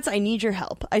 Meerkats, I need your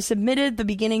help. I submitted the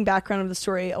beginning background of the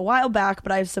story a while back,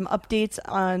 but I have some updates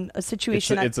on a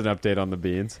situation... It's an update on the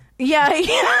beans? Yeah.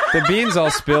 The beans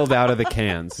all spilled out of the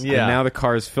cans, and now the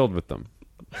car is filled with them.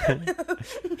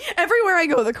 Everywhere I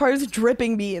go, the car is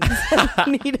dripping beans.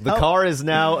 The car is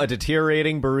now a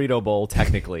deteriorating burrito bowl,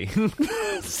 technically.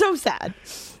 So sad.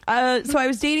 So I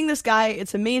was dating this guy.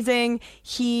 It's amazing.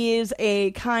 He is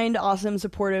a kind, awesome,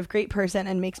 supportive, great person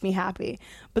and makes me happy.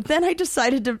 But then I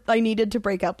decided I needed to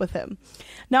break up with him.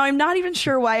 Now, I'm not even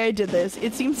sure why I did this.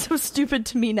 It seems so stupid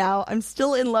to me now. I'm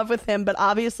still in love with him, but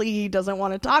obviously he doesn't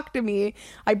want to talk to me.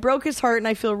 I broke his heart and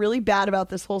I feel really bad about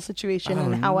this whole situation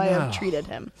and how I have treated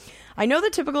him. I know the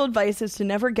typical advice is to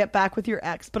never get back with your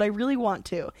ex, but I really want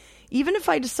to. Even if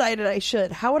I decided I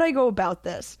should, how would I go about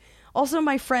this? Also,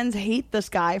 my friends hate this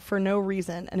guy for no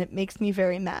reason, and it makes me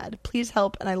very mad. Please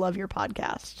help, and I love your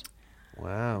podcast.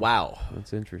 Wow.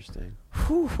 That's interesting.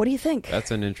 Whew, what do you think?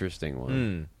 That's an interesting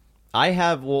one.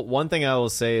 One thing I will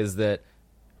say is that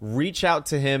reach out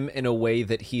to him in a way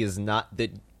that he is not,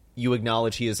 that you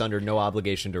acknowledge he is under no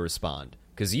obligation to respond.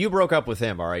 Because you broke up with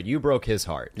him, all right? You broke his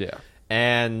heart. Yeah.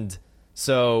 And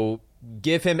so...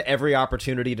 give him every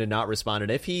opportunity to not respond,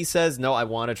 and if he says no, I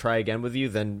want to try again with you,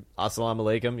 then assalamu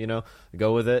alaikum,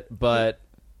 go with it. But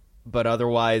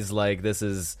otherwise, like this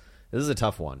is a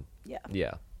tough one.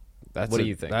 Yeah. What do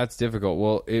you think? That's difficult.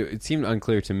 Well, it seemed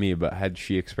unclear to me, but had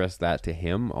she expressed that to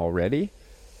him already?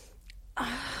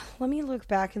 Let me look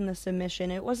back in the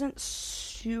submission. It wasn't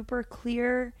super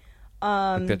clear.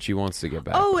 Like that she wants to get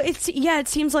back. Oh, it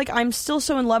seems like I'm still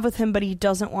so in love with him, but he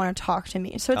doesn't want to talk to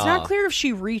me. So it's not clear if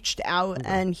she reached out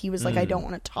and he was like, I don't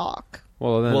want to talk.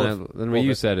 Well, then what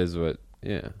you said is what,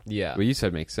 yeah. What you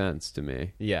said makes sense to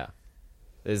me. Yeah.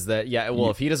 Is that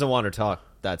if he doesn't want to talk,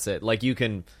 that's it. Like, you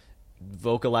can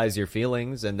vocalize your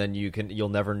feelings, and then you'll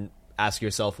never ask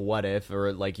yourself what if,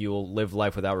 or like you'll live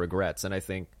life without regrets. And I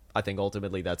think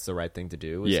ultimately that's the right thing to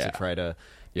do, is to try to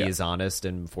be as honest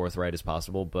and forthright as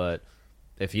possible. But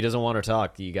if he doesn't want to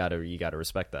talk, you gotta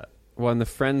respect that. Well, and the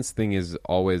friends thing is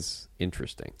always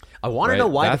interesting. I want to know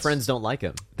why the friends don't like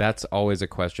him. That's always a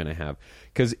question I have,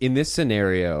 because in this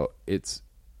scenario, it's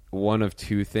one of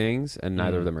two things, and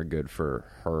neither of them are good for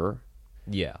her.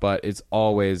 Yeah, but it's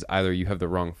always either you have the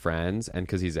wrong friends, and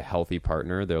because he's a healthy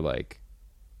partner, they're like,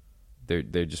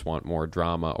 they just want more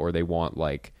drama, or they want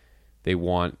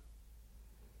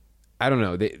I don't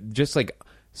know, they just like,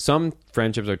 some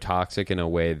friendships are toxic in a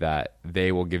way that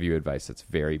they will give you advice that's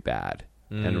very bad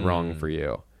and wrong for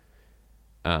you.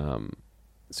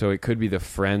 So it could be the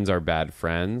friends are bad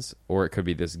friends, or it could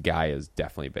be this guy is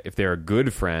definitely bad. If they're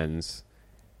good friends,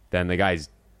 then the guy's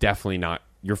definitely not.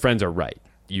 Your friends are right,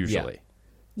 usually.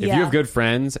 If you have good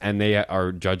friends and they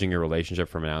are judging your relationship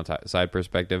from an outside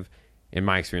perspective, in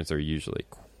my experience, they're usually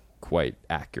quite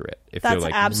accurate. If That's they're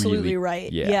like absolutely really,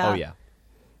 right. Yeah. Oh yeah.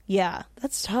 Yeah,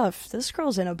 that's tough. This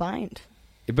girl's in a bind.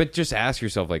 But just ask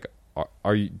yourself, like,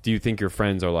 do you think your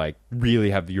friends are like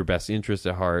really have your best interest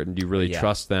at heart, and do you really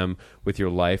trust them with your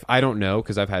life? I don't know,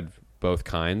 because I've had both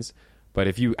kinds. But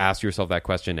if you ask yourself that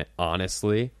question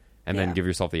honestly, and then give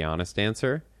yourself the honest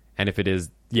answer, and if it is,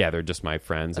 they're just my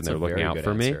friends and they're looking out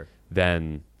for me,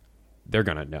 then they're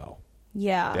gonna know.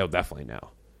 Yeah, they'll definitely know.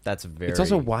 That's very. It's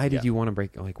also, why did you want to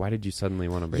break? Like, why did you suddenly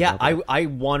want to break? Yeah, up? I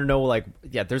want to know. Like,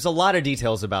 there's a lot of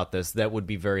details about this that would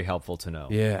be very helpful to know.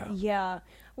 Yeah. I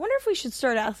wonder if we should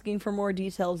start asking for more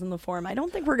details in the form. I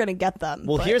don't think we're going to get them.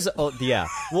 Well, here's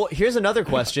another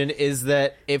question: is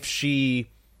that if she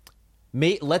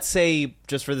let's say,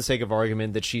 just for the sake of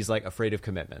argument, that she's like afraid of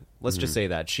commitment. Let's just say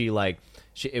that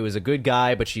it was a good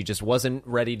guy, but she just wasn't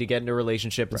ready to get into a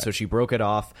relationship, and so she broke it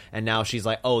off. And now she's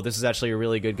like, "Oh, this is actually a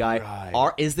really good guy."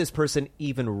 Right. Is this person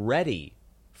even ready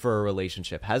for a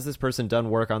relationship? Has this person done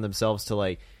work on themselves to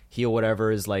like heal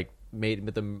whatever is like made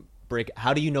them break?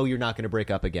 How do you know you're not going to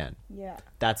break up again? Yeah,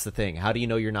 that's the thing. How do you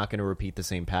know you're not going to repeat the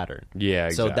same pattern? Yeah,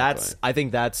 exactly. So I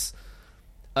think that's.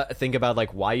 Think about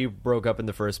like why you broke up in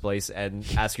the first place, and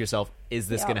ask yourself, is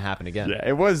this going to happen again? Yeah,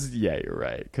 it was. Yeah, you're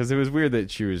right. Because it was weird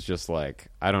that she was just like,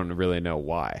 I don't really know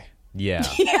why. Yeah.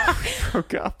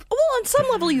 Broke up. Well, on some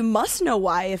level, you must know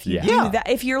why if you do that.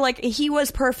 If you're like, he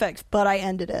was perfect, but I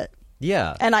ended it.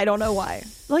 Yeah. And I don't know why.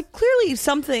 Like, clearly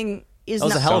something is not...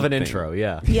 That was a hell of an something. intro,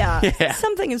 yeah. Yeah.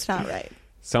 Something is not right.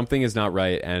 Something is not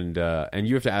right, and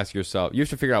you have to ask yourself, you have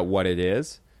to figure out what it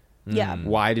is. Yeah.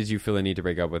 Why did you feel the need to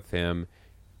break up with him?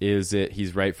 Is it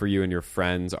he's right for you and your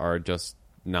friends are just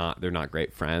they're not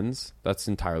great friends? That's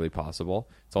entirely possible.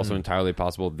 It's also entirely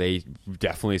possible they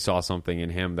definitely saw something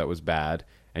in him that was bad,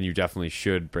 and you definitely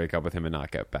should break up with him and not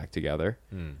get back together.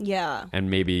 Yeah. And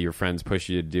maybe your friends push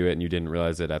you to do it and you didn't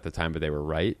realize it at the time, but they were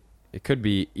right. It could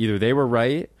be either they were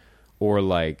right, or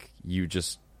like you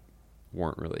just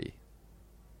weren't really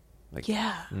like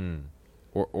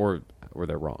or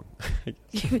they're wrong.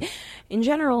 In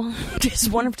general,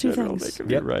 just one of two things.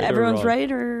 Right everyone's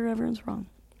right or everyone's wrong.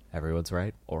 Everyone's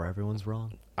right or everyone's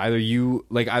wrong.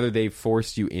 Either they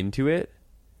forced you into it,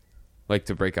 like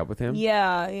to break up with him.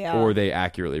 Yeah. Or they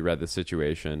accurately read the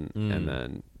situation and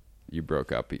then you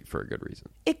broke up for a good reason.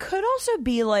 It could also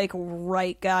be like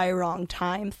right guy, wrong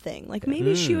time thing. Like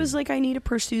maybe she was like, I need to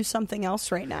pursue something else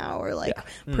right now, or like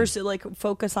pursue like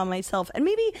focus on myself. And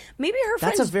maybe her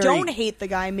friends don't hate the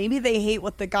guy. Maybe they hate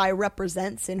what the guy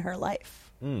represents in her life.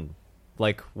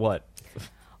 Like what?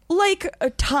 Like a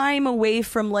time away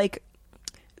from like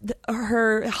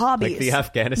her hobbies, like the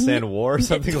Afghanistan war or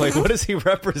something. Like, what does he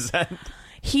represent?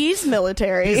 He's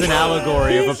military. He's an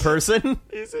allegory of a person.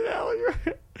 He's an allegory.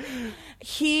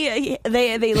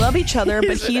 They love each other,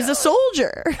 but he's a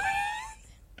soldier.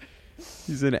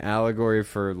 He's an allegory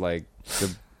for like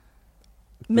the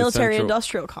military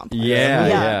industrial complex.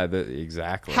 Yeah,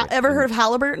 exactly. Ever heard of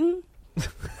Halliburton?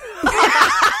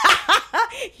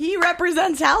 He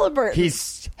represents Halliburton.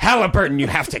 He's Halliburton. You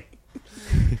have to.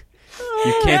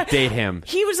 You can't date him.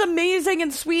 He was amazing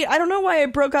and sweet. I don't know why I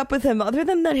broke up with him, other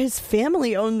than that his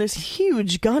family owned this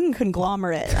huge gun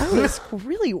conglomerate. That was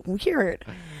really weird.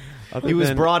 He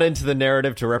was brought into the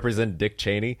narrative to represent Dick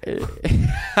Cheney.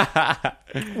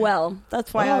 Well,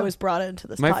 that's why I was brought into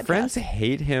this podcast. My friends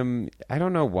hate him. I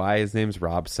don't know why. His name's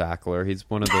Rob Sackler. He's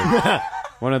one of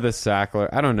the Sackler.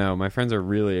 I don't know. My friends are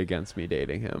really against me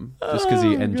dating him just because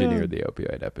he engineered the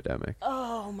opioid epidemic.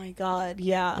 Oh Oh my God,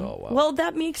 yeah. Oh, wow. Well,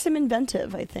 that makes him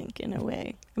inventive, I think, in a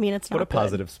way. I mean, it's not What a good,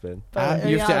 positive spin. but,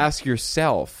 You have to yeah. ask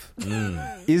yourself,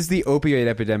 is the opioid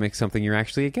epidemic something you're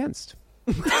actually against?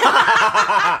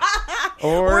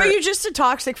 Or are you just a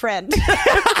toxic friend?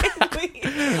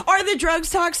 Are the drugs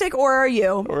toxic, or are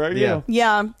you? Or are Yeah.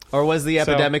 Yeah. Or was the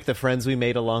epidemic the friends we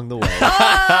made along the way?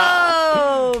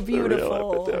 Oh,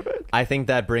 beautiful. I think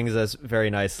that brings us very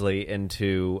nicely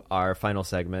into our final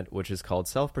segment, which is called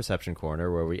Self-Perception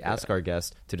Corner, where we ask our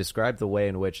guests to describe the way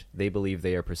in which they believe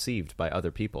they are perceived by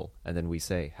other people, and then we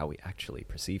say how we actually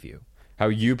perceive you. How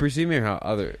you perceive me or how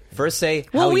other... First, say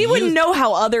Well, how we you wouldn't know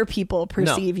how other people No.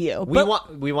 perceive you. We but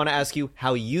want to ask you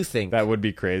how you think. That would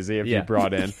be crazy if Yeah. you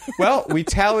brought in... Well, we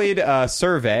tallied a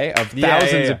survey of Yeah,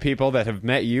 thousands yeah. of people that have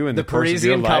met you in the the course of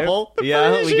your Parisian life. couple, The yeah,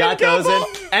 we Parisian got those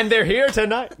couple. in, and they're here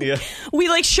tonight. Yeah. we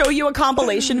like show you a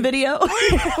compilation video.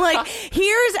 Like,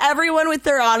 here's everyone with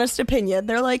their honest opinion.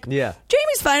 They're like, Yeah.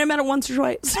 Jamie's fine. I met her once or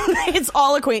twice. It's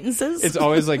all acquaintances. It's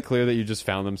always like clear that you just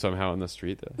found them somehow on the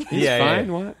street. Though. He's Yeah, yeah, fine.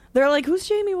 yeah. What? They're like, who's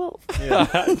Jamie Wolf?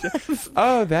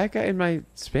 Oh, that guy in my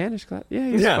Spanish class. Yeah,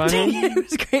 he's Yeah. funny. It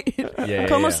was great. yeah,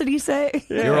 Como yeah. se dice?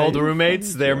 Your old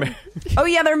roommates, they're Oh,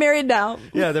 yeah, they're married now.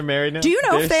 yeah, they're married now. Do you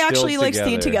know They're if they still actually like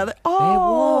stayed together. together?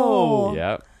 Oh,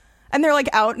 Yep. and they're like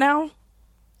out now.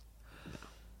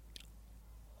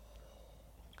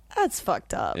 That's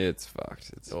fucked up. It's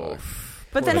fucked. It's fucked.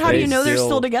 But then, But how do they you know they're still-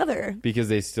 still together? Because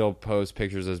they still post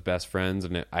pictures as best friends,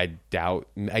 and I doubt.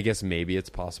 I guess maybe it's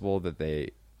possible that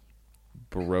they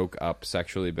broke up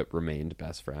sexually but remained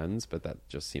best friends, but that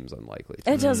just seems unlikely. To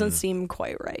It me. doesn't seem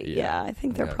quite right. Yeah, I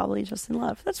think they're probably just in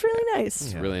love. That's really nice.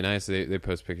 It's really nice. They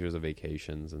post pictures of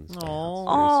vacations and stuff.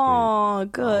 Oh,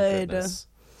 good. Goodness.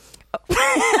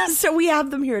 So we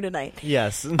have them here tonight.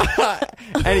 Yes.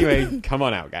 Anyway, come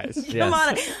on out, guys. Yes. Come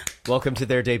on. Welcome to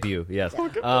their debut. Yes.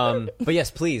 But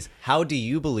yes, please. How do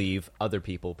you believe other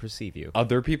people perceive you?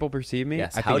 Other people perceive me.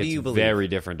 Yes, I how think do it's you believe? very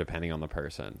different depending on the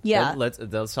person. Yeah.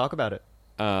 Let's talk about it.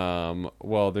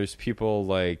 Well, there's people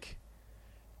like,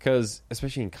 because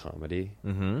especially in comedy,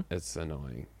 it's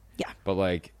annoying. Yeah. But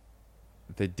like,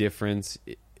 the difference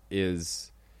is,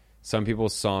 some people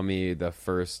saw me the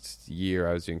first year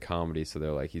I was doing comedy, so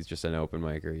they're like, he's just an open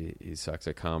micer. He sucks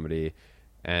at comedy.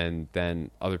 And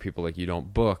then other people like, you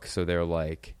don't book, so they're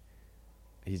like,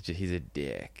 he's a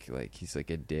dick. Like, he's like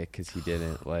a dick because he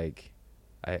didn't like.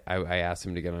 I asked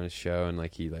him to get on his show, and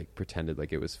like he like pretended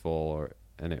like it was full,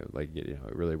 and it like, you know,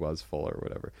 it really was full or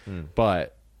whatever.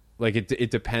 But like it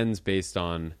depends based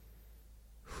on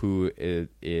who it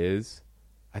is.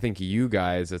 I think you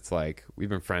guys, it's like, we've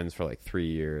been friends for like 3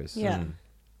 years. Yeah.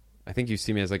 I think you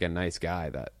see me as like a nice guy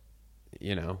that,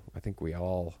 you know, I think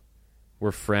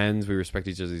we're friends. We respect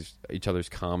each other's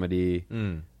comedy.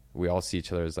 We all see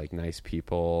each other as like nice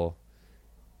people.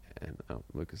 And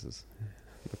Lucas is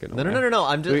looking away. No.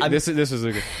 I'm just. This is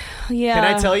a good. Yeah.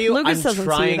 Can I tell you? Lucas I'm doesn't see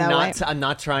trying it that not. way. To, I'm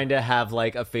not trying to have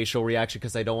like a facial reaction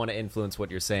because I don't want to influence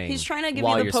what you're saying. He's trying to give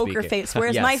while you the you're poker speaking. face,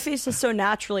 whereas Yes. my face is so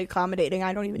naturally accommodating.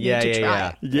 I don't even Yeah, need to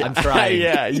try. yeah. I'm trying.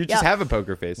 Yeah, you just Yeah. have a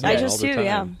poker face. I all just the do. time.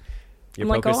 Yeah. Your I'm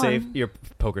like, poker go safe. on. Your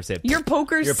poker safe. Your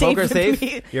poker's Your safe poker with safe.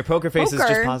 me. Your poker face is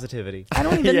Poker. just positivity. I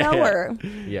don't even Yeah, know yeah. her.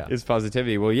 Yeah. Is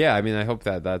positivity. Well, yeah. I mean, I hope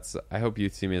I hope you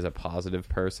see me as a positive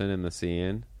person in the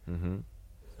scene.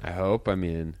 I hope. I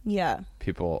mean, Yeah.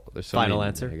 people. There's so Final many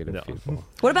answer? negative No. people.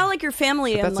 What about like your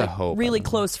family and that's a like hope, really I don't know.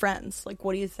 close friends? Like,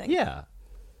 what do you think? Yeah.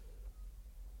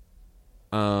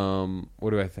 What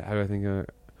do I? How do I think?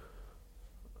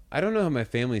 I don't know how my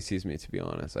family sees me. To be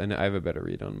honest, I have a better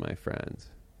read on my friends.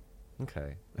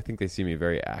 Okay. I think they see me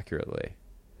very accurately.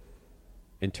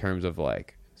 In terms of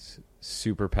like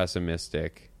super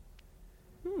pessimistic,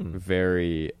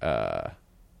 very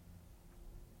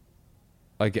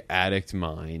like addict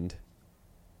mind,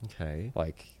 Okay.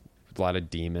 like a lot of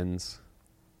demons.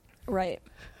 Right.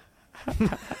 We're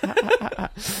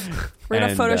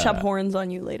gonna And, Photoshop horns on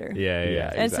you later. Yeah.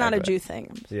 Yeah. And it's not a exactly. Jew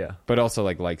thing. Yeah. But also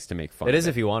like likes to make fun. It of is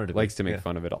if you wanted to be. likes to make Yeah.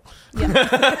 fun of it all.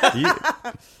 Yeah. You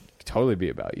could totally be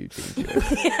about you, Gene.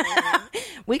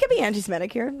 We could be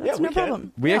anti-Semitic here. That's no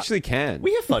problem. We actually can.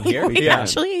 We have fun here. We yeah.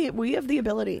 actually we have the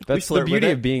ability. That's the flirt with beauty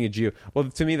it. of being a Jew. Well,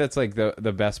 to me, that's like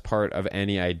the best part of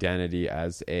any identity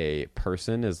as a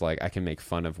person is like I can make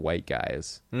fun of white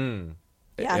guys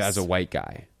Yes. as a white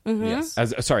guy. Yes.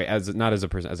 As not as a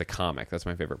person, as a comic. That's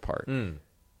my favorite part.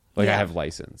 Like Yeah. I have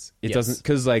license. It Yes. doesn't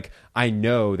because like I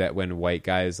know that when white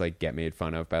guys like get made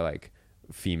fun of by like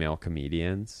female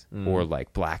comedians or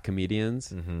like black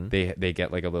comedians, they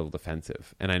get like a little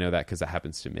defensive, and I know that because that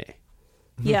happens to me.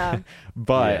 Yeah.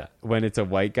 But Yeah. when it's a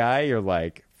white guy, you're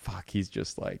like, fuck, he's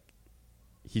just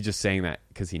saying that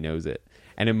because he knows it.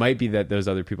 and it might be that those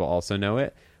other people also know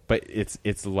it, but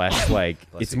it's less like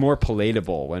it's more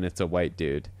palatable when it's a white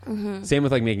dude. Same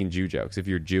with like making Jew jokes. If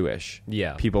you're Jewish,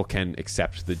 people can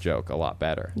accept the joke a lot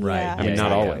better. Right. I mean,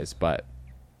 not always, but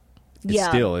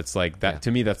it's like that.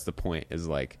 To me, that's the point. Is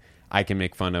like I can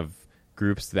make fun of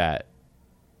groups that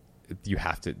you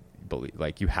have to believe,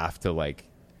 like you have to like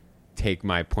take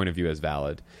my point of view as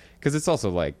valid. Because it's also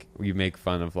like you make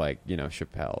fun of like, you know,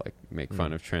 Chappelle, like make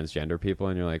fun of transgender people,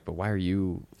 and you're like, but why are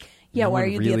you? Yeah, no why one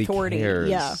are you really the authority? cares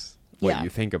Yeah. what you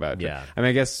think about it. Yeah. I mean,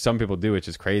 I guess some people do, which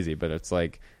is crazy, but it's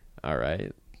like, all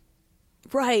right,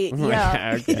 Right. Like,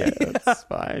 Yeah. okay, that's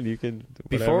fine. You can.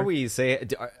 Before whatever. we say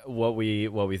what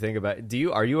we think about,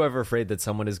 are you ever afraid that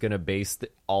someone is going to base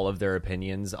all of their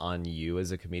opinions on you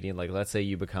as a comedian? Like, let's say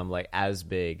you become like as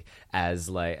big as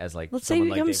Let's say someone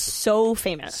you like become Dave- so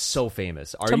famous. so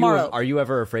famous. Tomorrow. Are you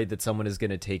ever afraid that someone is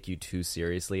going to take you too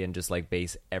seriously and just like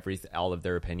base all of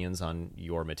their opinions on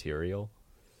your material?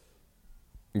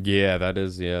 Yeah, that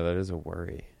is a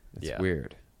worry. It's Yeah.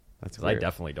 weird. That's 'Cause weird. I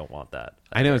definitely don't want that.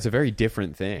 I know it's a very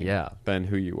different thing. Yeah. Than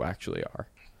who you actually are.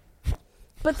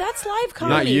 But that's live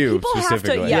comedy. Not you People have to.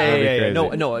 specifically. Yeah. That'd be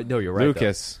crazy. No, you're right,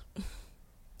 Lucas,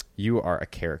 you are a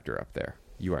character up there.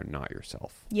 You are not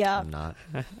yourself. Yeah. I'm not.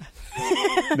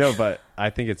 No, but I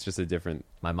think it's just a different.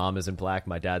 My mom isn't black.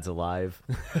 My dad's alive.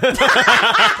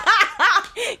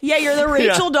 Yeah, you're the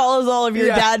Rachel Dolezal of your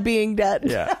dad being dead.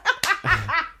 Yeah.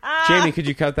 Jamie, could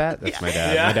you cut that? That's my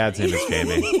dad. Yeah. My dad's name is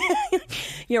Jamie.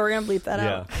 Yeah, we're gonna bleep that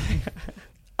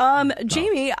out.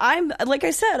 Jamie, I'm like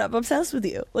I said, I'm obsessed with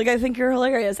you. Like I think you're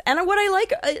hilarious, and what I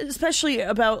like especially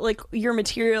about like your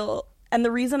material, and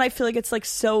the reason I feel like it's like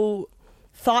so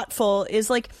thoughtful is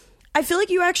like I feel like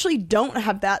you actually don't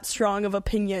have that strong of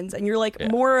opinions, and you're like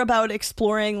more about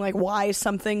exploring like why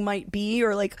something might be,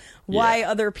 or like why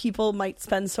other people might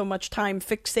spend so much time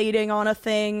fixating on a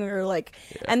thing, or like,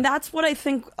 and that's what I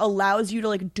think allows you to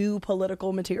like do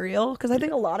political material, because I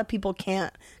think a lot of people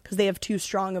can't because they have too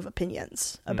strong of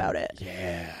opinions about it.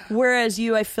 Yeah. Whereas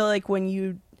you, I feel like when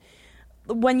you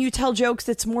tell jokes,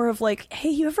 it's more of like, hey,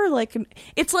 you ever like,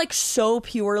 it's like so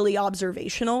purely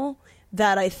observational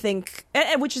that I think,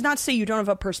 which is not to say you don't have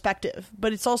a perspective,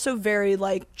 but it's also very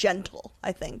like gentle,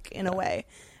 I think, in a way.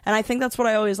 And I think that's what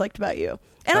I always liked about you.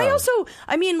 And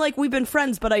I mean, like we've been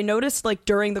friends, but I noticed like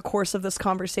during the course of this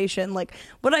conversation, like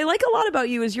what I like a lot about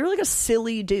you is you're like a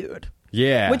silly dude.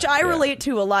 Yeah. Which I relate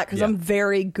to a lot because I'm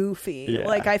very goofy. Yeah.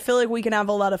 Like I feel like we can have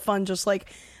a lot of fun. Just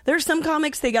like there's some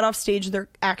comics, they get off stage, they're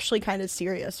actually kind of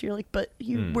serious. You're like, but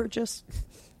you were just,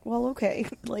 well, okay.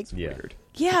 Like, Weird.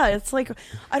 yeah, it's like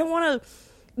I don't want to.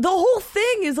 The whole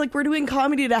thing is like we're doing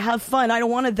comedy to have fun. I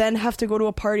don't want to then have to go to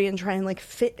a party and try and like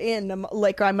fit in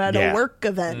like I'm at a work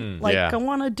event. Like I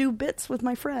want to do bits with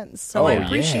my friends. So I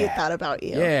appreciate that about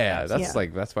you. Yeah,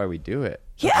 that's why we do it.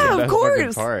 Yeah, That's of the course.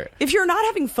 fucking part. If you're not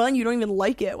having fun, you don't even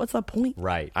like it. What's the point?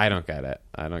 Right. I don't get it.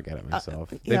 I don't get it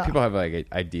myself. yeah. People have like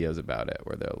ideas about it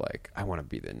where they're like, I want to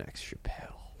be the next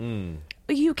Chappelle.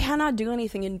 You cannot do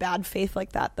anything in bad faith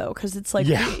like that, though, because it's like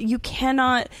you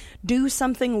cannot do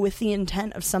something with the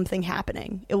intent of something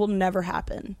happening. It will never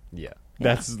happen. Yeah.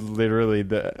 That's literally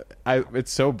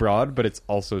it's so broad, but it's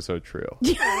also so true.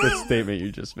 The statement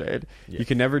you just made. You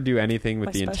can never do anything with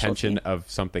My the intention specialty. of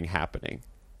something happening.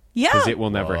 Yeah, Because it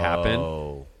will never happen.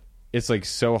 Oh. It's like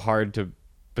so hard to,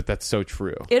 but that's so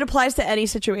true. it applies to any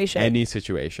situation. Any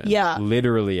situation. Yeah.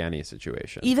 Literally any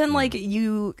situation. Even like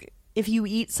if you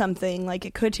eat something, like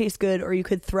it could taste good or you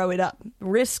could throw it up.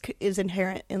 Risk is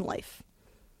inherent in life.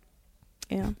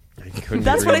 Yeah.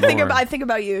 That's what I think about. I think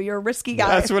about you. You're a risky guy.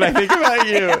 That's what I think about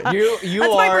you. You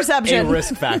That's my are perception. a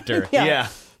risk factor. yeah.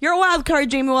 You're a wild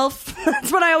card, Jamie Wolf.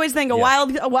 That's what I always think. A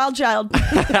wild child.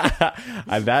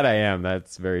 That I am.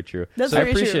 That's very true. That's I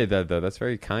very true. appreciate that, though. That's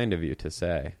very kind of you to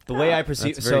say. The way I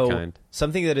perceive That's very so kind.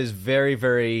 something that is very,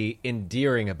 very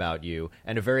endearing about you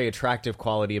and a very attractive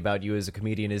quality about you as a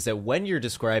comedian is that when you're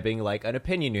describing like an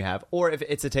opinion you have, or if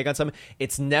it's a take on something,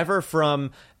 it's never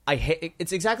from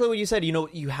it's exactly what you said. You know,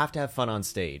 you have to have fun on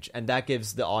stage, and that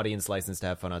gives the audience license to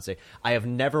have fun on stage. I have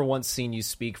never once seen you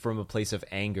speak from a place of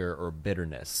anger or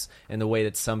bitterness in the way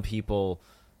that some people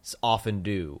often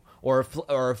do, or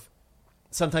if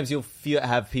sometimes you'll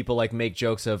have people like make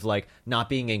jokes of like not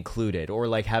being included or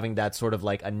like having that sort of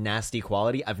like a nasty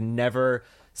quality. I've never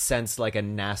sensed like a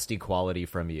nasty quality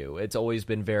from you. It's always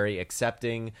been very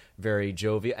accepting, very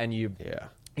jovial, and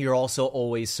you're also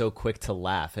always so quick to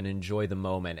laugh and enjoy the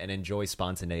moment and enjoy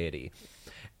spontaneity.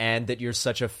 And that you're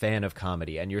such a fan of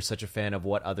comedy and you're such a fan of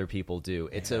what other people do.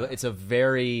 It's a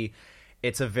very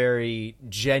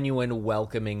genuine,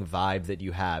 welcoming vibe that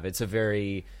you have. It's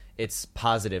it's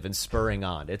positive and spurring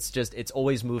on. It's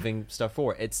always moving stuff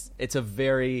forward.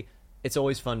 It's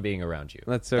always fun being around you.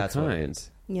 That's so what it kind.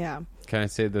 is. Yeah. Can I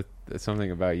say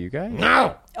something about you guys?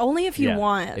 No. Only if you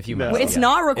want. If you No. must, It's yeah.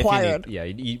 not If you required.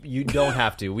 need- you don't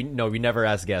have to. We never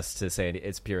ask guests to say it.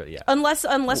 It's purely Unless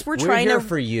we're trying here to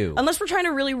for you. Unless we're trying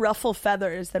to really ruffle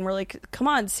feathers, then we're like, come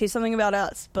on, say something about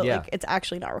us. But Yeah. like, it's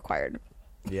actually not required.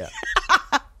 Yeah.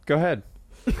 Go ahead.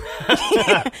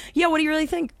 Yeah. What do you really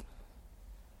think?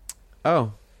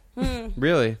 Oh,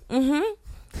 really? Mm-hmm.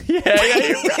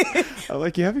 Yeah. I'm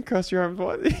like, you haven't crossed your arms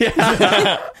once.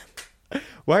 Yeah.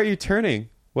 Why are you turning?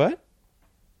 What?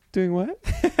 Doing what?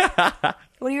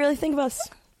 What do you really think of us?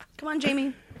 Come on,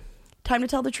 Jamie. Time to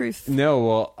tell the truth. No,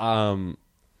 well,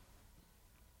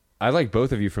 I like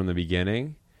both of you from the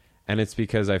beginning, and it's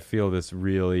because I feel this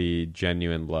really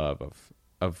genuine love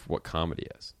of what comedy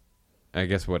is. I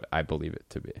guess what I believe it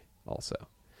to be also,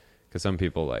 because some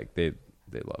people like they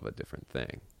love a different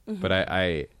thing, but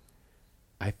I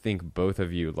think both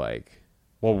of you like.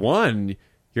 Well, one,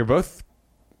 you're both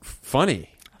funny,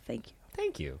 Oh, thank you.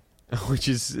 Thank you. which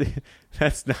is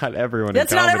that's not everyone.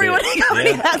 That's in not comedy. everyone in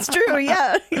comedy. That's true.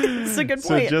 Yeah, it's a good So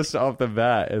point. just off the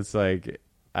bat, it's like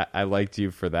I liked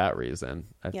you for that reason.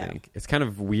 I Yeah. think it's kind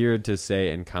of weird to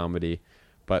say in comedy,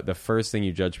 but the first thing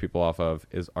you judge people off of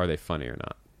is are they funny or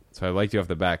not. So I liked you off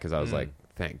the bat because I was like,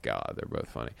 thank God they're both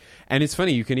funny. And it's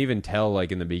funny, you can even tell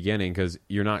like in the beginning because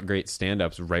you're not great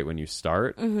stand-ups right when you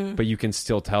start, but you can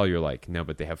still tell you're like, no,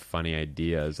 but they have funny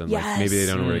ideas and like maybe they Yes.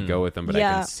 don't know where to go with them, but I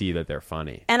Yeah. can see that they're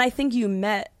funny. And I think you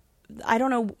met. I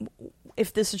don't know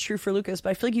if this is true for Lucas, but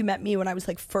I feel like you met me when I was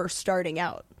like first starting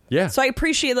out. Yeah. So I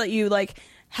appreciate that you like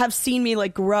have seen me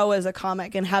like grow as a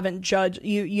comic and haven't judged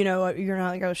you. You know, you're not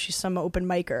like, oh, she's some open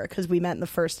micer because we met in the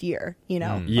first year. You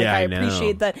know, Yeah, like, I know.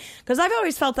 appreciate that because I've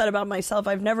always felt that about myself.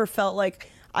 I've never felt like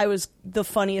I was the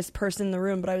funniest person in the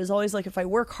room, but I was always like, if I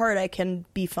work hard, I can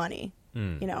be funny.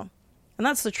 You know, and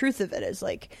that's the truth of it. Is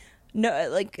like, no,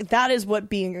 like that is what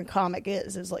being a comic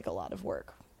is like a lot of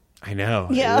work. I know.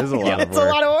 Yeah, It is a lot of it's work.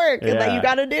 a lot of work that Yeah. you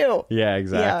got to do. Yeah,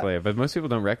 exactly. But most people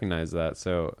don't recognize that.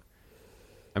 So,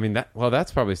 I mean,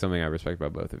 that's probably something I respect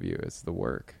about both of you is the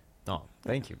work, Oh,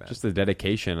 thank you, man. just the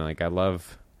dedication. Like I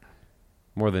love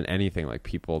more than anything, like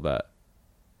people that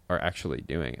are actually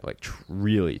doing it, like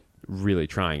really, really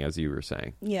trying, as you were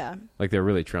saying. Yeah. Like they're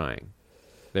really trying.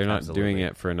 They're not doing Absolutely.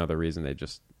 it for another reason.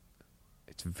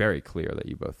 It's very clear that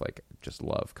you both like just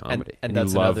love comedy and you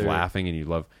that's love another- laughing and you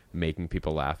love making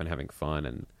people laugh and having fun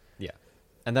and Yeah,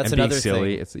 and that's and being another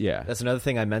silly. thing. It's yeah. That's another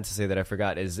thing I meant to say that I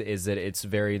forgot is that it's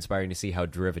very inspiring to see how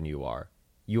driven you are.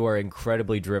 You are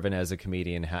incredibly driven as a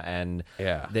comedian, and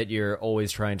Yeah. that you're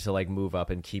always trying to like move up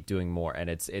and keep doing more. And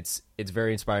it's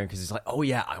very inspiring because it's like, oh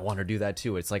yeah, I want to do that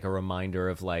too. It's like a reminder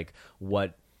of like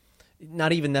what.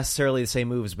 Not even necessarily the same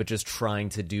moves, but just trying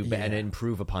to do and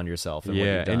improve upon yourself. And what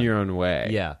Yeah, you've done. in your own way.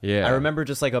 Yeah. Yeah. I remember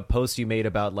just like a post you made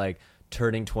about like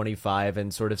turning 25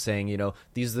 and sort of saying, you know,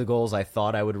 these are the goals I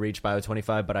thought I would reach by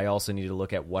 25, but I also need to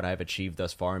look at what I've achieved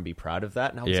thus far and be proud of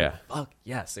that. And I was Yeah. like, fuck,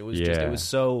 yes. It was Yeah. just, it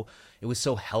was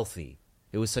so healthy.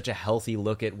 It was such a healthy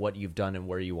look at what you've done and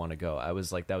where you want to go. I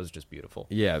was like, that was just beautiful.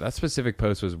 Yeah, that specific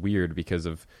post was weird because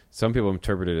of some people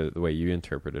interpreted it the way you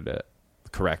interpreted it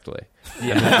correctly.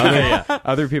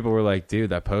 Other people were like,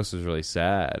 dude, that post was really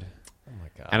sad. Oh my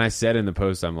God. And I said in the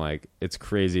post, I'm like, it's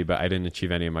crazy, but I didn't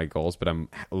achieve any of my goals, but I'm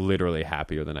literally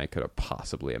happier than I could have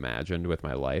possibly imagined with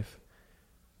my life,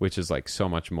 which is like so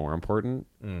much more important.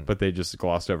 But they just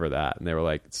glossed over that and they were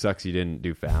like, it sucks you didn't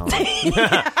do Fallon.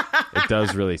 It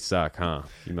does really suck, huh?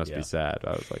 You must Yeah. be sad.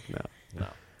 I was like, no. No.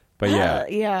 But yeah,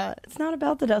 Yeah. It's not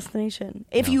about the destination.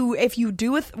 If you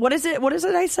do with what is it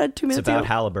I said 2 It's minutes about ago?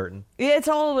 Halliburton. It's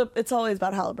always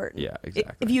about Halliburton. Yeah,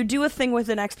 exactly. If you do a thing with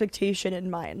an expectation in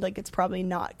mind, like it's probably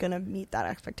not gonna meet that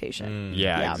expectation.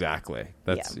 Yeah, Yeah. exactly.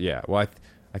 That's yeah. Well,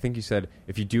 I think you said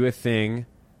if you do a thing,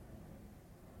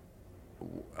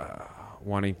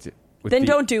 wanting to, with Then the-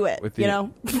 don't do it. with the- You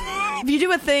know, if you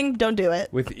do a thing, don't do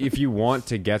it. With if you want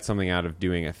to get something out of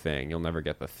doing a thing, you'll never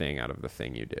get the thing out of the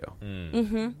thing you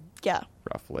do. Yeah,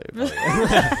 Roughly.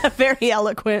 very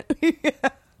eloquent.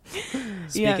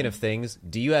 Speaking of things,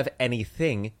 do you have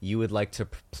anything you would like to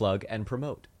plug and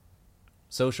promote?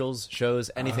 Socials, shows,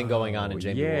 anything going on in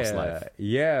Jamie Wolf's life?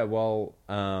 Yeah. Well,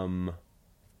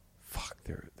 fuck.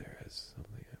 There is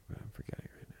something I'm forgetting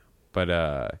right now.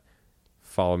 But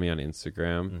follow me on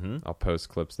Instagram. I'll post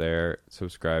clips there.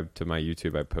 Subscribe to my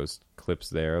YouTube. I post clips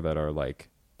there that are like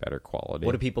better quality.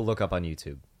 What do people look up on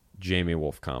YouTube? Jamie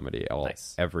Wolf Comedy.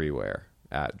 Nice. Everywhere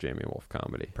at Jamie Wolf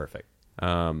Comedy. Perfect.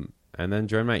 And then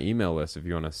join my email list if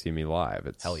you want to see me live.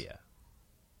 It's Hell yeah.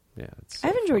 yeah. It's I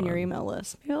haven't joined fun. your email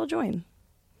list. Maybe I'll join.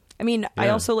 I mean, I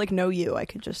Yeah. also like know you. I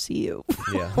could just see you.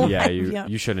 Yeah. Yeah, Yeah.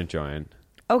 you shouldn't join.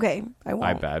 Okay, I won't.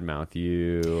 I badmouth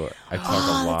you. I talk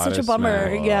a lot. That's such of a bummer.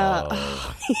 smack.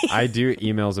 Yeah. I do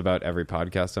emails about every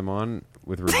podcast I'm on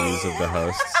with reviews of the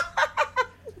hosts.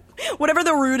 Whatever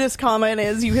the rudest comment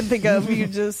is you can think of, you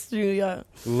just yeah.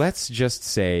 Let's just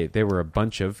say they were a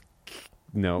bunch of.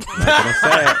 No, not gonna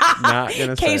say it. Not gonna say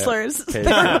it. Caselers. There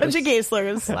were a bunch of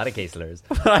caselers. A lot of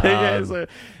caselers.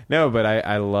 No, but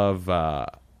I love. I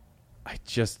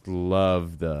just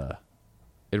love the.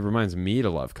 It reminds me to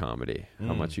love comedy.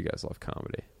 How much you guys love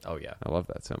comedy. Oh yeah. I love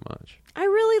that so much. I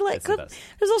really like. It's the best.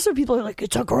 There's also people who are like,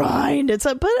 it's a grind. But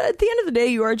at the end of the day,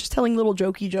 you are just telling little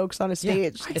jokey jokes on a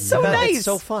stage. It's so nice. It's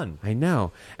so fun. I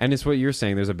know, and it's what you're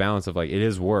saying. There's a balance of like it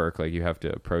is work. Like you have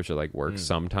to approach it like work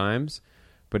sometimes,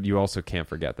 but you also can't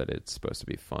forget that it's supposed to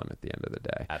be fun at the end of the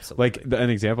day. Absolutely. Like an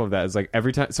example of that is like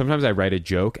every time. Sometimes I write a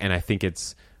joke and I think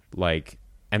it's like.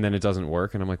 And then it doesn't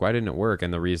work, and I'm like, why didn't it work?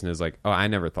 And the reason is like, oh, I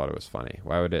never thought it was funny.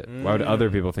 Why would it? Why would other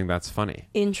people think that's funny?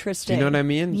 Interesting. Do you know what I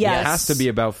mean? Yes. It has to be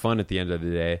about fun at the end of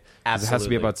the day. 'Cause it has to be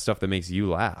Absolutely. about stuff that makes you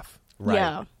laugh. Right.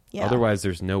 Yeah. Yeah. Otherwise,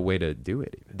 there's no way to do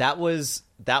it. Even. That was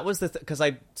the because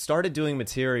I started doing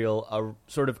material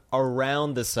sort of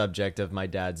around the subject of my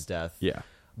dad's death. Yeah.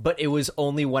 But it was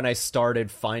only when I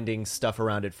started finding stuff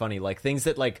around it funny, like things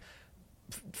that like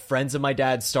friends of my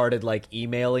dad started like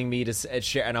emailing me to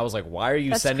share, and I was like, "Why are you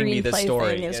that sending me this screenplay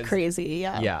story?" thing is crazy.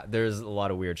 Yeah. Yeah, there's a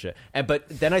lot of weird shit. But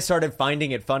then I started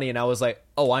finding it funny, and I was like,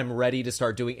 "Oh, I'm ready to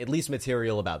start doing at least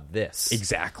material about this."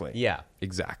 Exactly. Yeah.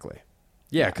 Exactly.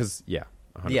 Yeah, because 100%.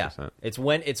 Yeah, it's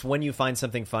when you find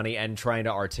something funny and trying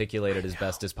to articulate it as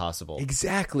best as possible.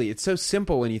 Exactly. It's so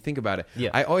simple when you think about it.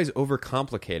 Yeah. I always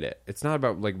overcomplicate it. It's not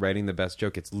about like writing the best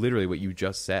joke. It's literally what you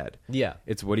just said. Yeah.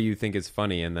 It's what do you think is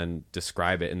funny, and then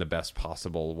describe it in the best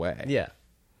possible way. Yeah.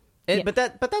 But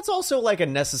that's also like a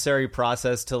necessary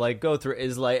process to like go through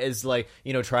is like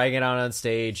you know, trying it out on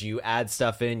stage, you add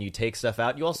stuff in, you take stuff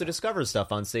out, you also discover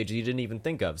stuff on stage that you didn't even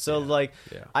think of. So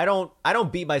I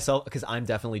don't beat myself because I'm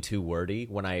definitely too wordy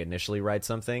when I initially write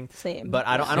something. Same. But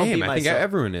I don't Same. beat I think myself.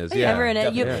 everyone is. Yeah, Yeah.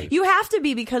 Everyone, you have to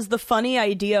be, because the funny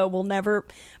idea will never.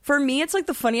 For me, it's like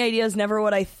the funny idea is never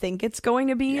what I think it's going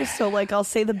to be. So like I'll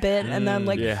say the bit and then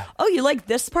like, Yeah. oh, you like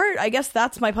this part? I guess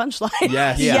that's my punchline.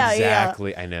 Yes, yeah,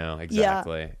 exactly. I know,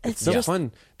 exactly. It's It's so just-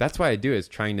 fun. That's why I do is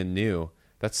trying to new.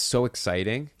 That's so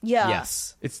exciting. Yeah.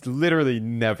 Yes. It's literally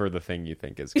never the thing you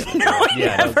think is going to be. No, it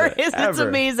Yeah, never that's it. is. It's Ever.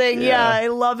 amazing. Yeah. Yeah, I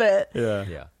love it. Yeah.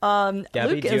 Yeah.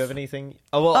 Gabby, Luke, do you if- have anything?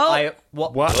 Oh well,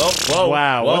 What? Whoa,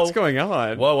 wow, whoa. what's going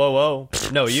on? Whoa.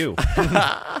 No, you.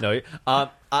 No, you.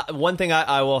 One thing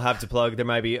I will have to plug, there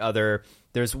might be other.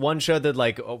 There's one show that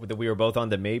that we were both on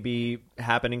that may be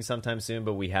happening sometime soon,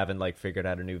 but we haven't figured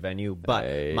out a new venue.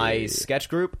 But my sketch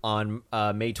group on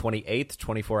May 28th,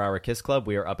 24-hour Kiss Club,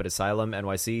 we are up at Asylum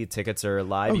NYC. Tickets are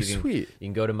live. Oh, You can sweet. You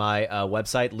can go to my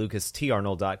website,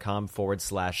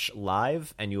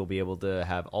 lucastrnald.com/live, and you will be able to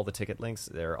have all the ticket links.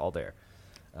 They're all there.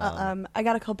 I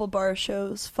got a couple bar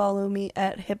shows. Follow me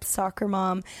at Hip Soccer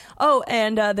Mom. Oh,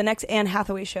 and the next Anne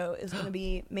Hathaway show is going to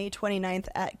be May 29th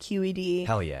at QED.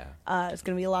 Hell yeah. It's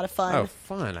going to be a lot of fun. Oh,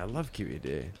 fun. I love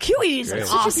QED. QED is Great. an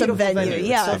Such a awesome beautiful venue. venue.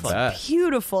 Yeah, It's so fun. it's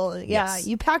beautiful. Yeah, Yes.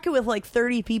 you pack it with like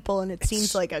 30 people and it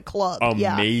seems like a club.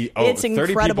 Yeah, Oh, it's 30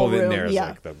 incredible people room. in there is yeah.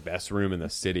 like the best room in the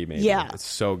city, maybe. Yeah. It's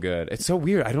so good. It's so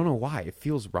weird. I don't know why. It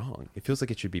feels wrong. It feels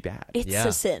like it should be bad. It's Yeah.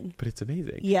 a sin. But it's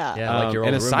amazing. Yeah. Yeah, like your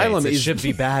and old Asylum roommates. It is- should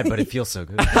be bad, but it feels so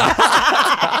good.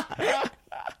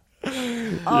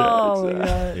 Oh my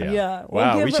god. Yeah. Well,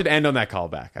 Wow, give we a- should end on that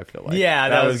callback, I feel like. Yeah,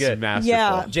 that was good. masterful.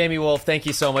 Yeah. Jamie Wolf, thank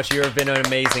you so much. You have been an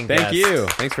amazing guest. Thank you.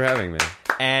 Thanks for having me.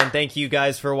 And thank you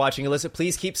guys for watching and listening.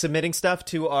 Please keep submitting stuff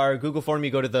to our Google form.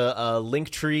 You go to the link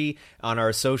tree on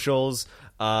our socials.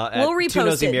 We'll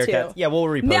repost it too. Yeah, we'll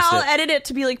repost Now I'll it. edit it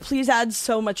to be like, please add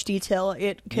so much detail.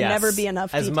 It can Yes. never be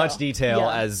enough. As detail. much detail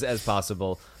Yeah. as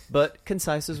possible, but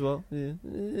concise as well.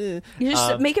 Yeah. You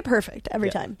just make it perfect every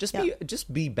Yeah. time. Just Yeah.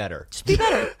 be better. Be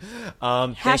better.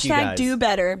 Thank you Hashtag guys. do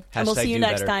better. And we'll Hashtag see you do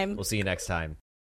next better. time. We'll see you next time.